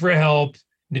asking for help.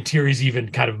 Natiri's even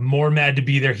kind of more mad to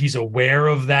be there. He's aware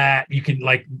of that. You can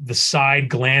like the side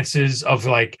glances of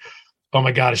like, oh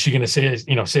my God, is she going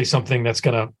to say something that's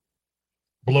going to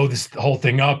blow this whole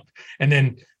thing up? And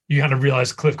then you kind of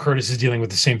realize Cliff Curtis is dealing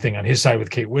with the same thing on his side with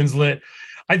Kate Winslet.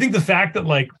 I think the fact that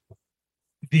like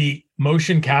the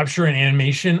motion capture and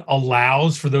animation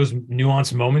allows for those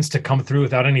nuanced moments to come through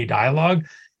without any dialogue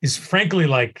is frankly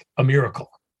like a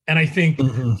miracle. And I think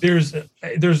there's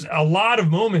a lot of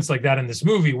moments like that in this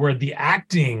movie where the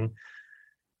acting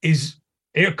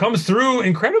it comes through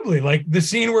incredibly. Like the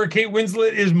scene where Kate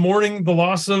Winslet is mourning the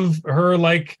loss of her,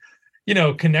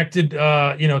 connected,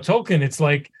 Tolkien. It's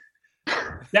like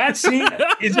that scene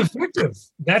is effective.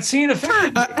 That scene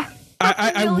effective.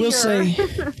 I will say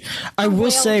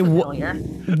one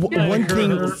thing.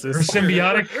 Her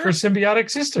symbiotic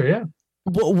sister. Yeah.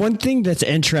 Well, one thing that's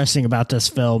interesting about this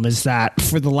film is that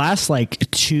for the last like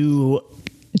two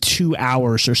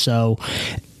hours or so,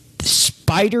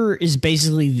 Spider is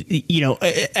basically,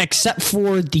 except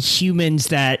for the humans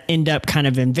that end up kind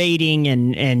of invading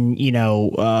and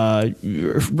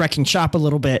wrecking shop a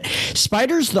little bit,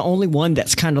 Spider's the only one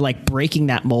that's kind of like breaking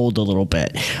that mold a little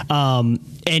bit.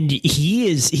 And he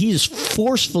is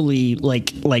forcefully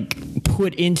like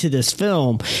put into this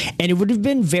film, and it would have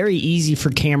been very easy for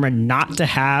Cameron not to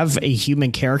have a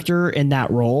human character in that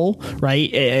role,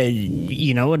 right?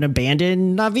 An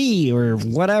abandoned Na'vi or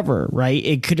whatever, right?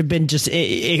 It could have been just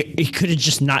it could have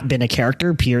just not been a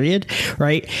character, period,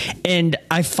 right? And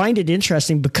I find it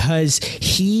interesting because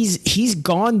he's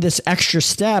gone this extra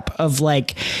step of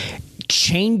like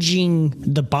changing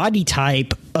the body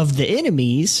type of the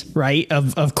enemies, right,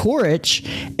 of Quaritch,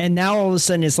 and now all of a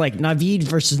sudden it's like Navid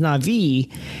versus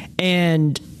Na'vi,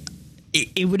 and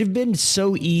it would have been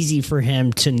so easy for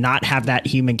him to not have that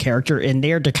human character in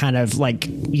there to kind of like,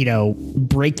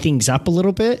 break things up a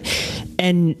little bit,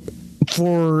 and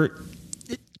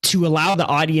to allow the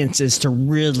audiences to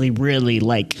really, really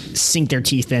like sink their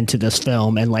teeth into this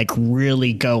film and like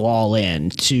really go all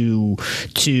in to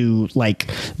like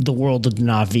the world of the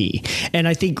Na'vi. And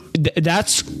I think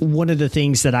that's one of the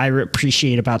things that I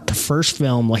appreciate about the first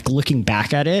film, like looking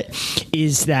back at it,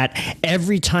 is that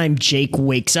every time Jake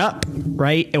wakes up,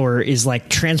 right, or is like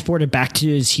transported back to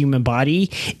his human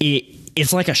body,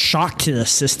 it's like a shock to the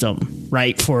system,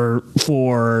 right? For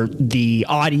the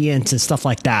audience and stuff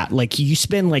like that. Like you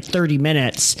spend like 30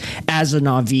 minutes as a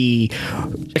Na'vi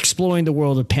exploring the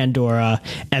world of Pandora,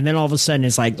 and then all of a sudden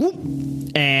it's like, whoop,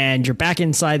 and you're back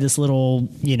inside this little,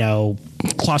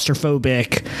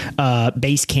 claustrophobic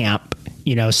base camp,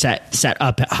 set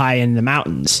up high in the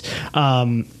mountains.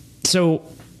 So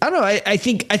I don't know. I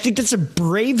think that's a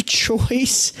brave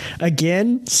choice.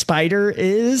 Again, Spider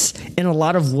is in a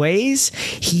lot of ways.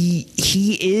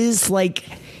 He is like,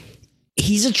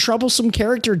 he's a troublesome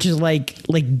character to like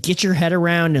get your head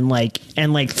around and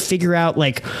figure out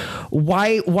like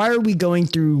why are we going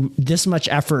through this much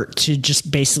effort to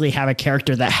just basically have a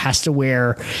character that has to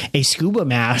wear a scuba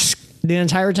mask the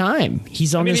entire time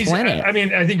he's on this planet. I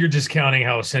think you're discounting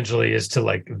how essential he is to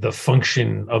like the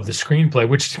function of the screenplay,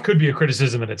 which could be a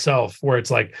criticism in itself, where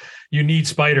it's like you need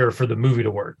Spider for the movie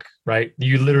to work, right?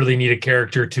 You literally need a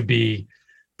character to be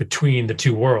between the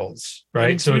two worlds,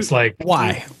 right? So it's like,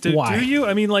 why? Do you?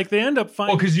 I mean, like they end up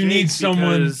finding because you need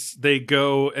someone. Because they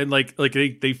go and like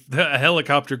a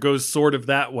helicopter goes sort of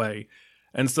that way,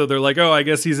 and so they're like, oh, I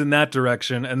guess he's in that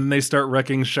direction, and then they start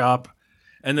wrecking shop.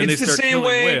 And then they start killing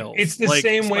whales. It's the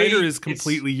same way. Spider is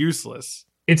completely useless.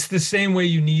 it's the same way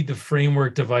you need the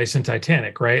framework device in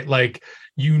Titanic, right? Like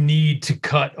you need to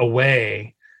cut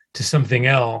away to something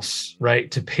else, right?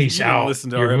 To pace You didn't out listen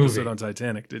to your our movie. episode on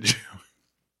Titanic, did you?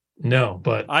 No,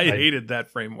 but I hated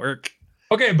that framework.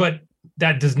 Okay, but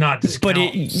that does not discount. But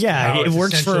it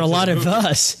works for a lot of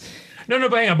us. No,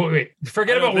 but hang on. But wait,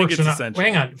 forget about works or not.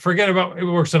 Hang on, forget about it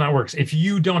works or not works. If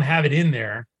you don't have it in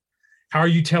there, how are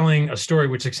you telling a story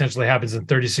which essentially happens in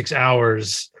 36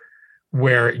 hours,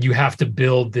 where you have to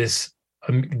build this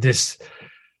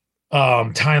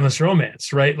timeless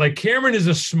romance, right? Like Cameron is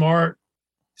a smart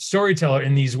storyteller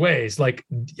in these ways. Like,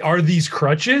 are these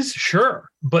crutches? Sure,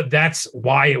 but that's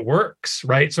why it works,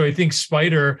 right? So I think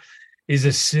Spider is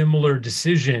a similar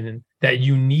decision that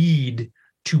you need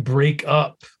to break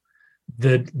up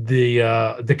the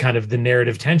kind of the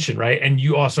narrative tension, right? And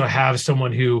you also have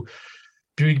someone who,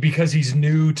 because he's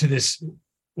new to this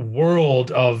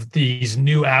world of these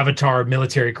new avatar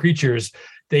military creatures,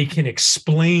 they can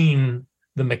explain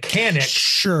the mechanics.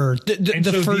 Sure.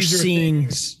 The first scene.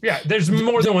 There's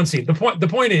more than one scene. The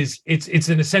point is it's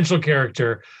an essential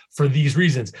character for these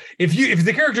reasons. If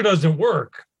the character doesn't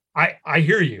work, I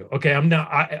hear you. Okay.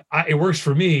 It works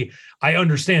for me. I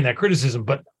understand that criticism,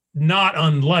 but not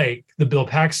unlike the Bill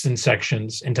Paxton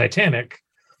sections in Titanic,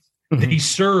 they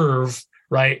serve,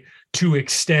 right, to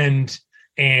extend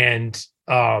and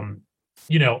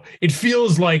it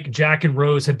feels like Jack and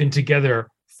Rose have been together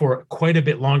for quite a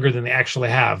bit longer than they actually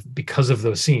have because of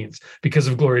those scenes, because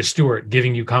of Gloria Stewart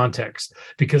giving you context,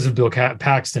 because of Bill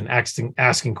Paxton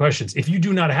asking questions. If you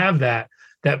do not have that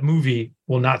movie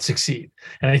will not succeed.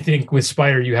 And I think with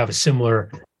Spider, you have a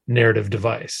similar narrative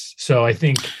device. So I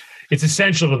think it's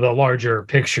essential to the larger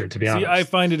picture, to be honest. I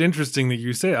find it interesting that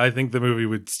you say, I think the movie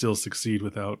would still succeed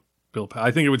without Bill Paxton.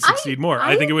 I think it would succeed more.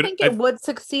 I think it would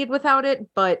succeed without it,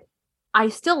 but I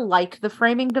still like the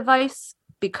framing device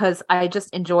because I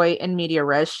just enjoy in media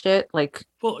res shit. Like,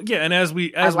 well, yeah, and as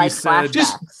we like said,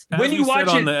 just when you watch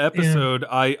on the episode,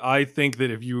 I think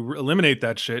that if you eliminate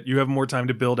that shit, you have more time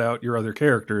to build out your other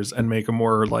characters and make a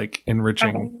more like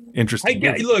enriching, interesting.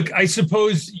 Look, I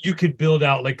suppose you could build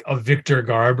out like a Victor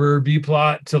Garber B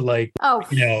plot to like, or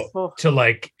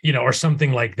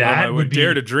something like that. I would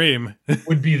dare to dream.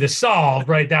 Would be the solve,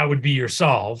 right? That would be your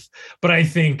solve. But I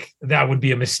think that would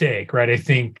be a mistake, right? I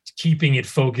think keeping it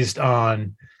focused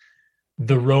on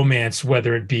the romance,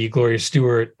 whether it be Gloria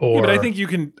Stewart or, but I think you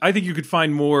could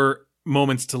find more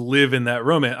moments to live in that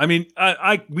romance. I mean,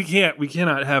 we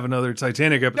cannot have another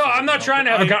Titanic episode. No, I'm not trying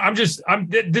to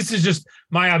have this is just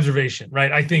my observation,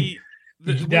 right? I think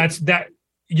that's the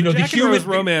human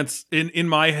romance in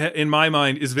my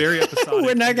mind is very episodic.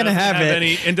 We're not going to have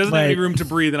it and doesn't have any room to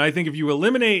breathe. And I think if you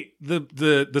eliminate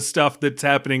the stuff that's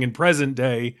happening in present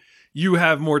day, you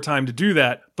have more time to do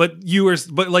that. But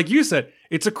like you said,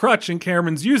 it's a crutch and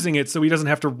Cameron's using it so he doesn't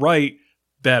have to write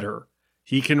better.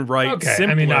 He can write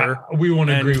simpler. I mean, we won't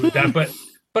agree with that, but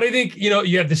I think,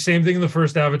 you have the same thing in the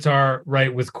first Avatar,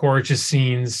 right? With Quaritch's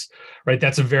scenes, right?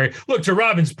 That's to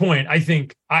Robin's point, I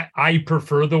think I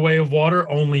prefer The Way of Water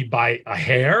only by a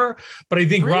hair, but I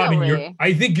think Robin,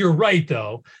 I think you're right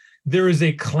though. There is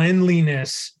a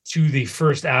cleanliness to the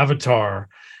first Avatar.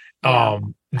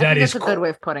 That's a good way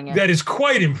of putting it. That is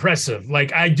quite impressive.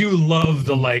 Like, I do love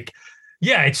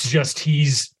it's just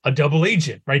he's a double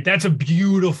agent, right? That's a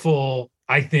beautiful,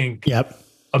 I think,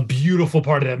 a beautiful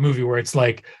part of that movie where it's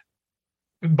like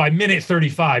by minute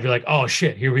 35, you're like, oh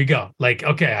shit, here we go. Like,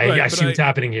 okay, I see what's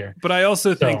happening here. But I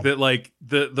also think that like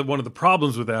the one of the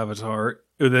problems with Avatar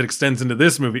that extends into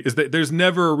this movie is that there's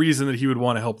never a reason that he would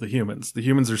want to help the humans. The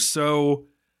humans are so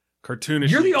cartoonish.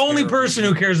 You're the only person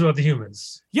who cares about the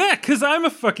humans. Yeah, because I'm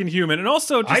a fucking human, and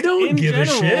also just I don't give a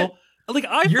shit. Like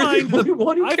I find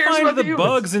the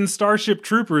bugs in Starship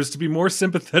Troopers to be more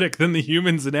sympathetic than the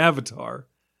humans in Avatar.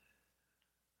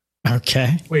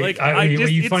 Okay, wait,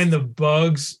 you find the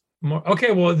bugs more?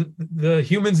 Okay, well, the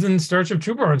humans in Starship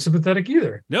Trooper aren't sympathetic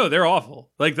either. No, they're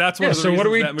awful. Like that's one of the so what are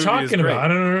we that movie talking about? I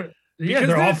don't know. Yeah,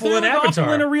 they're awful in Avatar.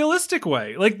 Awful in a realistic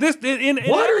way. Like this in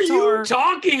what Avatar, are you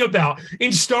talking about?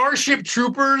 In Starship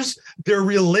Troopers, they're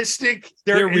realistic.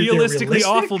 They're realistically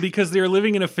awful because they're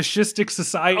living in a fascistic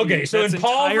society. Okay, so in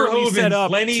Paul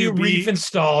Verhoeven's Lenny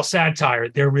Riefenstahl satire,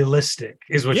 they're realistic,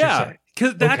 is what you're saying.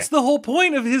 Because that's the whole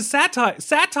point of his satire.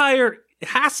 Satire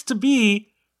has to be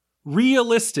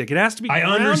realistic. It has to be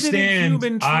grounded in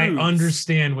human truths. I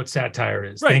understand what satire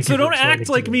is. Right. So don't act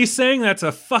like me saying that's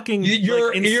a fucking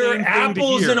you're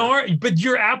apples and oranges, but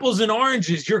you're apples and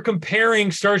oranges. You're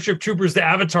comparing Starship Troopers to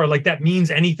Avatar like that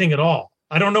means anything at all.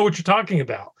 I don't know what you're talking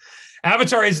about.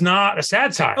 Avatar is not a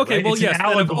satire. Okay, right? well, It's an yes. Then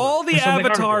of allegory all the for something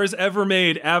avatars ever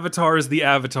made, Avatar is the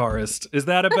Avatarist. Is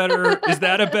that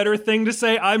a better thing to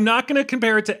say? I'm not going to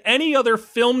compare it to any other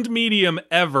filmed medium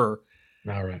ever.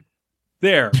 All right.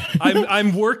 There,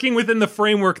 I'm working within the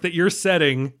framework that you're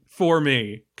setting for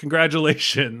me.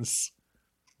 Congratulations.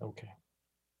 Okay.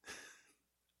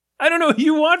 I don't know what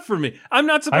you want from me. I'm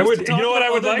not supposed to talk about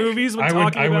I would other like? movies when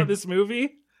talking about this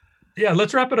movie. Yeah,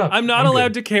 let's wrap it up. I'm not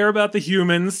allowed to care about the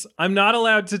humans. I'm not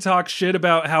allowed to talk shit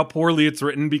about how poorly it's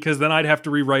written because then I'd have to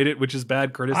rewrite it, which is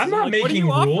bad criticism. I'm not making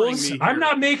rules. I'm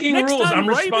not making Next rules. time, I'm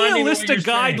write responding me a to list what of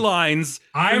you're saying. guidelines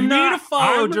I'm for me not- to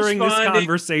follow I'm during this responding-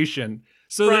 conversation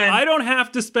so Brian. that I don't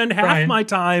have to spend half Brian. my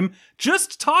time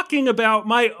just talking about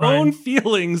my own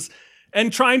feelings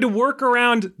and trying to work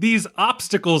around these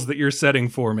obstacles that you're setting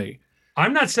for me.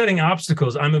 I'm not setting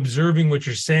obstacles. I'm observing what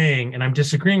you're saying, and I'm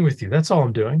disagreeing with you. That's all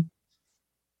I'm doing.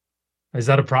 Is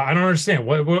that a problem? I don't understand.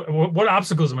 What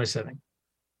obstacles am I setting?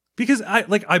 Because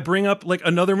I bring up like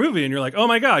another movie and you're like, oh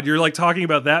my God, you're like talking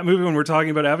about that movie when we're talking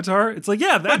about Avatar. It's like,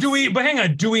 yeah, that's... But hang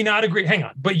on. Do we not agree? Hang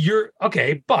on. But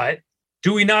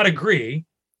do we not agree?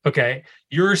 Okay.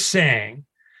 You're saying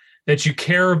that you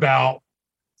care about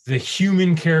the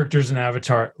human characters in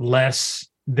Avatar less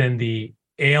than the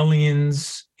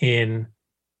aliens in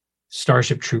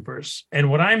Starship Troopers. And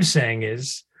what I'm saying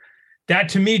is that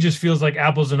to me just feels like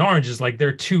apples and oranges. Like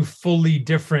they're two fully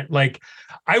different, like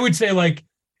I would say like,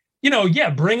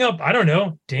 bring up, I don't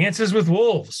know, Dances with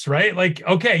Wolves, right? Like,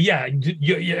 okay, yeah,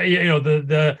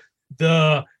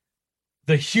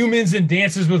 the humans in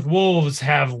Dances with Wolves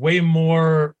have way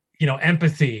more,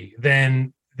 empathy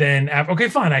than okay,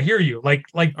 fine, I hear you. Like,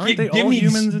 aren't they all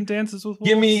humans in Dances with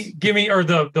Wolves? Give me, or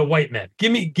the white men.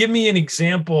 Give me an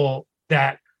example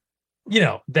that,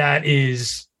 that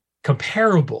is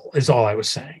comparable. Is all I was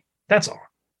saying. That's all.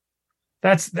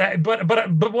 That's that.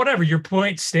 But whatever, your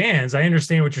point stands. I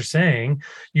understand what you're saying.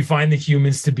 You find the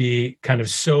humans to be kind of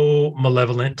so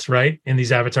malevolent, right, in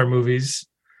these Avatar movies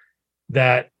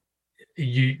that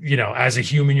you as a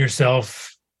human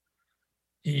yourself,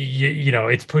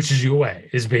 it pushes you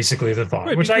away. Is basically the thought,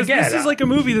 right, which I get. This is like a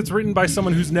movie that's written by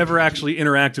someone who's never actually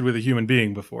interacted with a human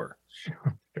being before.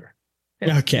 Sure.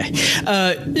 Yeah. Okay,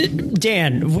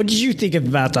 Dan, what did you think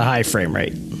about the high frame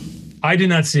rate? I did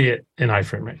not see it in high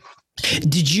frame rate.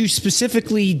 Did you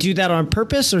specifically do that on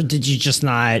purpose, or did you just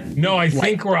not? No, I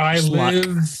think where I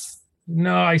live.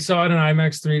 No, I saw it in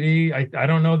IMAX 3D. I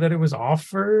don't know that it was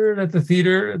offered at the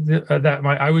theater.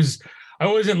 I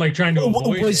wasn't like trying to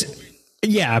avoid it.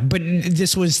 Yeah, but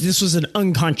this was an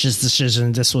unconscious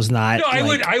decision. This was not. No, I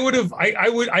would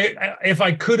if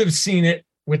I could have seen it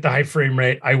with the high frame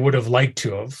rate, I would have liked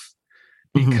to have,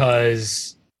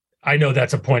 because I know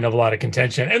that's a point of a lot of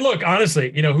contention. And look,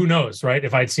 honestly, who knows, right?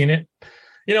 If I'd seen it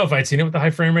with the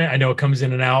high frame rate, I know it comes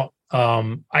in and out.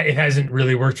 It hasn't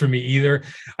really worked for me either.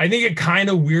 I think it kind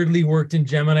of weirdly worked in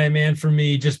Gemini Man for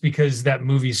me, just because that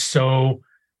movie's so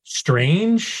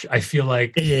strange. I feel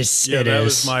like it is. Yeah, that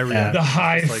was my reaction. The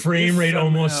high frame rate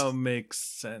almost makes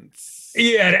sense.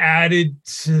 Yeah, it added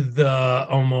to the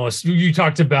almost. You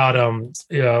talked about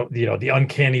the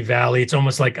uncanny valley. It's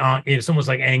almost like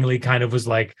Ang Lee kind of was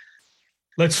like,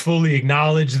 let's fully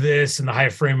acknowledge this, and the high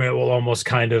frame rate will almost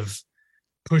kind of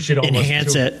push it, almost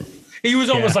enhance it. He was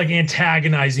almost like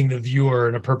antagonizing the viewer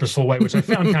in a purposeful way, which I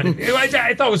found kind of,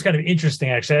 I thought was kind of interesting.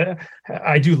 Actually,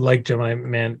 I do like Gemini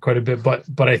Man quite a bit, but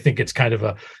I think it's kind of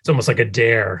it's almost like a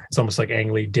dare. It's almost like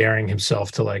Ang Lee daring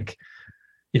himself to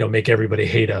make everybody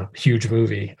hate a huge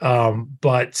movie. I'm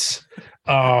going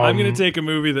to take a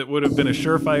movie that would have been a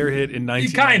surefire hit in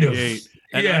 1998,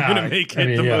 and I'm going to make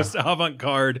it the most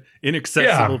avant-garde,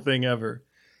 inaccessible thing ever.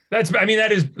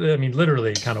 That is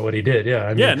literally kind of what he did.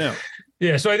 Yeah.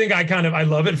 Yeah, so I think I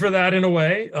love it for that in a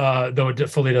way, though it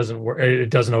fully doesn't work. It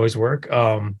doesn't always work.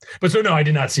 But no, I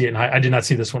did not see it. I did not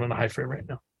see this one in a high frame rate.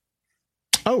 No.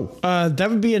 Oh, that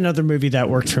would be another movie that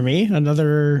worked for me.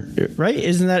 Right?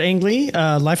 Isn't that Ang Lee?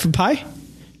 Life of Pi?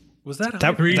 Was that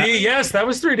 3D? Yes, that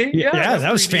was 3D. Yeah,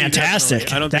 that was 3D,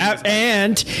 fantastic.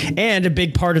 And a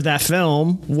big part of that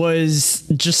film was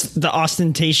just the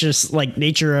ostentatious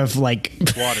nature of water.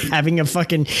 Having a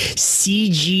fucking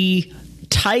CG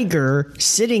tiger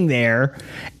sitting there,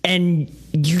 and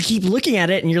you keep looking at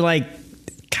it and you're like,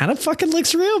 kind of fucking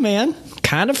looks real, man.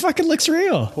 Kind of fucking looks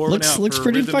real. Looks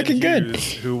pretty fucking good.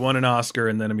 Who won an Oscar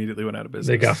and then immediately went out of business.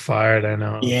 They got fired, I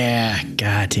know. Yeah,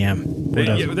 goddamn. They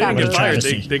didn't get fired.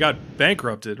 They got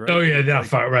bankrupted, right? Oh yeah, not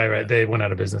fired. Right. They went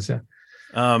out of business. Yeah.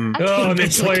 They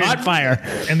caught fire,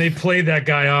 and they played that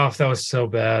guy off. That was so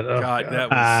bad. Oh, God,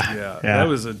 that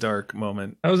was a dark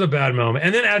moment. That was a bad moment.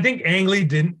 And then I think Ang Lee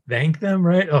didn't thank them,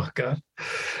 right? Oh God.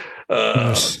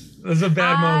 That's a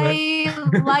bad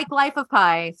moment. I like Life of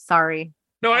Pi. Sorry.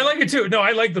 No, I like it too. No,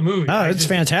 I like the movie. Oh, it's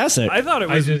fantastic. I thought it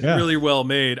was really well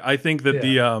made. I think that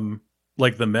the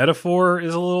like the metaphor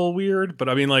is a little weird, but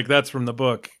I mean, like that's from the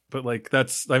book. But like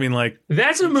that's a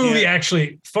movie.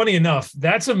 Actually, funny enough,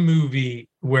 that's a movie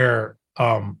where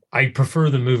I prefer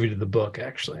the movie to the book.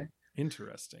 Actually,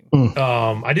 interesting.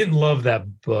 I didn't love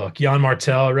that book, Jan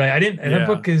Martel. Right, I didn't. And that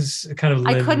book is kind of.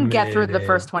 I couldn't get through the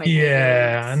first 20.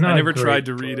 Yeah, I never tried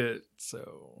to read it,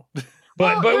 so.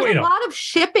 But there's a lot of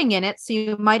shipping in it, so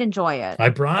you might enjoy it. Hi,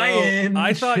 Brian.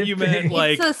 I thought you meant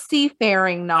like it's a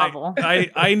seafaring novel.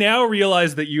 I now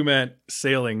realize that you meant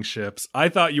sailing ships. I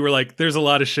thought you were like, there's a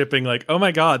lot of shipping. Like, oh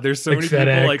my god, there's so many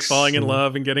people like falling in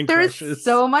love and getting crushes.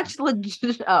 So much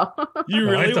legit. Oh, you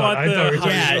really want the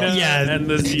and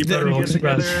the zebra to get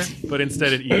together, but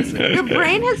instead it eats it. Your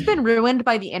brain has been ruined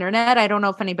by the internet. I don't know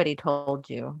if anybody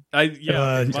told you. My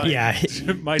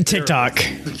TikTok.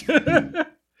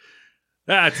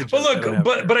 That's a joke.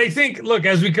 But I think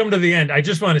as we come to the end, I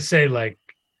just want to say, like,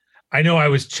 I know I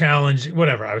was challenging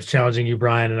you,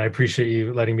 Brian, and I appreciate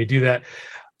you letting me do that.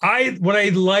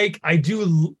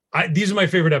 These are my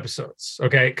favorite episodes,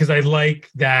 okay? Because I like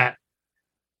that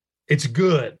it's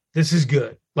good. This is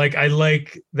good. Like, I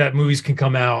like that movies can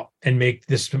come out and make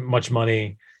this much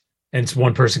money, and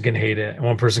one person can hate it, and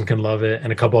one person can love it,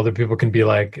 and a couple other people can be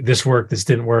like, this worked, this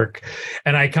didn't work.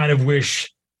 And I kind of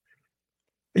wish.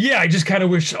 Yeah, I just kind of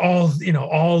wish all of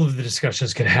the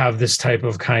discussions could have this type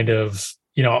of kind of,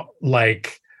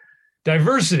 like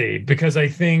diversity, because I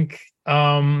think,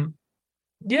 I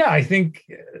like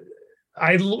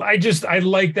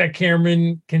that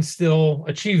Cameron can still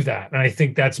achieve that. And I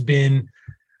think that's been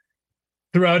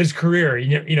throughout his career.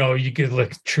 You could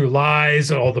look True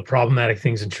Lies, all the problematic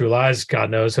things in True Lies, God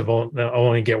knows, have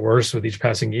only get worse with each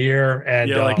passing year. And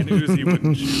like an Uzi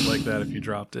wouldn't shoot like that if you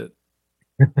dropped it.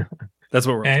 That's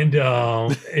what we're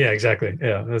exactly.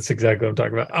 Yeah, that's exactly what I'm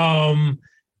talking about.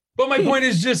 But my point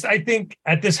is just, I think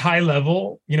at this high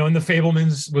level, and The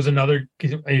Fabelmans was another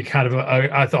kind of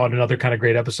I thought another kind of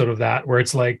great episode of that, where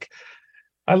it's like,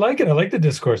 I like it. I like the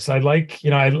discourse. I like,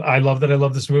 I love that I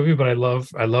love this movie, but I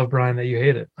love Brian that you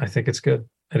hate it. I think it's good.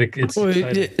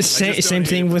 Same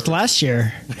thing with last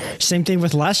year. Same thing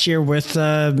with last year with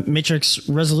Matrix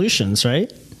Resolutions, right?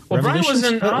 Well, Brian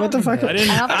wasn't. What the fuck?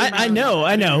 I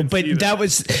know, but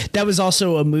that was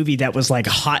also a movie that was like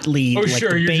hotly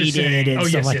debated and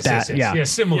stuff like that. Yeah,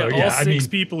 similar. All six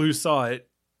people who saw it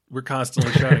were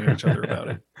constantly shouting at each other about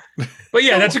it. But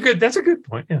yeah, that's a good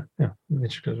point. Yeah.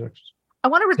 I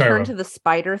want to return to the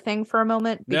spider thing for a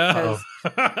moment, because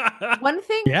one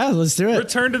thing. Yeah, let's do it.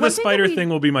 Return to the spider thing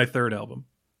will be my third album.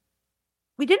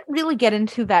 We didn't really get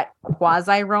into that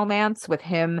quasi romance with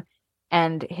him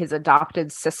and his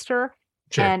adopted sister.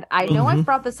 Sure. And I know I've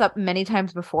brought this up many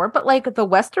times before, but like the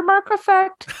Westermark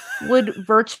effect would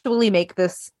virtually make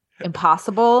this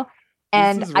impossible.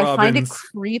 And I find it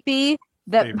creepy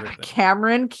that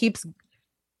Cameron keeps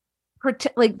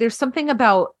there's something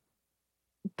about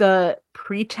the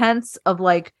pretense of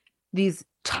like these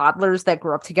toddlers that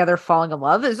grew up together falling in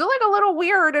love is like a little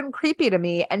weird and creepy to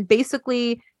me. And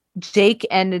basically Jake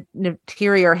and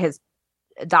Neytiri are his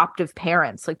adoptive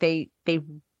parents. Like they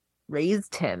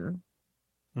raised him.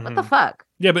 What the fuck?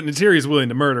 Yeah, but Neytiri is willing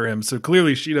to murder him, so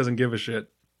clearly she doesn't give a shit.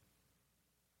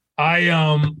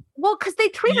 Well, because they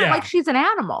treat her like she's an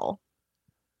animal.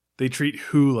 They treat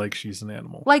who like she's an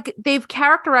animal? Like they've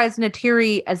characterized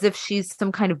Neytiri as if she's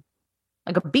some kind of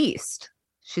like a beast.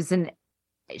 She's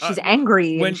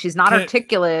angry and she's not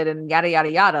articulate and yada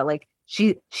yada yada. Like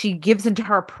she gives into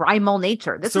her primal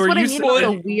nature. This is what I mean about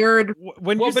the weird.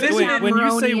 When you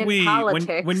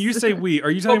say we,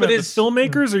 are you talking about the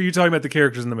filmmakers or are you talking about the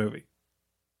characters in the movie?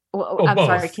 I'm both.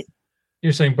 sorry.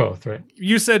 You're saying both, right?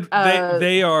 You said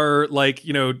they are like,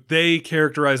 they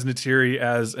characterize Neytiri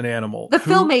as an animal. The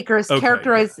filmmakers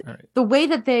characterize the way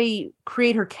that they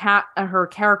create her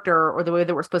character, or the way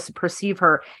that we're supposed to perceive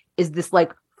her, is this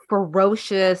like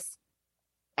ferocious,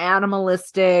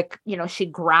 animalistic, she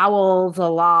growls a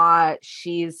lot.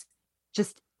 She's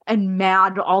just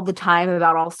mad all the time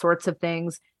about all sorts of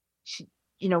things.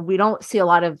 We don't see a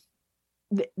lot of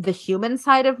the human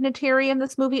side of Neytiri in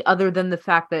this movie, other than the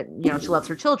fact that, she loves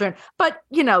her children, but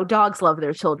dogs love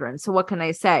their children. So what can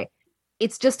I say?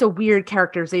 It's just a weird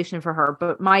characterization for her.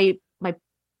 But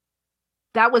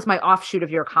that was my offshoot of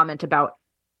your comment about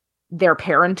their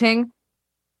parenting.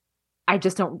 I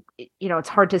just don't, it's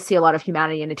hard to see a lot of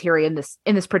humanity in Neytiri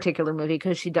in this particular movie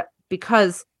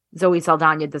because Zoe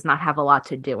Saldana does not have a lot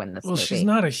to do in this movie. Well, she's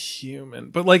not a human,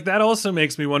 but like that also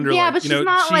makes me wonder. Yeah, but she's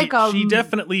not she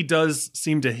definitely does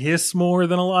seem to hiss more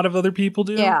than a lot of other people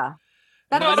do. Yeah,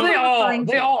 That's Well, what I'm referring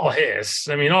they to. all hiss.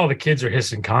 I mean, all the kids are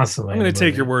hissing constantly. I'm going to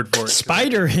take your word for it.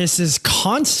 Spider hisses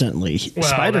constantly. Well,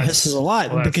 Spider that's- hisses a lot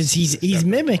well, that's because he's separate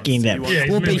mimicking them. Yeah, he's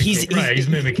Well, but mimicking. he's Right, he's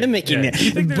mimicking. Yeah. them. Do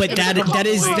you think there's But gonna be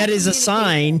that is a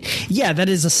sign. Yeah, that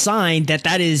is a sign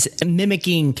that is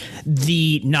mimicking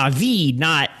the Na'vi,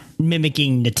 not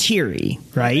mimicking Natiri,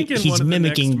 I right? think in He's one of the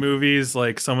mimicking. next movies,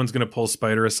 like someone's going to pull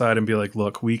Spider aside and be like,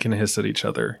 "Look, we can hiss at each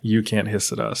other. You can't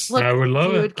hiss at us. Look, I would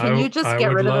love dude, it. can you just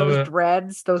get rid of those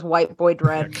dreads, those white boy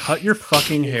dreads? Cut your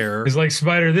fucking hair." It's like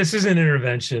Spider. This is an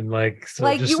intervention. Like, so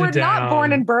Like just you sit were not down.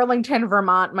 born in Burlington,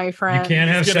 Vermont, my friend. You can't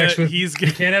have He's gonna- sex with. he's You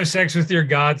gonna- can't have sex with your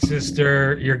god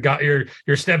sister,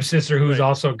 your stepsister, who's Right.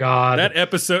 also God. That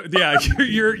episode, yeah,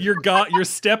 your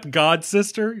step god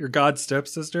sister, your god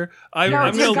stepsister. No, I'm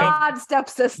it's gonna your love god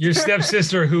stepsister. your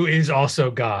stepsister, who is also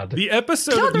God. the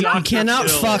episode. No, of they're not. You cannot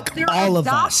Jill. fuck Their all of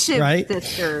us, adoptive right?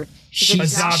 Sister.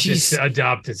 She's Adopted sister.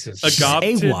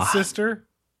 Adopted AWA. sister.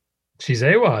 She's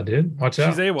AWA, dude. Watch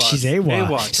out. She's AWA. She's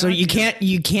AWA. So God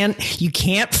you damn.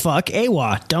 can't fuck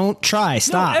AWA. Don't try. No,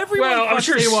 Stop. everyone Well, I'm fucks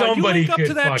sure AWA. somebody You wake up could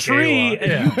to that fuck tree AWA.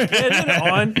 and you get it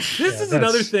on. This Yeah, is that's-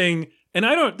 another thing, and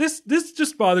I don't. This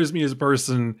just bothers me as a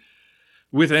person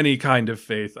with any kind of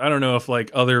faith. I don't know if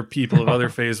like other people of other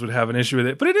faiths would have an issue with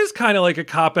it, but it is kind of like a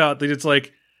cop out that it's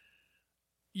like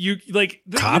you like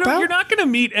Cop out? you're not going to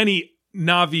meet any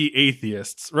Na'vi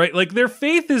atheists, right? Like their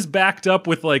faith is backed up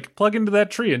with like plug into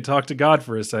that tree and talk to God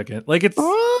for a second. Like it's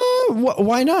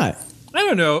Why not? I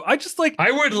don't know. I just like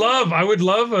I would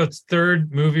love a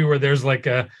third movie where there's like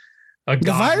a fire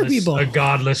godless, people. a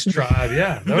godless tribe.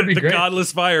 Yeah, that would be the great.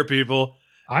 godless fire people.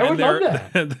 I would love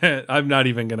And that. I'm not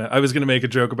even gonna. I was gonna make a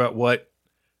joke about what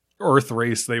Earth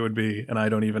race they would be, and I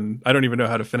don't even know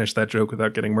how to finish that joke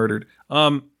without getting murdered.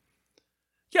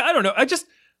 Yeah, I don't know. I just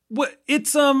what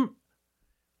it's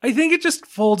I think it just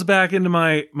folds back into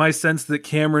my sense that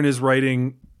Cameron is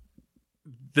writing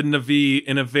the Na'vi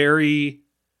in a very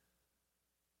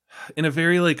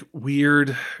like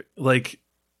weird like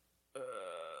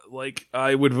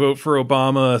I would vote for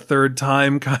Obama a third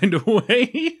time kind of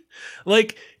way.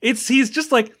 Like he's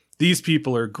just like, these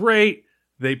people are great.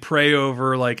 They pray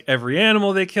over like every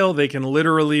animal they kill. They can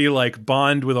literally like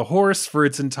bond with a horse for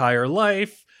its entire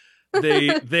life.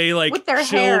 They like with their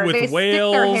chill hair, with they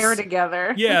whales. stick their hair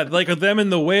together. Yeah, like them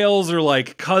and the whales are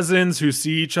like cousins who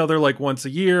see each other like once a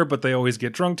year, but they always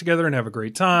get drunk together and have a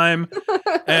great time.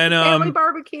 And Family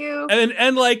barbecue.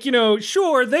 and like, you know,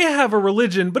 sure, they have a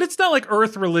religion, but it's not like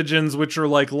Earth religions, which are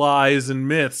like lies and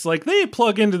myths. Like they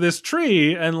plug into this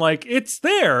tree and like it's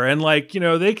there, and like, you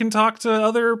know, they can talk to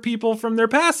other people from their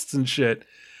pasts and shit.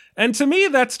 And to me,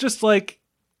 that's just like,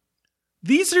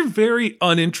 these are very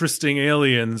uninteresting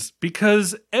aliens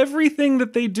because everything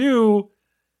that they do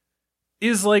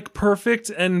is like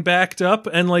perfect and backed up,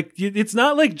 and like it's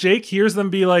not like Jake hears them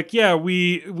be like, yeah,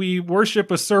 we worship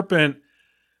a serpent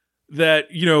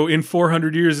that, you know, in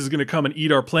 400 years is going to come and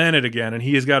eat our planet again, and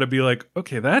he has got to be like,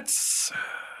 okay, that's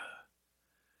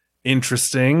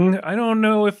interesting. I don't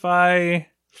know if I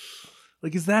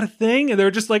like, is that a thing? And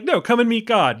they're just like, no, come and meet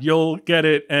God, you'll get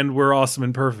it, and we're awesome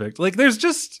and perfect. Like there's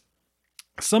just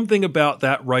something about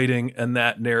that writing and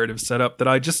that narrative setup that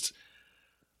I just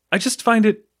find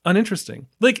it uninteresting.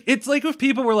 Like it's like if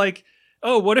people were like,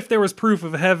 oh, what if there was proof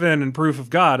of heaven and proof of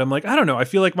God? I'm like, I don't know. I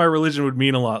feel like my religion would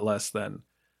mean a lot less then.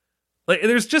 Like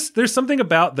there's something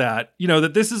about that, you know,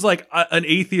 that this is like an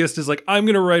atheist is like, I'm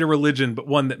going to write a religion, but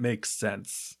one that makes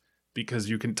sense because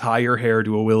you can tie your hair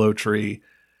to a willow tree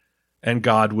and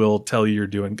God will tell you you're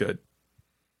doing good.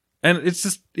 And it's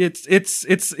just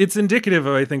it's indicative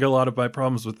of, I think, a lot of my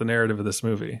problems with the narrative of this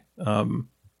movie. And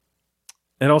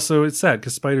also it's sad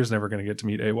because Spider's never going to get to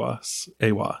meet AWA.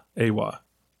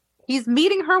 He's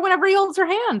meeting her whenever he holds her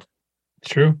hand. It's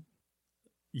true.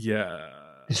 Yeah.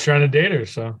 He's trying to date her,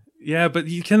 so. Yeah, but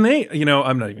can they? You know,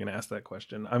 I'm not even gonna ask that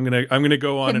question. I'm gonna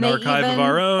go on Can an they archive of even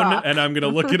our own, fuck? and I'm gonna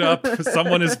look it up.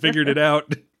 Someone has figured it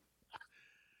out.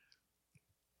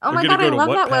 Oh We're my gonna god, I go to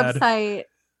love that Wattpad.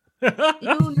 website.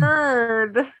 You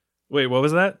nerd. Wait, what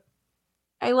was that?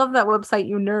 I love that website,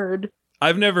 you nerd.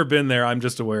 I've never been there. I'm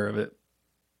just aware of it.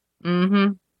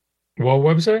 Mm-hmm. What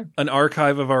website? An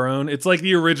archive of our own. It's like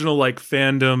the original like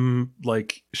fandom,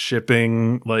 like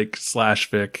shipping, like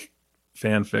 /fic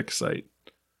fanfic site.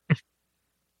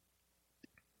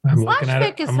 I'm looking at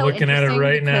it. Fic is I'm so looking at it interesting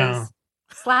right now.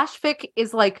 because Fic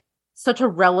is like such a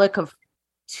relic of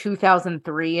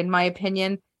 2003, in my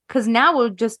opinion. Because now it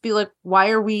would just be like, why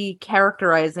are we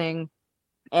characterizing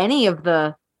any of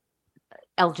the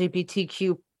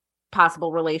LGBTQ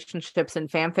possible relationships in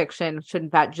fan fiction?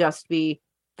 Shouldn't that just be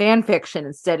fan fiction.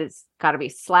 Instead, it's got to be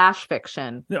slash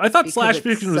fiction. I thought because slash it's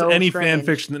fiction was so any fan strange.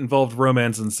 fiction that involved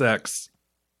romance and sex.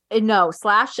 No,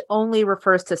 slash only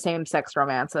refers to same-sex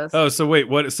romances. Oh, so wait,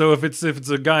 what? So if it's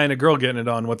a guy and a girl getting it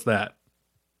on, what's that?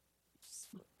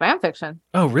 Fan fiction.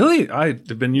 Oh, really? I've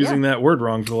been using that word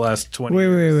wrong for the last 20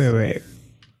 years.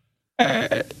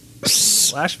 Wait.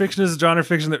 Slash fiction is a genre of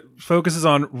fiction that focuses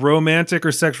on romantic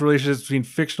or sexual relationships between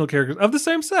fictional characters of the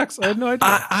same sex. I had no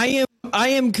idea. I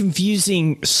am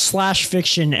confusing slash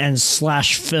fiction and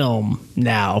slash film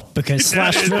now because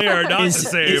slash film they are not the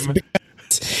same.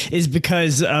 is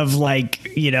because of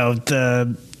like, you know,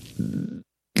 the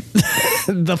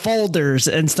folders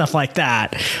and stuff like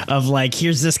that of like,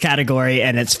 here's this category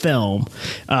and it's film.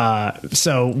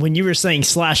 So when you were saying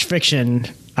slash fiction,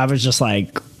 I was just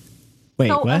like, wait,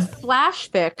 So what? a slash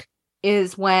fic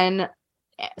is when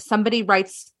somebody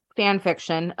writes fan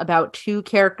fiction about two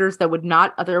characters that would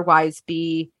not otherwise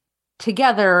be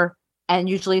together, and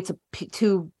usually it's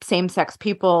two same-sex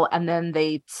people, and then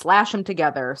they slash them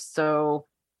together. So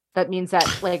that means that,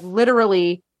 like,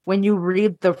 literally when you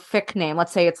read the fic name,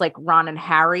 let's say it's like Ron and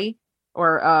Harry,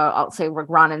 or I'll say like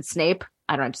Ron and Snape.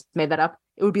 I don't know, I just made that up.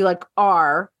 It would be like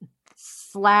R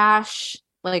slash,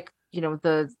 like, you know,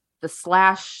 the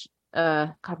slash.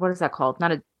 God, what is that called?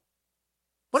 Not a.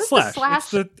 What is slash. the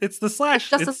slash? It's the slash.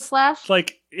 Just a slash.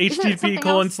 Like Isn't it something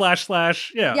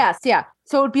HTTP:// Yeah. Yes, yeah.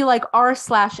 So it would be like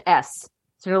R/S.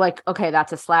 So you're like, okay,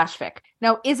 that's a slash fic.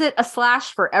 Now, is it a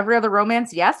slash for every other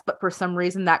romance? Yes, but for some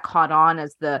reason that caught on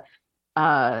as the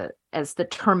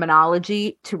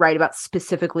terminology to write about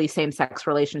specifically same-sex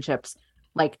relationships,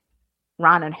 like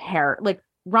Ron and Harry, like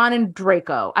Ron and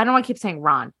Draco. I don't want to keep saying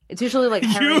Ron. It's usually like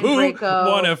Harry and Draco.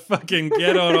 You want to fucking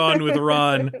get on with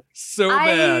Ron so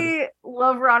bad. I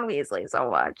love Ron Weasley so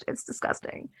much. It's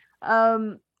disgusting.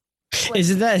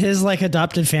 Isn't that his like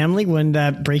adopted family? Wouldn't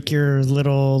that break your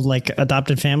little like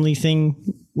adopted family thing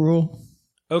rule?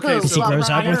 Okay, Who? so Ron grows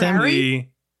up and with him?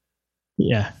 Harry?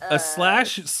 Yeah. A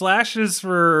slash is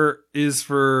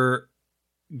for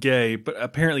gay, but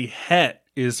apparently het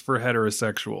is for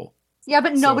heterosexual. Yeah,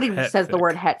 but So nobody says the hetfic.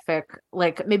 word hetfic.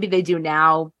 Like, maybe they do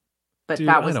now, but Dude,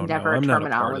 that I was don't never know. a I'm not a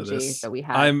part of terminology this. that we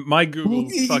had. My Google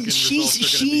fucking results are gonna be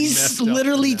She's messed up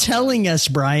literally from now on. telling us,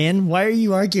 Brian. Why are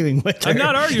you arguing with her? I'm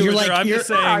not arguing You're with her. like, I'm you're just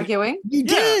saying. Not arguing. You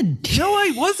Yeah. did. No,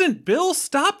 I wasn't. Bill,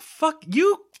 stop.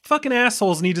 You fucking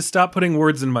assholes need to stop putting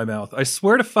words in my mouth. I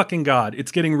swear to fucking God,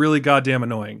 it's getting really goddamn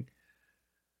annoying.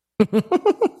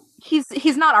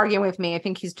 He's not arguing with me. I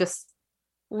think he's just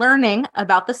learning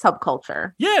about the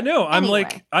subculture. Yeah, no, I'm Anyway.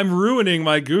 like, I'm ruining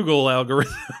my Google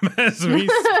algorithm as we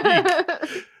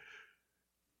speak.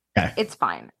 It's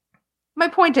fine. My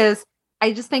point is,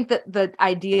 I just think that the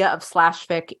idea of slash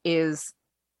fic is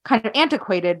kind of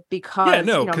antiquated because Yeah,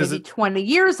 no, you know, 'cause maybe 20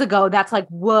 years ago, that's like,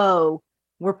 whoa,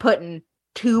 we're putting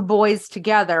two boys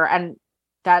together. And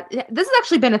that this has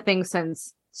actually been a thing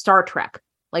since Star Trek.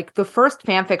 Like the first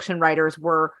fan fiction writers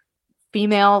were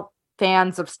female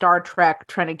fans of Star Trek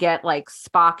trying to get like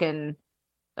Spock and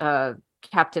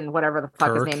Captain whatever the fuck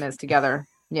Kirk. his name is together.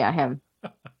 Yeah, him.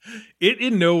 It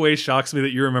in no way shocks me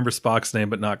that you remember Spock's name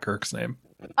but not Kirk's name.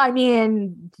 I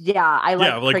mean, yeah, I like.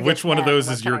 Yeah, like, Cricket's which one of men, those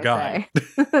what is your can I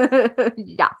guy? say?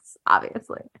 Yes,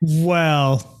 obviously.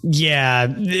 Well, yeah.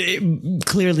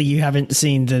 Clearly, you haven't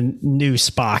seen the new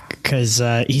Spock because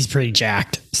he's pretty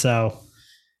jacked. So,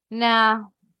 Nah,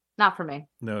 not for me.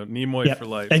 No, Nimoy Yep. for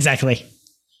life. exactly.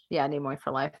 Yeah, Nimoy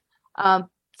for life.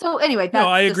 So anyway, that's No,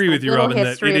 I just agree the with you, little Robin. That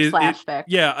history it of is. slash fic.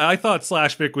 Yeah, I thought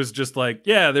slash fic was just like,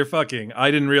 yeah, they're fucking. I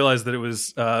didn't realize that it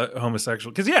was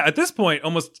homosexual. Because yeah, at this point,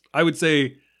 almost I would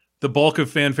say the bulk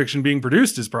of fan fiction being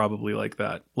produced is probably like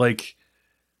that. Like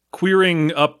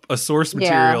queering up a source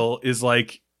material is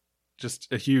like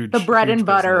just a huge The bread huge and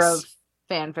butter business. of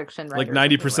fan fiction writers.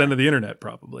 like 90% of the internet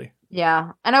probably.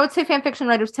 Yeah, and I would say fan fiction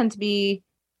writers tend to be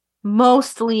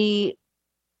mostly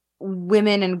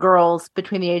women and girls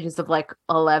between the ages of like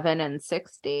 11 and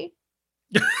 60.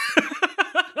 Just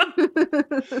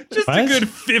a What? good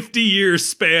 50-year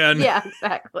span. Yeah,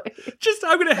 exactly. Just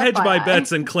I'm gonna hedge my FYI.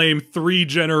 bets and claim 3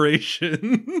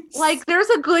 generations. Like, there's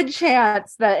a good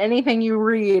chance that anything you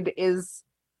read is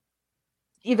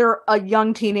either a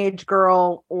young teenage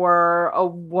girl or a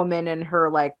woman in her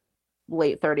like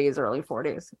late 30s, early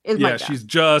 40s. Is my yeah, guess. she's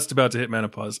just about to hit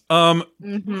menopause.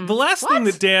 Mhm. The last What?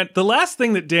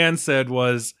 thing that Dan said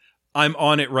was, "I'm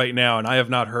on it right now," and I have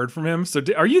not heard from him. So,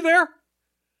 are you there?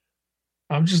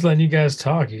 I'm just letting you guys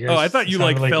talk. You guys Oh, I thought you,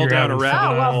 sounded like, fell you're down having a rabbit Oh,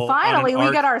 fun. well, hole finally on an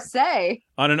we got our say.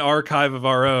 on an archive of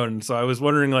our own. So I was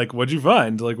wondering, like, what'd you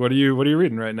find? Like, what are you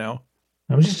reading right now?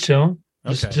 I'm just chilling.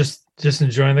 Okay. Just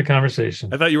enjoying the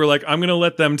conversation. I thought you were like, I'm gonna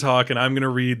let them talk, and I'm gonna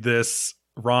read this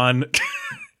Ron.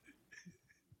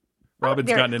 Robin's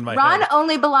gotten in my Ron head.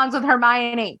 only belongs with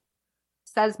Hermione,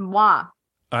 says moi.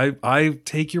 I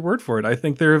take your word for it. I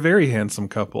think they're a very handsome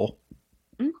couple.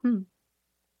 Mm-hmm.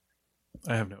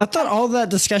 I have no. I thought all that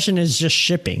discussion is just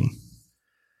shipping.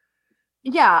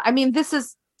 Yeah, I mean, this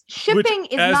is shipping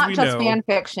is as not we just know- fan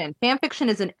fiction. Fan fiction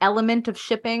is an element of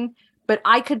shipping, but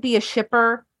I could be a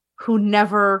shipper who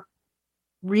never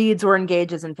reads or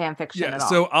engages in fan fiction Yeah, at all.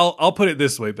 so I'll put it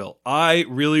this way, Bill. I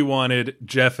really wanted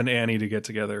Jeff and Annie to get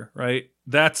together, right?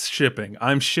 That's shipping.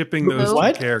 I'm shipping those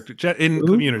What? two characters in Who?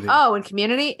 Community. Oh, in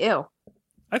Community? Ew.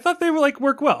 I thought they would like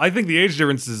work well. I think the age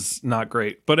difference is not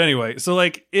great, but anyway. So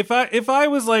like, if I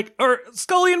was like, or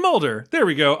Scully and Mulder, there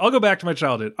we go. I'll go back to my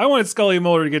childhood. I wanted Scully and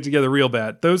Mulder to get together real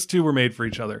bad. Those two were made for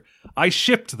each other. I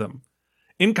shipped them.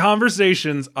 In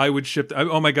conversations, I would ship.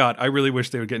 Oh my God, I really wish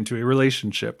they would get into a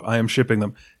relationship. I am shipping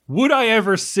them. Would I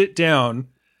ever sit down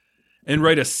and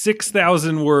write a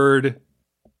 6,000 word,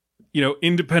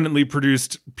 independently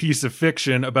produced piece of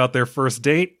fiction about their first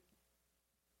date?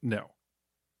 No.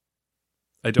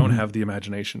 I don't have the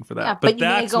imagination for that. Yeah, but you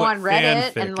may that's go what on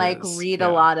Reddit fanfic and like is. read Yeah.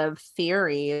 a lot of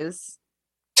theories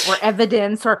or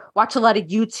evidence or watch a lot of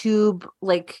YouTube.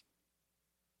 Like,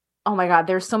 oh my God,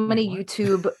 there's so many what?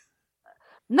 YouTube.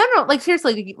 No, like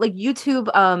seriously, like YouTube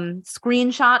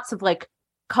screenshots of like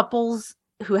couples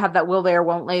who have that will they or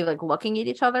won't they like looking at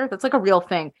each other. That's like a real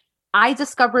thing. I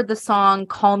discovered the song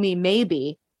Call Me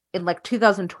Maybe in like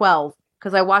 2012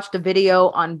 because I watched a video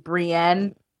on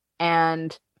Brienne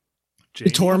and The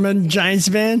Tormund Giants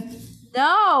fan?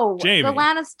 no, Jamie. the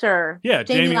Lannister. Yeah,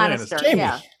 Jamie Lannister. Jamie.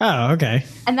 Yeah. Oh, okay.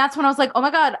 And that's when I was like, oh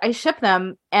my God, I ship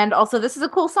them. And also, this is a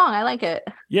cool song. I like it.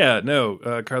 Yeah, no,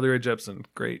 Carly Rae Jepsen,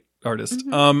 great artist.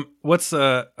 Mhm. What's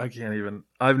I can't even.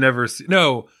 I've never seen.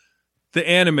 No, the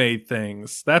anime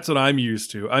things. That's what I'm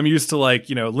used to. I'm used to like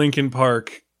Linkin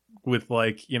Park with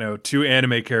like two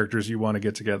anime characters you want to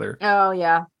get together, Oh,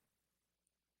 yeah.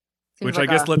 Seems which like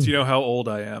I guess a- lets you know how old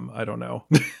I am. I don't know.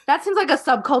 that seems like a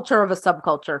subculture of a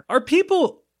subculture. Are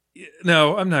people?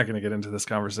 No, I'm not going to get into this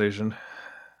conversation.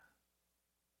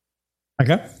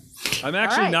 Okay. I'm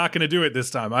actually right. not going to do it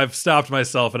this time. I've stopped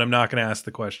myself, and I'm not going to ask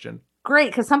the question. Great,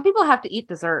 because some people have to eat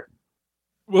dessert.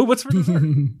 Well, what's for dessert?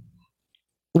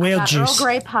 Whale Got juice. Earl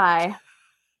Grey pie.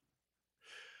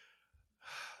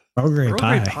 Earl Grey Earl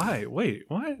pie. Grey pie. Wait,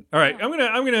 what? All right, I'm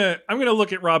gonna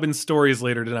look at Robin's stories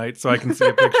later tonight so I can see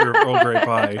a picture of Earl Grey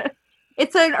pie.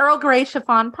 It's an Earl Grey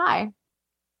chiffon pie.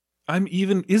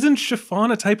 Isn't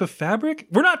chiffon a type of fabric?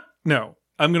 We're not. No,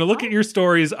 I'm gonna look at your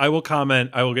stories. I will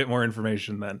comment. I will get more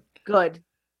information then. Good.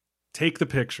 Take the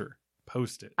picture.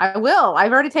 Post it. I will.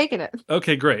 I've already taken it.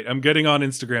 Okay, great. I'm getting on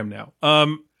Instagram now.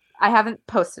 I haven't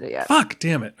posted it yet. Fuck,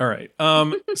 damn it. All right.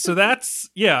 So that's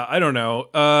I don't know.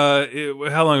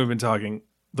 How long have we been talking?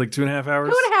 Like 2.5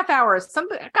 hours? 2.5 hours.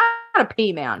 Something. I gotta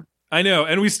pee, man. I know,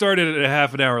 and we started at a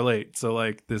half an hour late, so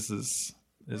like this is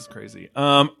crazy.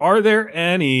 Are there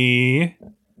any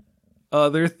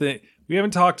other thing we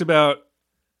haven't talked about?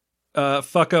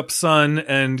 Fuck up son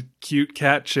and cute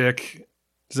cat chick.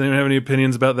 Does anyone have any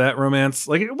opinions about that romance?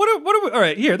 Like, what are we? All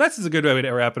right, here. This is a good way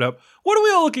to wrap it up. What are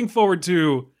we all looking forward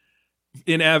to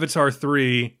in Avatar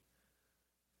 3?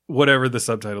 Whatever the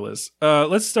subtitle is.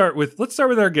 Let's start with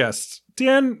our guest,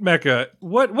 Dan Mecca.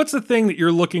 What's the thing that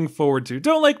you're looking forward to?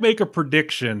 Don't like make a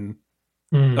prediction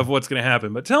of what's going to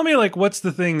happen, but tell me like what's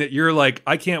the thing that you're like,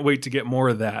 I can't wait to get more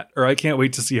of that, or I can't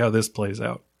wait to see how this plays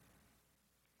out.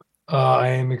 I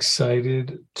am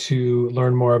excited to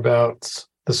learn more about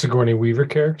the Sigourney Weaver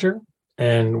character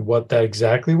and what that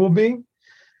exactly will be,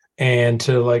 and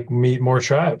to like meet more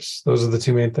tribes. Those are the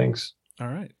two main things. All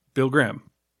right, Bill Graham.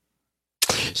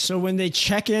 So when they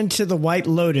check into the White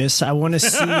Lotus, I want to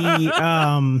see.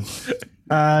 No.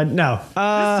 This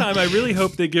time, I really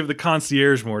hope they give the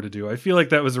concierge more to do. I feel like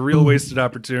that was a real wasted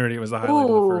opportunity. It was the highlight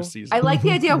of the first season. I like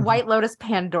the idea of White Lotus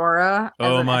Pandora. As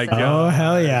Oh an my SNL. God. Oh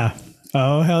hell yeah!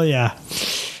 Oh hell yeah!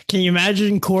 Can you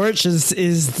imagine Corch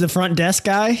is the front desk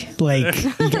guy? Like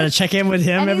you gotta check in with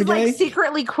him And every he's day. like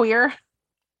secretly queer.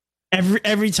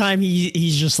 Every time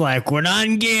he's just like, we're not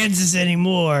in Kansas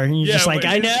anymore. And you're Yeah, just like, but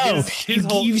I know. his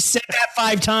whole- You've said that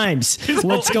 5 times. His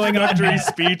What's whole going on? introductory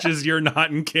speech is you're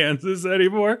not in Kansas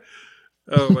anymore.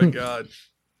 Oh my God.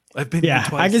 I've been Yeah, here I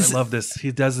twice. guess- I love this.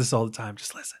 He does this all the time.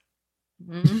 Just listen.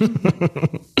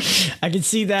 I can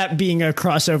see that being a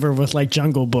crossover with like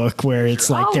Jungle Book, where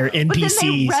it's like they're But then they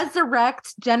NPCs.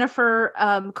 resurrect Jennifer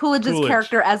Coolidge's Coolidge.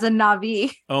 character as a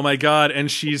Na'vi. Oh my God.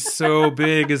 And she's so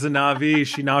big as a Na'vi.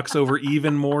 She knocks over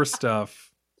even more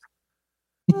stuff.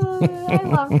 I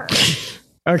love her.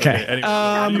 Okay. Anyway,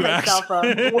 Hype myself up.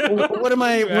 What am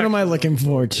I looking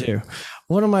forward to?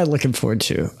 What am I looking forward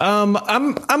to?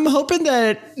 I'm hoping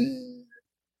that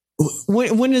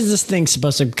when is this thing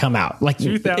supposed to come out? Like,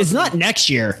 it's not next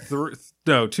year.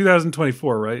 No,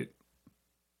 2024, right?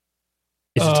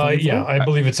 Yeah, I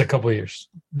believe it's a couple of years.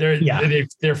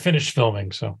 They're finished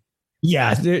filming, so.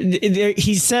 Yeah,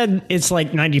 he said it's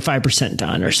like 95%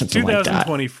 done or something like that.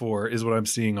 2024 is what I'm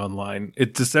seeing online.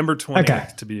 It's December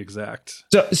 20th to be exact.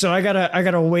 So I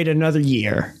gotta wait another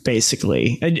year,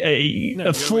 basically,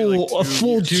 a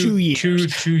full 2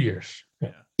 years. 2 years.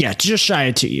 Yeah, just shy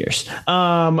of 2 years.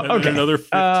 Okay, another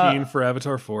 15 for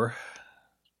Avatar 4.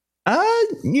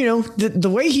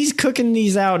 The way he's cooking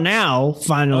these out now,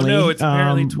 finally. Oh no, it's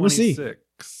apparently 26. We'll see.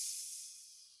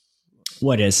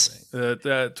 What is?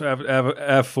 F4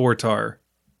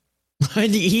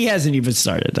 He hasn't even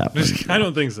started that one. I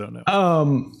don't think so,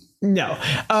 no. No.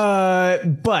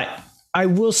 But I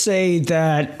will say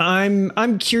that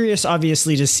I'm curious,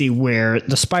 obviously, to see where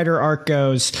the spider arc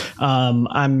goes.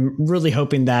 I'm really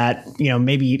hoping that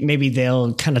maybe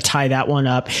they'll kind of tie that one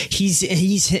up. He's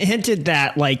hinted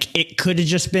that like it could have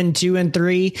just been 2 and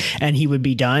 3, and he would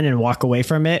be done and walk away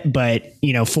from it. But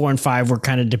 4 and 5 were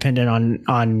kind of dependent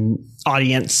on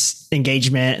audience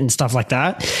engagement and stuff like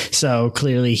that. So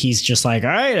clearly, he's just like, all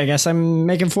right, I guess I'm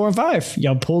making 4 and 5.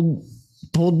 Y'all pulled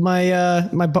my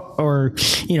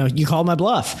you called my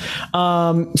bluff.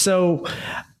 So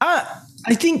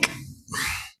I think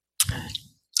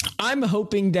I'm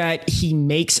hoping that he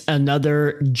makes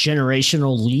another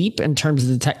generational leap in terms of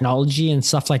the technology and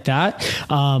stuff like that.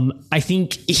 I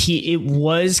think it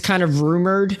was kind of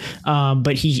rumored,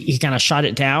 but he kind of shot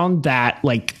it down that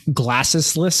like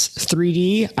glassesless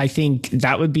 3D. I think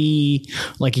that would be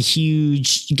like a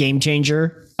huge game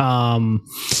changer.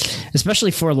 Especially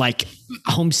for like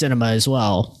home cinema as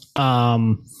well.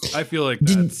 I feel like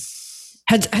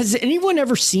has anyone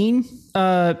ever seen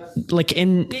like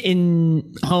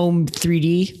in home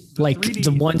 3D, like 3D,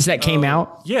 the ones that came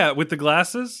out? Yeah, with the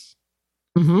glasses.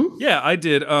 Mm-hmm. Yeah, I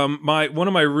did. One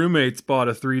of my roommates bought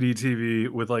a 3D TV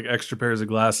with like extra pairs of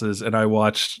glasses, and I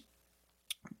watched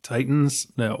Titans.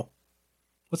 No,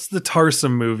 what's the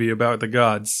Tarsum movie about the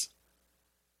gods?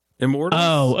 Immortals?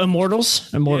 Oh,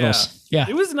 Immortals. Yeah.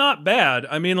 It was not bad.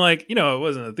 I mean, like, it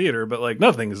wasn't a theater, but like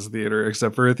nothing is a theater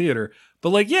except for a theater.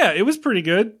 But like, yeah, it was pretty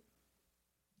good.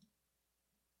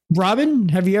 Robin,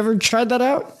 have you ever tried that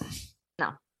out?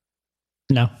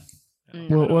 No.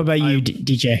 What about you,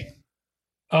 DJ?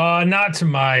 Not to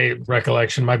my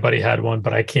recollection. My buddy had one,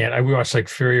 but I can't. We watched like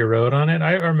Fury Road on it.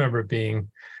 I remember it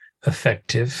being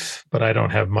effective, but I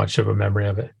don't have much of a memory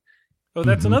of it. Oh,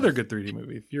 that's another good 3D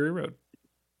movie, Fury Road.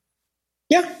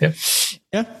 Yeah. It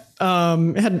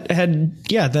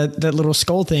had that little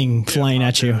skull thing flying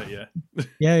at you.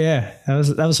 Yeah.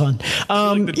 That was fun.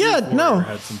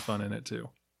 Had some fun in it too.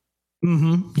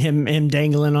 Mm-hmm. Him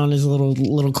dangling on his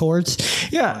little cords.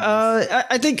 Yeah.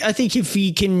 I think if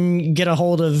he can get a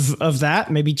hold of that,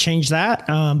 maybe change that.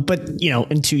 But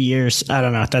in 2 years, I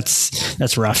don't know.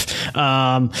 That's rough.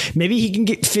 Maybe he can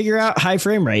figure out high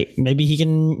frame rate. Maybe he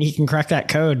can crack that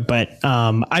code. But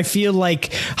I feel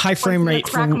like high frame rate.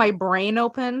 Crack my brain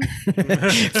open.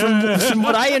 from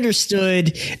what I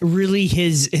understood, really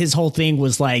his whole thing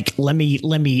was like, let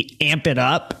me amp it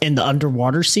up in the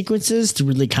underwater sequences to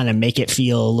really kind of make it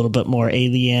feel a little bit more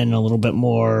alien, a little bit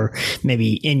more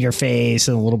maybe in your face,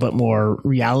 and a little bit more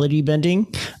reality bending.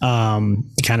 Kind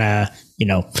of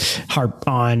hop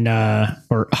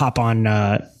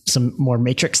on some more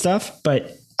Matrix stuff,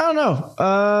 but I don't know.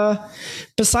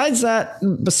 Besides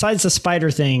the spider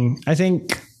thing, I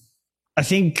think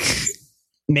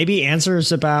maybe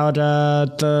answers about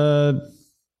the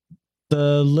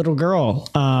little girl.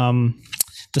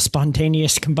 The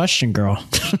spontaneous combustion girl.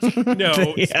 No,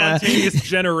 spontaneous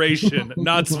generation,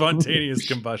 not spontaneous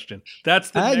combustion.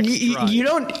 That's the next you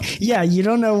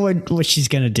don't know what she's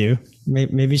gonna do.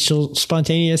 Maybe she'll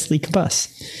spontaneously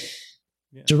combust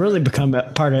to really become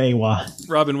a part of AWA.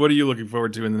 Robin, what are you looking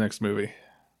forward to in the next movie?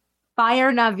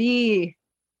 Fire Navi.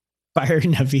 Are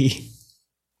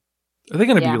they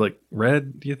gonna be like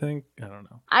red? Do you think? I don't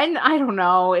know. I don't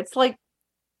know. It's like,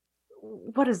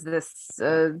 what is this?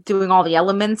 Doing all the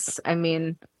elements? I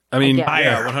mean,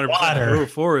 fire, 100%. water,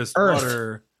 forest, earth,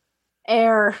 water,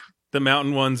 air. The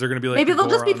mountain ones are going to be like maybe they'll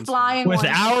just be flying with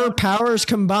our powers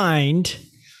combined.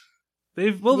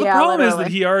 The problem is that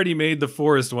he already made the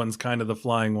forest ones kind of the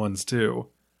flying ones too.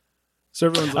 So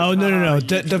everyone's like, no.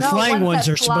 The flying ones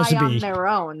are supposed to be on their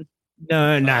own.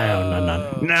 No.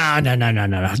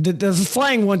 The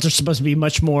flying ones are supposed to be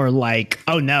much more like,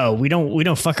 oh no, we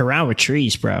don't fuck around with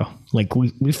trees, bro. Like we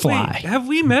fly. Wait, have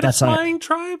we met That's a not- flying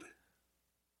tribe?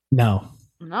 No.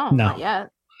 No, not yet.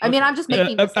 I mean, I'm just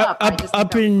making this up. I just think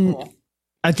up that's in. cool.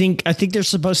 I think they're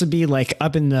supposed to be like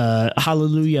up in the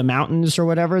Hallelujah Mountains or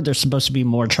whatever. There's supposed to be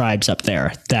more tribes up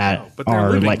there that but they're are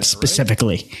living like there, right?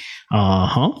 specifically. Okay,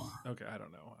 I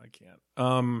don't know. I can't.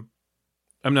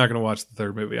 I'm not going to watch the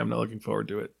third movie. I'm not looking forward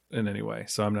to it in any way.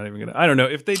 So I'm not even going to. I don't know.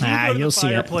 If they do go to the you'll see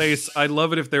it. fireplace, I'd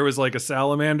love it if there was like a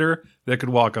salamander that could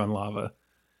walk on lava.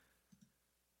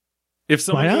 If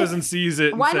someone Why not? goes and sees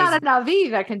it, and Why says, not a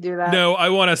Navi that can do that? No, I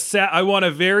want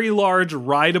a very large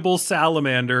rideable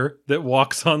salamander that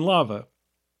walks on lava.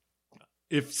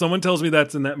 If someone tells me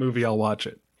that's in that movie, I'll watch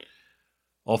it.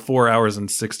 All 4 hours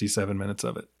and 67 minutes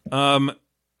of it.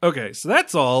 Okay, so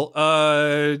that's all.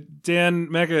 Dan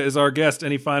Mecca is our guest.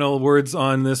 Any final words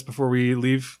on this before we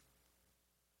leave?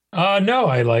 No,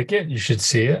 I like it. You should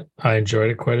see it. I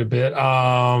enjoyed it quite a bit.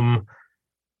 And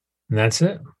that's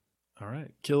it. All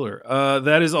right, killer.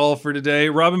 That is all for today.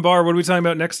 Robin Barr, what are we talking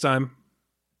about next time?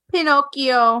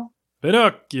 Pinocchio.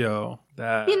 Pinocchio.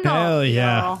 That's Hell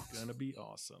yeah. gonna be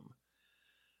awesome.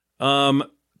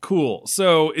 Cool.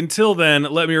 So until then,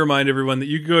 let me remind everyone that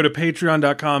you can go to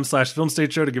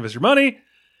patreon.com/filmstageshow to give us your money.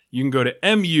 You can go to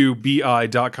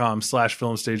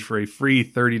mubi.com/filmstage for a free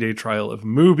 30-day trial of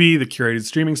Mubi, the curated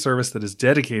streaming service that is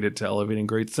dedicated to elevating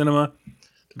great cinema.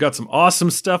 We've got some awesome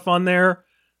stuff on there.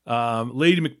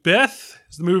 Lady Macbeth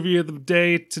is the movie of the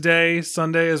day today,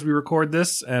 Sunday, as we record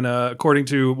this. And according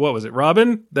to, what was it,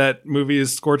 Robin? That movie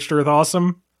is Scorched Earth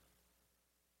awesome.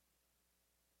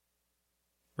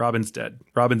 Robin's dead.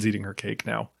 Robin's eating her cake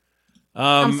now.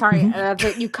 I'm sorry,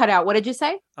 that you cut out. What did you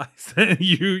say? I said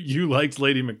you liked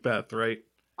Lady Macbeth, right?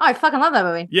 Oh, I fucking love that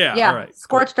movie. Yeah, all right,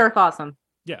 Scorched Earth, awesome.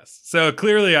 Yes. So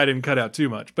clearly I didn't cut out too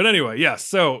much. But anyway, yes.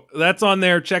 So that's on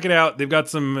there. Check it out. They've got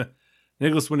some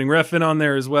Nicholas Winding Refn on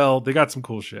there as well. They got some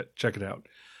cool shit. Check it out.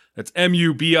 That's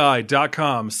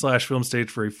mubi.com/filmstage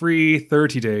for a free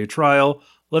 30-day trial.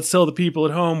 Let's tell the people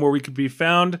at home where we could be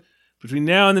found between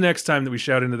now and the next time that we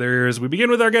shout into their ears. We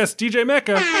begin with our guest, DJ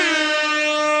Mecca.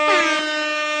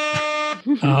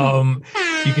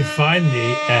 You can find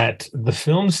me at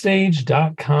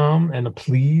thefilmstage.com, and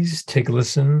please take a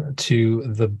listen to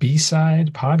the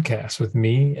B-Side podcast with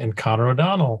me and Connor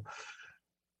O'Donnell.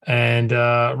 And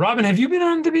Robin, have you been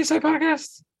on the B-Side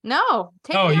podcast? No.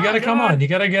 You got to come on. You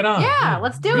got to get on. Yeah,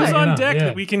 let's do Who's it. on deck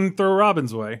that we can throw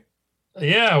Robin's way?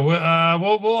 Yeah, we'll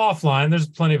offline. There's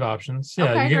plenty of options.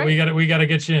 Yeah, Okay, we got to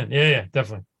get you in. Yeah,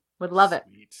 definitely. Would love it.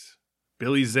 Sweet.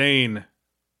 Billy Zane.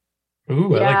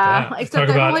 Ooh, I like that. Except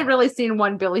I've only really seen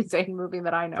one Billy Zane movie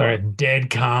that I know. All right, Dead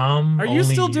Calm. Are you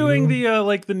still doing the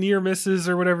like the near misses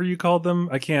or whatever you called them?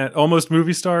 I can't. Almost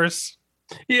movie stars.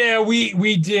 Yeah,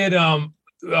 we did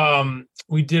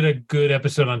we did a good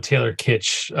episode on Taylor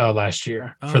Kitsch last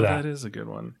year for that. That is a good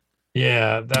one.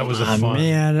 Yeah, that was a fun.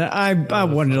 Man, I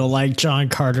wanted to like John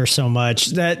Carter so much.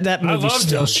 That movie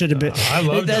still should have been. I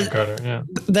love John Carter. Yeah,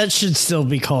 that should still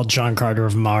be called John Carter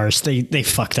of Mars. They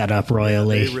fucked that up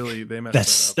royally. They messed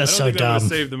That's that up. so I don't think that dumb. would've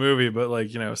saved the movie, but like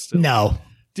still. No.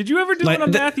 Did you ever do Like, one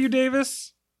on Matthew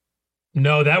Davis?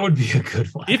 no, that would be a good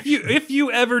one. If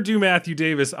you ever do Matthew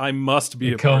Davis, I must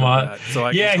be a part of that. So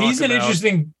I can talk he's an about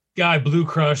interesting guy. Blue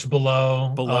Crush,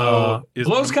 Below.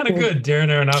 Below's kind of good. Darren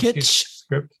Aronofsky's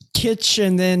script. Kitsch,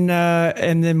 and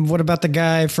then what about the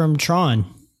guy from Tron?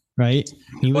 Right?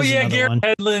 He was another Garrett one.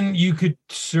 Hedlund. You could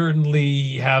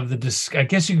certainly have I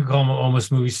guess you could call him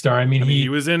almost movie star. I mean, he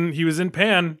was in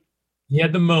Pan. He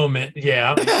had the moment.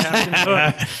 Yeah, Captain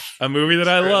Hook, a movie that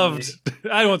I loved.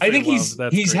 I think he's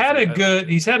had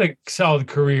a solid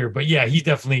career, but yeah, he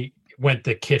definitely went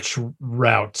the kitsch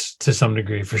route to some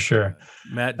degree for sure.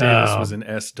 Matt Davis was in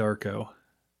S. Darko.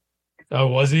 Oh,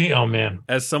 was he? Oh man,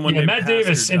 as someone. Yeah, Matt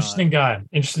Davis, interesting guy.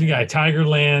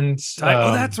 Tigerland.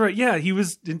 That's right. Yeah, he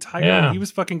was in Tigerland. Yeah. He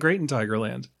was fucking great in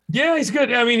Tigerland. Yeah, he's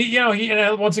good. I mean,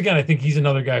 once again, I think he's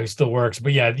another guy who still works.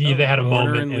 But yeah, they had a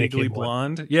moment in Legally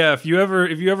Blonde. Yeah, if you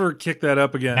ever kick that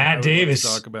up again, Matt Davis.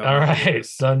 Talk about all right,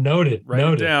 so noted.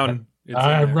 Write it down.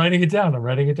 I'm writing it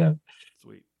down.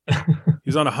 Sweet.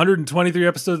 He's on 123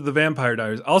 episodes of The Vampire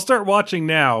Diaries. I'll start watching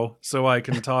now so I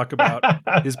can talk about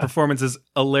his performance as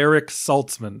Alaric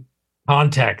Saltzman.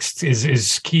 Context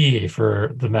is key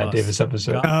for the Matt Davis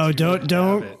episode. Oh,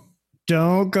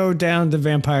 don't go down the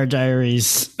Vampire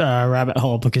Diaries rabbit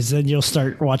hole, because then you'll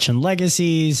start watching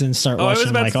Legacies and start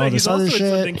watching like all this other shit.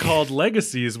 Something called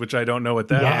Legacies, which I don't know what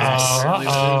that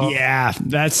is. Yeah,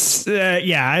 that's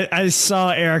I saw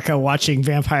Erica watching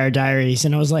Vampire Diaries,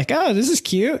 and I was like, oh, this is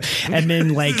cute. And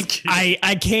then like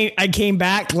I came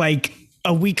back like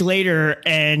a week later,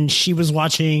 and she was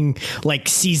watching like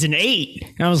season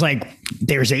 8, and I was like,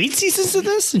 there's 8 seasons of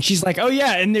this? And she's like, oh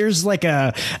yeah, and there's like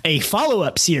a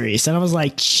follow-up series. And I was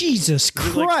like, Jesus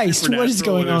Christ, what is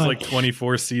going on? There's like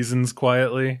 24 seasons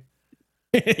quietly.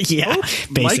 Yeah,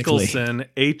 basically. Michelson,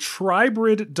 a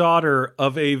tribrid daughter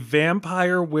of a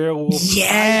vampire werewolf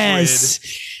yes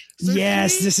hybrid. So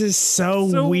this is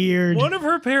so weird. One of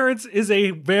her parents is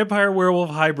a vampire werewolf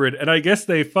hybrid, and I guess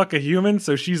they fuck a human,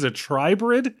 so she's a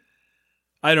tribrid?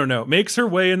 I don't know. Makes her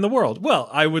way in the world. Well,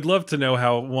 I would love to know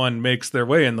how one makes their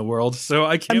way in the world, so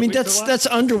I can't wait that's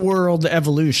underworld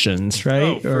evolutions,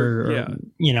 right? Whatever.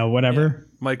 Yeah.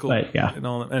 Michael, but, yeah. And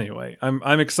all, anyway,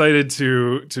 I'm excited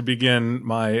to begin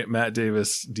my Matt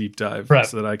Davis deep dive prep.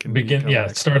 So that I can begin. Yeah,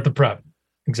 start the prep.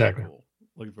 Exactly. Cool.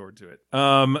 Looking forward to it.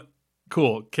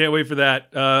 Cool. Can't wait for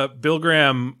that. Bill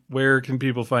Graham, where can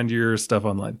people find your stuff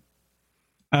online?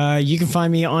 You can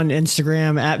find me on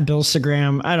Instagram at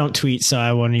BillSagram. I don't tweet, so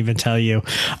I won't even tell you.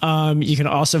 You can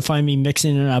also find me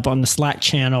mixing it up on the Slack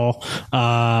channel.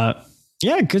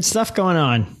 Good stuff going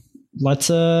on. Lots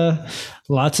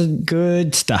of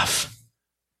good stuff.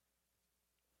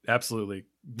 Absolutely.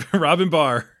 Robin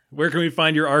Barr, where can we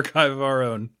find your archive of our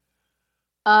own?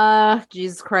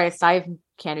 Jesus Christ, I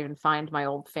can't even find my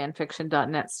old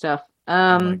fanfiction.net stuff.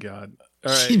 Oh my God.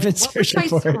 All right. What was my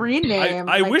screen name?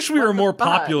 I wish we were more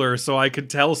popular so I could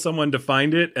tell someone to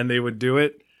find it and they would do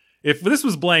it. If this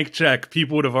was blank check,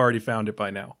 people would have already found it by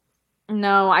now.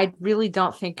 No, I really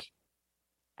don't think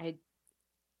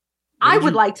I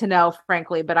would like to know,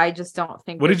 frankly, but I just don't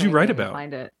think. What did you write about?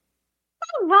 Find it.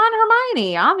 Ron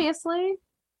Hermione, obviously.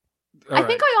 I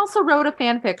think I also wrote a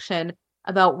fan fiction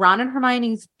about Ron and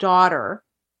Hermione's daughter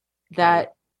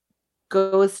that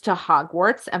goes to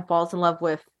Hogwarts and falls in love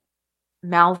with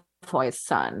Malfoy's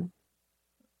son.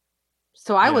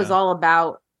 So I was all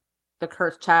about the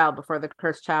cursed child before the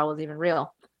cursed child was even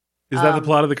real. Is that the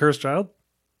plot of the cursed child?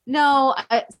 No.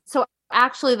 So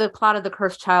actually the plot of the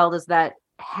cursed child is that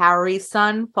Harry's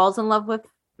son falls in love with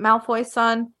Malfoy's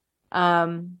son.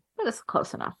 But it's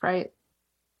close enough, right?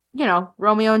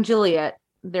 Romeo and Juliet,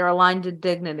 they're aligned in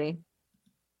dignity.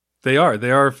 They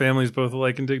are families both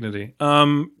alike in dignity.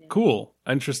 Cool.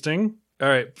 Interesting. All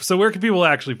right. So where can people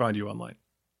actually find you online?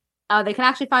 They can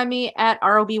actually find me at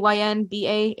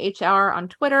ROBYNBAHR on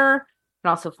Twitter. You can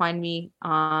also find me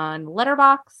on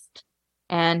Letterboxd.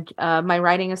 And my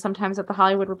writing is sometimes at The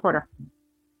Hollywood Reporter.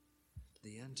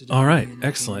 All right.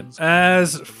 Excellent.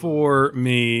 As for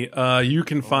me, you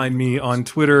can find me on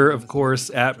Twitter, of course,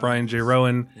 at Brian J.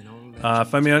 Rowan.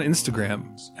 Find me on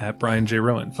Instagram at Brian J.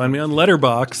 Rowan. Find me on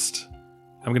Letterboxd.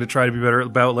 I'm going to try to be better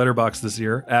about Letterboxd this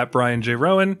year at Brian J.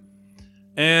 Rowan.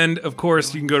 And of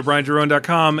course, you can go to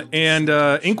brianjrowan.com and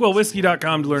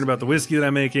inkwellwhiskey.com to learn about the whiskey that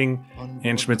I'm making,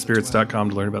 and schmidtspirits.com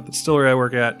to learn about the distillery I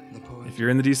work at. If you're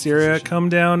in the DC area, come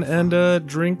down and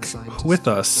drink with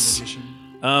us.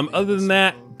 Other than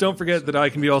that, don't forget that I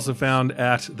can be also found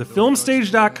at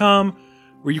thefilmstage.com,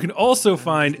 where you can also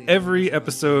find every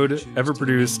episode ever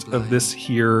produced of this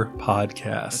here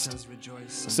podcast.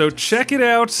 So check it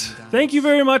out. Thank you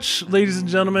very much, ladies and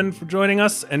gentlemen, for joining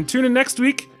us, and tune in next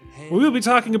week. We will be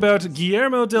talking about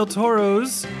Guillermo del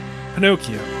Toro's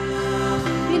Pinocchio.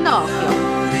 Pinocchio.